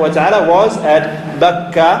subhanahu wa ta'ala was at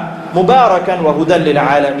Bakka, Mubarakan wa hudan lil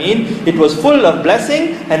alameen. It was full of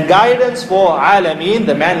blessing and guidance for alameen,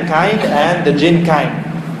 the mankind and the jinn kind.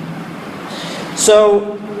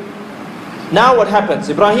 So now what happens?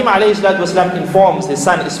 Ibrahim alayhi salatu wasalam informs his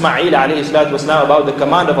son Ismail alayhi salatu wasalam about the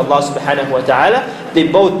command of Allah subhanahu wa ta'ala.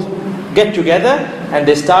 They both get together and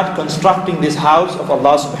they start constructing this house of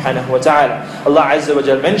Allah subhanahu wa ta'ala. Allah Azza wa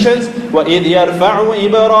Jal mentions, وَإِذْ يَرْفَعُ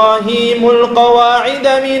إِبْرَاهِيمُ الْقَوَاعِدَ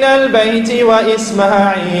مِنَ الْبَيْتِ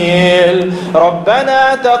وَإِسْمَاعِيلُ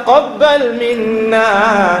رَبَّنَا تَقَبَّلْ مِنَّا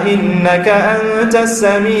إِنَّكَ أَنْتَ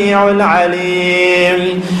السَّمِيعُ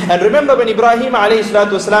الْعَلِيمُ. And remember when Ibrahim alayhi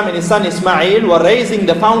salatu wasalam and his son Ismail were raising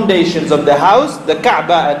the foundations of the house, the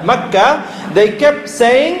Kaaba at Makkah, they kept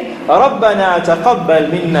saying, رَبَّنَا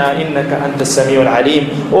تَقَبَّلْ مِنَّا إِنَّكَ أَنْتَ السَّمِيعُ الْعَلِيمُ.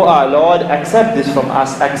 O our Lord, accept this from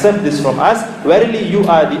us, accept this from us. Verily you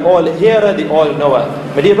are the all-hearer, the all-knower.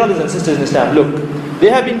 My dear brothers and sisters in Islam, look, they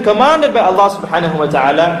have been commanded by Allah subhanahu wa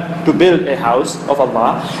ta'ala to build a house of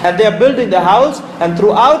Allah, and they are building the house, and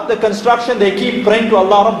throughout the construction they keep praying to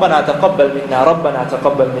Allah, رَبَّنَا تَقَبَّلْ مِنَّا رَبَّنَا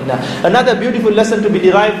تَقَبَّلْ مِنَّا. Another beautiful lesson to be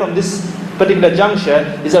derived from this particular juncture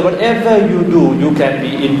is that whatever you do, you can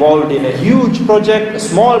be involved in a huge project, a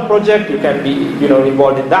small project, you can be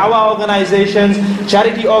involved in da'wah organizations,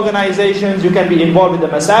 charity organizations, you can be involved in the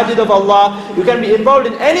masajid of Allah, you can be involved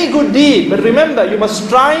in any good deed. But remember, you must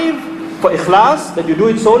strive for ikhlas, that you do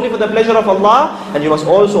it solely for the pleasure of Allah, and you must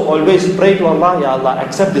also always pray to Allah, Ya Allah,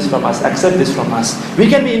 accept this from us, accept this from us. We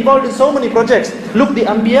can be involved in so many projects. Look, the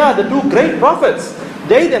Anbiya, the two great prophets,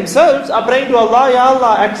 they themselves are praying to Allah, Ya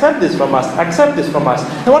Allah, accept this from us, accept this from us.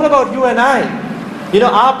 And what about you and I?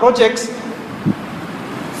 Our projects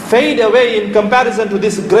fade away in comparison to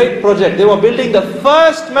this great project. They were building the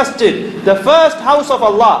first masjid, the first house of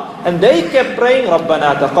Allah, and they kept praying,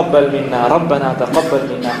 Rabbana taqabbal minna, Rabbana taqabbal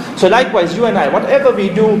minna. So likewise, you and I, whatever we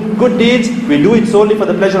do, good deeds, we do it solely for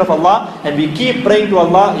the pleasure of Allah, and we keep praying to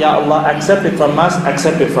Allah, Ya Allah, accept it from us,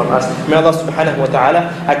 accept it from us. May Allah subhanahu wa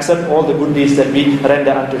ta'ala accept all the good deeds that we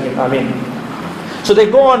render unto Him. Ameen. So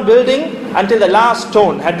they go on building until the last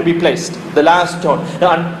stone had to be placed. The last stone.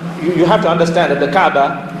 Now, you have to understand that the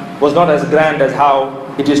Kaaba was not as grand as how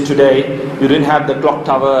it is today. You didn't have the clock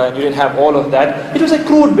tower and you didn't have all of that. It was a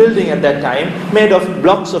crude building at that time, made of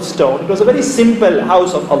blocks of stone. It was a very simple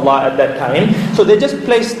house of Allah at that time. So they just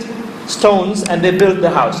placed stones and they built the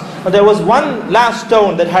house. But there was one last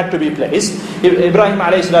stone that had to be placed. Ibrahim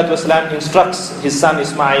alayhi salatu wasalam instructs his son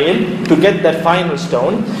Ismail to get that final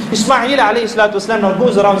stone. Ismail alayhi salatu wasalam now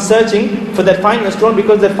goes around searching for that final stone,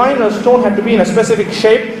 because the final stone had to be in a specific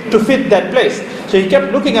shape to fit that place. So he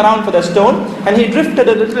kept looking around for the stone, and he drifted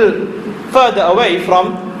a little further away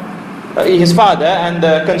from his father and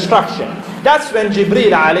the construction. That's when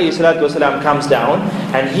Jibreel alayhi salatu wasalam comes down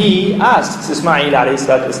and he asks Ismail alayhi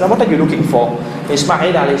salatu wasalam, what are you looking for?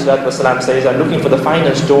 Ismail alayhi salatu wasalam says, I'm looking for the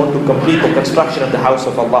final stone to complete the construction of the house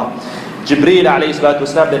of Allah. Jibreel alayhi salatu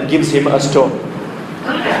wasalam then gives him a stone,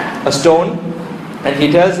 and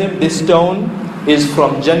he tells him, this stone is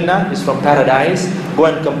from Jannah, is from paradise, go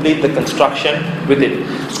and complete the construction with it.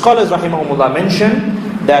 Scholars rahimahumullah mention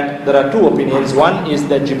that there are two opinions. One is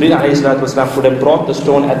that Jibreel alayhi salatu wasalam could have brought the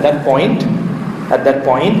stone at that point,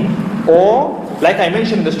 or like I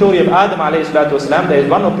mentioned in the story of Adam alayhi salatu wasalam, there is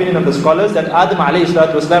one opinion of the scholars that Adam alayhi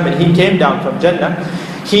salatu wasalam, when he came down from Jannah,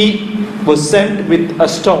 he was sent with a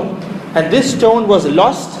stone, and this stone was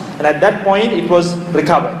lost, and at that point it was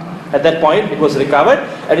recovered. At that point it was recovered,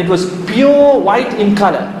 and it was pure white in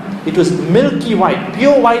color. It was milky white,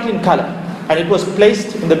 pure white in color. And it was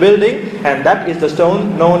placed in the building, and that is the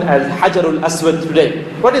stone known as Hajarul Aswad today.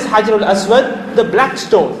 What is Hajarul Aswad? The black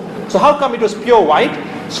stone. So how come it was pure white?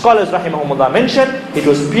 Scholars rahimahumullah mention it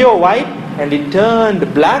was pure white and it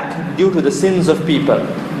turned black due to the sins of people.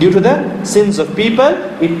 Due to the sins of people,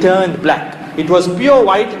 it turned black. It was pure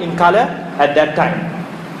white in color at that time.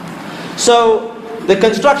 So the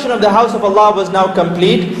construction of the house of Allah was now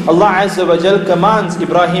complete. Allah Azza wa Jal commands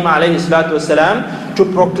Ibrahim alayhi salatu wasalam to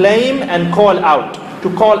proclaim and call out,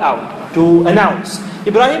 to announce.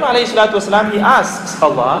 Ibrahim alayhi salatu wasalam, he asks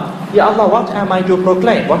Allah, Ya Allah, what am I to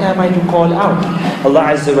proclaim? What am I to call out?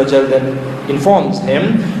 Allah Azza wa Jal then informs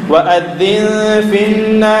him, وَأَذِّن فِي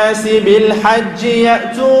النَّاسِ بِالْحَجِّ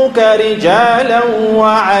يَأْتُوكَ رِجَالًا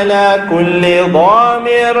وَعَلَى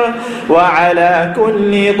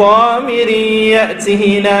كُلِّ ضَامِرٍ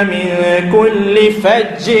يَأْتِينَ مِنْ كُلِّ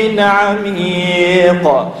فَجٍّ عَمِيقٍ.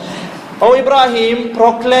 O Ibrahim,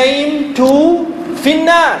 proclaim to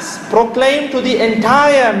Finnas, proclaim to the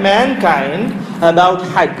entire mankind about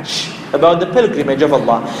Hajj, about the pilgrimage of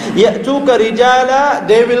Allah. يَأْتُوكَ رِجَالًا,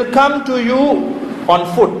 they will come to you on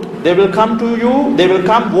foot. They will come to you, they will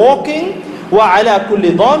come walking. وَعَلَى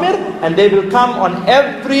كُلِّ ضَامِرٍ, and they will come on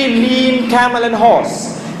every lean camel and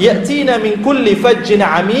horse. يَأْتِينَ مِنْ كُلِّ فَجٍّ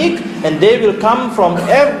عَمِيقٍ, and they will come from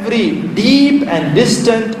every deep and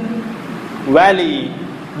distant valley,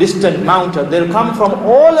 distant mountain. They will come from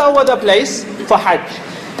all over the place for Hajj.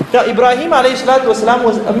 Now Ibrahim ﷺ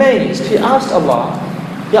was amazed. He asked Allah,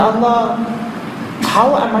 Ya Allah,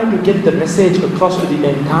 how am I to get the message across to the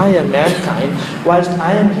entire mankind whilst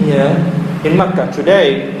I am here in Makkah?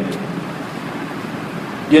 Today,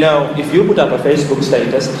 if you put up a Facebook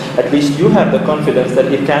status, at least you have the confidence that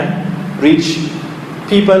it can reach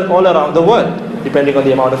people all around the world, depending on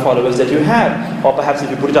the amount of followers that you have. Or perhaps if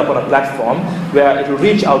you put it up on a platform where it will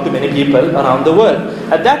reach out to many people around the world.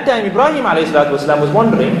 At that time, Ibrahim ﷺ was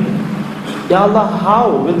wondering, Ya Allah,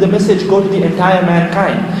 how will the message go to the entire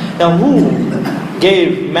mankind? Now, who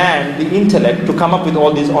gave man the intellect to come up with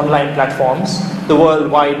all these online platforms, the World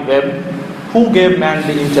Wide Web? Who gave man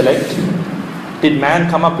the intellect? Did man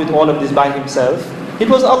come up with all of this by himself? It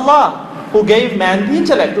was Allah who gave man the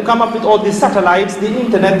intellect to come up with all these satellites, the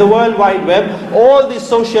internet, the World Wide Web, all these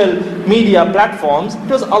social media platforms. It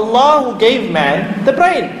was Allah who gave man the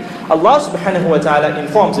brain. Allah subhanahu wa ta'ala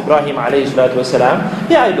informs Ibrahim alayhi salatu wasalam,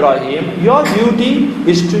 Ya Ibrahim, your duty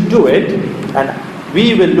is to do it, and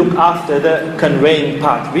we will look after the conveying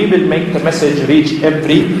part. We will make the message reach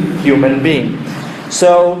every human being.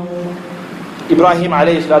 So Ibrahim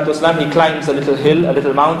alayhi salatu wasalam, he climbs a little hill, a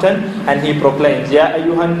little mountain, and he proclaims, Ya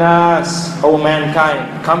ayyuhan nas, O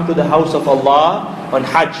mankind, come to the house of Allah on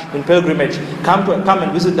Hajj, in pilgrimage. Come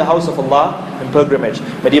and visit the house of Allah in pilgrimage.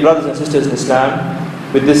 My dear brothers and sisters in Islam,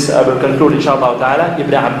 with this I will conclude inshallah ta'ala.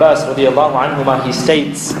 Ibn Abbas radiyallahu anhuma, he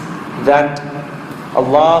states that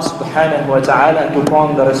Allah subhanahu wa ta'ala took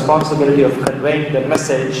on the responsibility of conveying the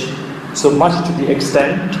message so much to the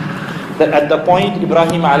extent that at the point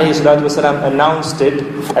Ibrahim alayhi salatu wasalam announced it,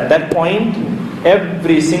 at that point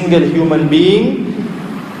every single human being,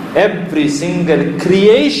 every single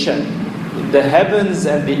creation, the heavens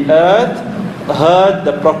and the earth, heard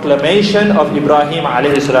the proclamation of Ibrahim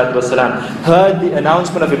alayhi salatu wasalam, heard the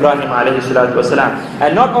announcement of Ibrahim alayhi salatu wasalam.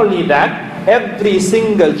 And not only that, every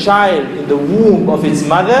single child in the womb of its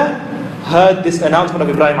mother heard this announcement of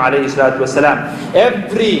Ibrahim alayhi salatu wasalam.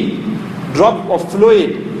 Every drop of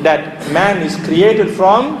fluid that man is created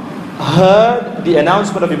from heard the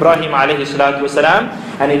announcement of Ibrahim alayhi salatu wasalam.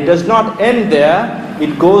 And it does not end there,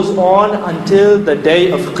 it goes on until the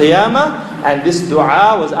day of Qiyamah, and this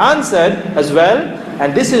dua was answered as well.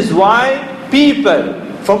 And this is why people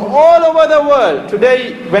from all over the world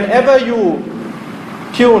today, whenever you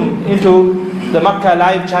tune into the Makkah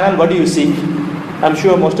Live channel, what do you see? I'm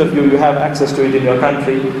sure most of you have access to it in your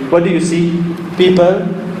country. What do you see? People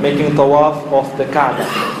making tawaf of the Kaaba.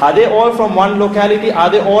 Are they all from one locality? Are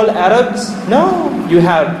they all Arabs? No. You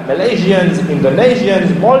have Malaysians, Indonesians,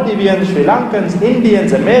 Maldivians, Sri Lankans,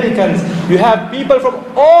 Indians, Americans. You have people from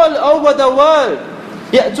all over the world.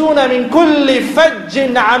 يَأْتُونَ مِنْ كُلِّ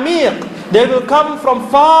فَجٍّ عَمِيقٍ. They will come from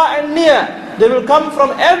far and near. They will come from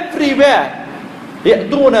everywhere.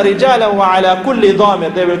 يَأْتُونَ رِجَالًا وَعَلَى كُلِّ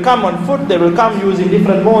ضَامِرٍ. They will come on foot, they will come using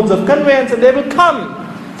different modes of conveyance, and they will come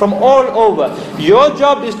from all over. Your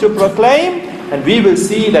job is to proclaim, and we will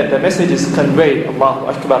see that the message is conveyed. Allahu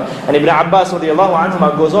Akbar. And Ibn Abbas radiyallahu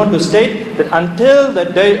anhuma goes on to state that until the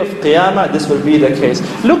day of Qiyamah, this will be the case.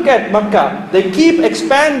 Look at Makkah. They keep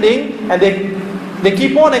expanding, and they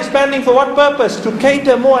keep on expanding for what purpose? To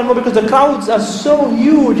cater more and more, because the crowds are so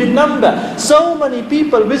huge in number. So many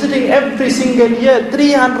people visiting every single year,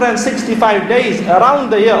 365 days around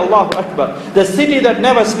the year. Allahu Akbar. The city that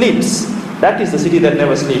never sleeps. That is the city that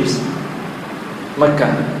never sleeps. Makkah.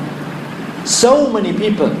 So many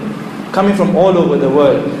people coming from all over the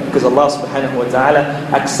world, because Allah subhanahu wa ta'ala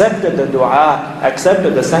accepted the dua,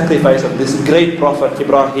 accepted the sacrifice of this great Prophet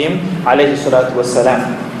Ibrahim alayhi salatu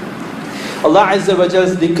wassalam. Allah Azza wa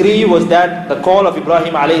Jall's decree was that the call of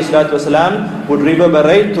Ibrahim alayhi salatu wasalam would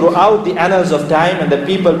reverberate throughout the annals of time, and the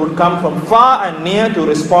people would come from far and near to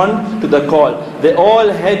respond to the call. They all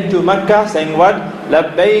head to Makkah saying what?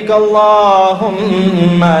 لبيك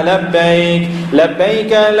اللهم لبيك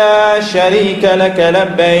لبيك لا شريك لك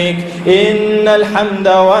لبيك إن الحمد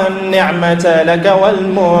والنعمة لك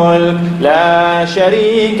والملك لا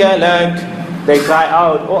شريك لك. They cry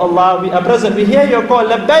out, Oh Allah, we are present, we hear your call,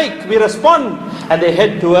 labbaik, we respond. And they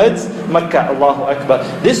head towards Makkah, Allahu Akbar.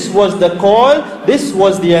 This was the call, this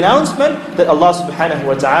was the announcement that Allah subhanahu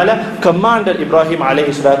wa ta'ala commanded Ibrahim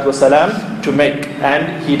alayhi salatu wasalam to make,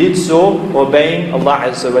 and he did so obeying Allah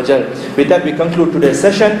Azza wa Jal. With that we conclude today's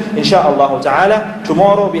session, insha'Allah ta'ala.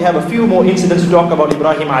 Tomorrow we have a few more incidents to talk about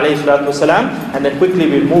Ibrahim alayhi salatu wasalam, and then quickly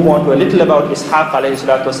we'll move on to a little about Ishaq alayhi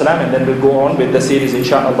salatu wasalam, and then we'll go on with the series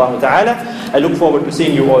insha'Allah ta'ala. I look forward to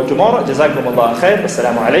seeing you all tomorrow. Jazakumullah khair.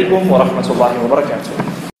 Assalamu alaikum wa rahmatullahi wa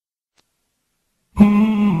barakatuh.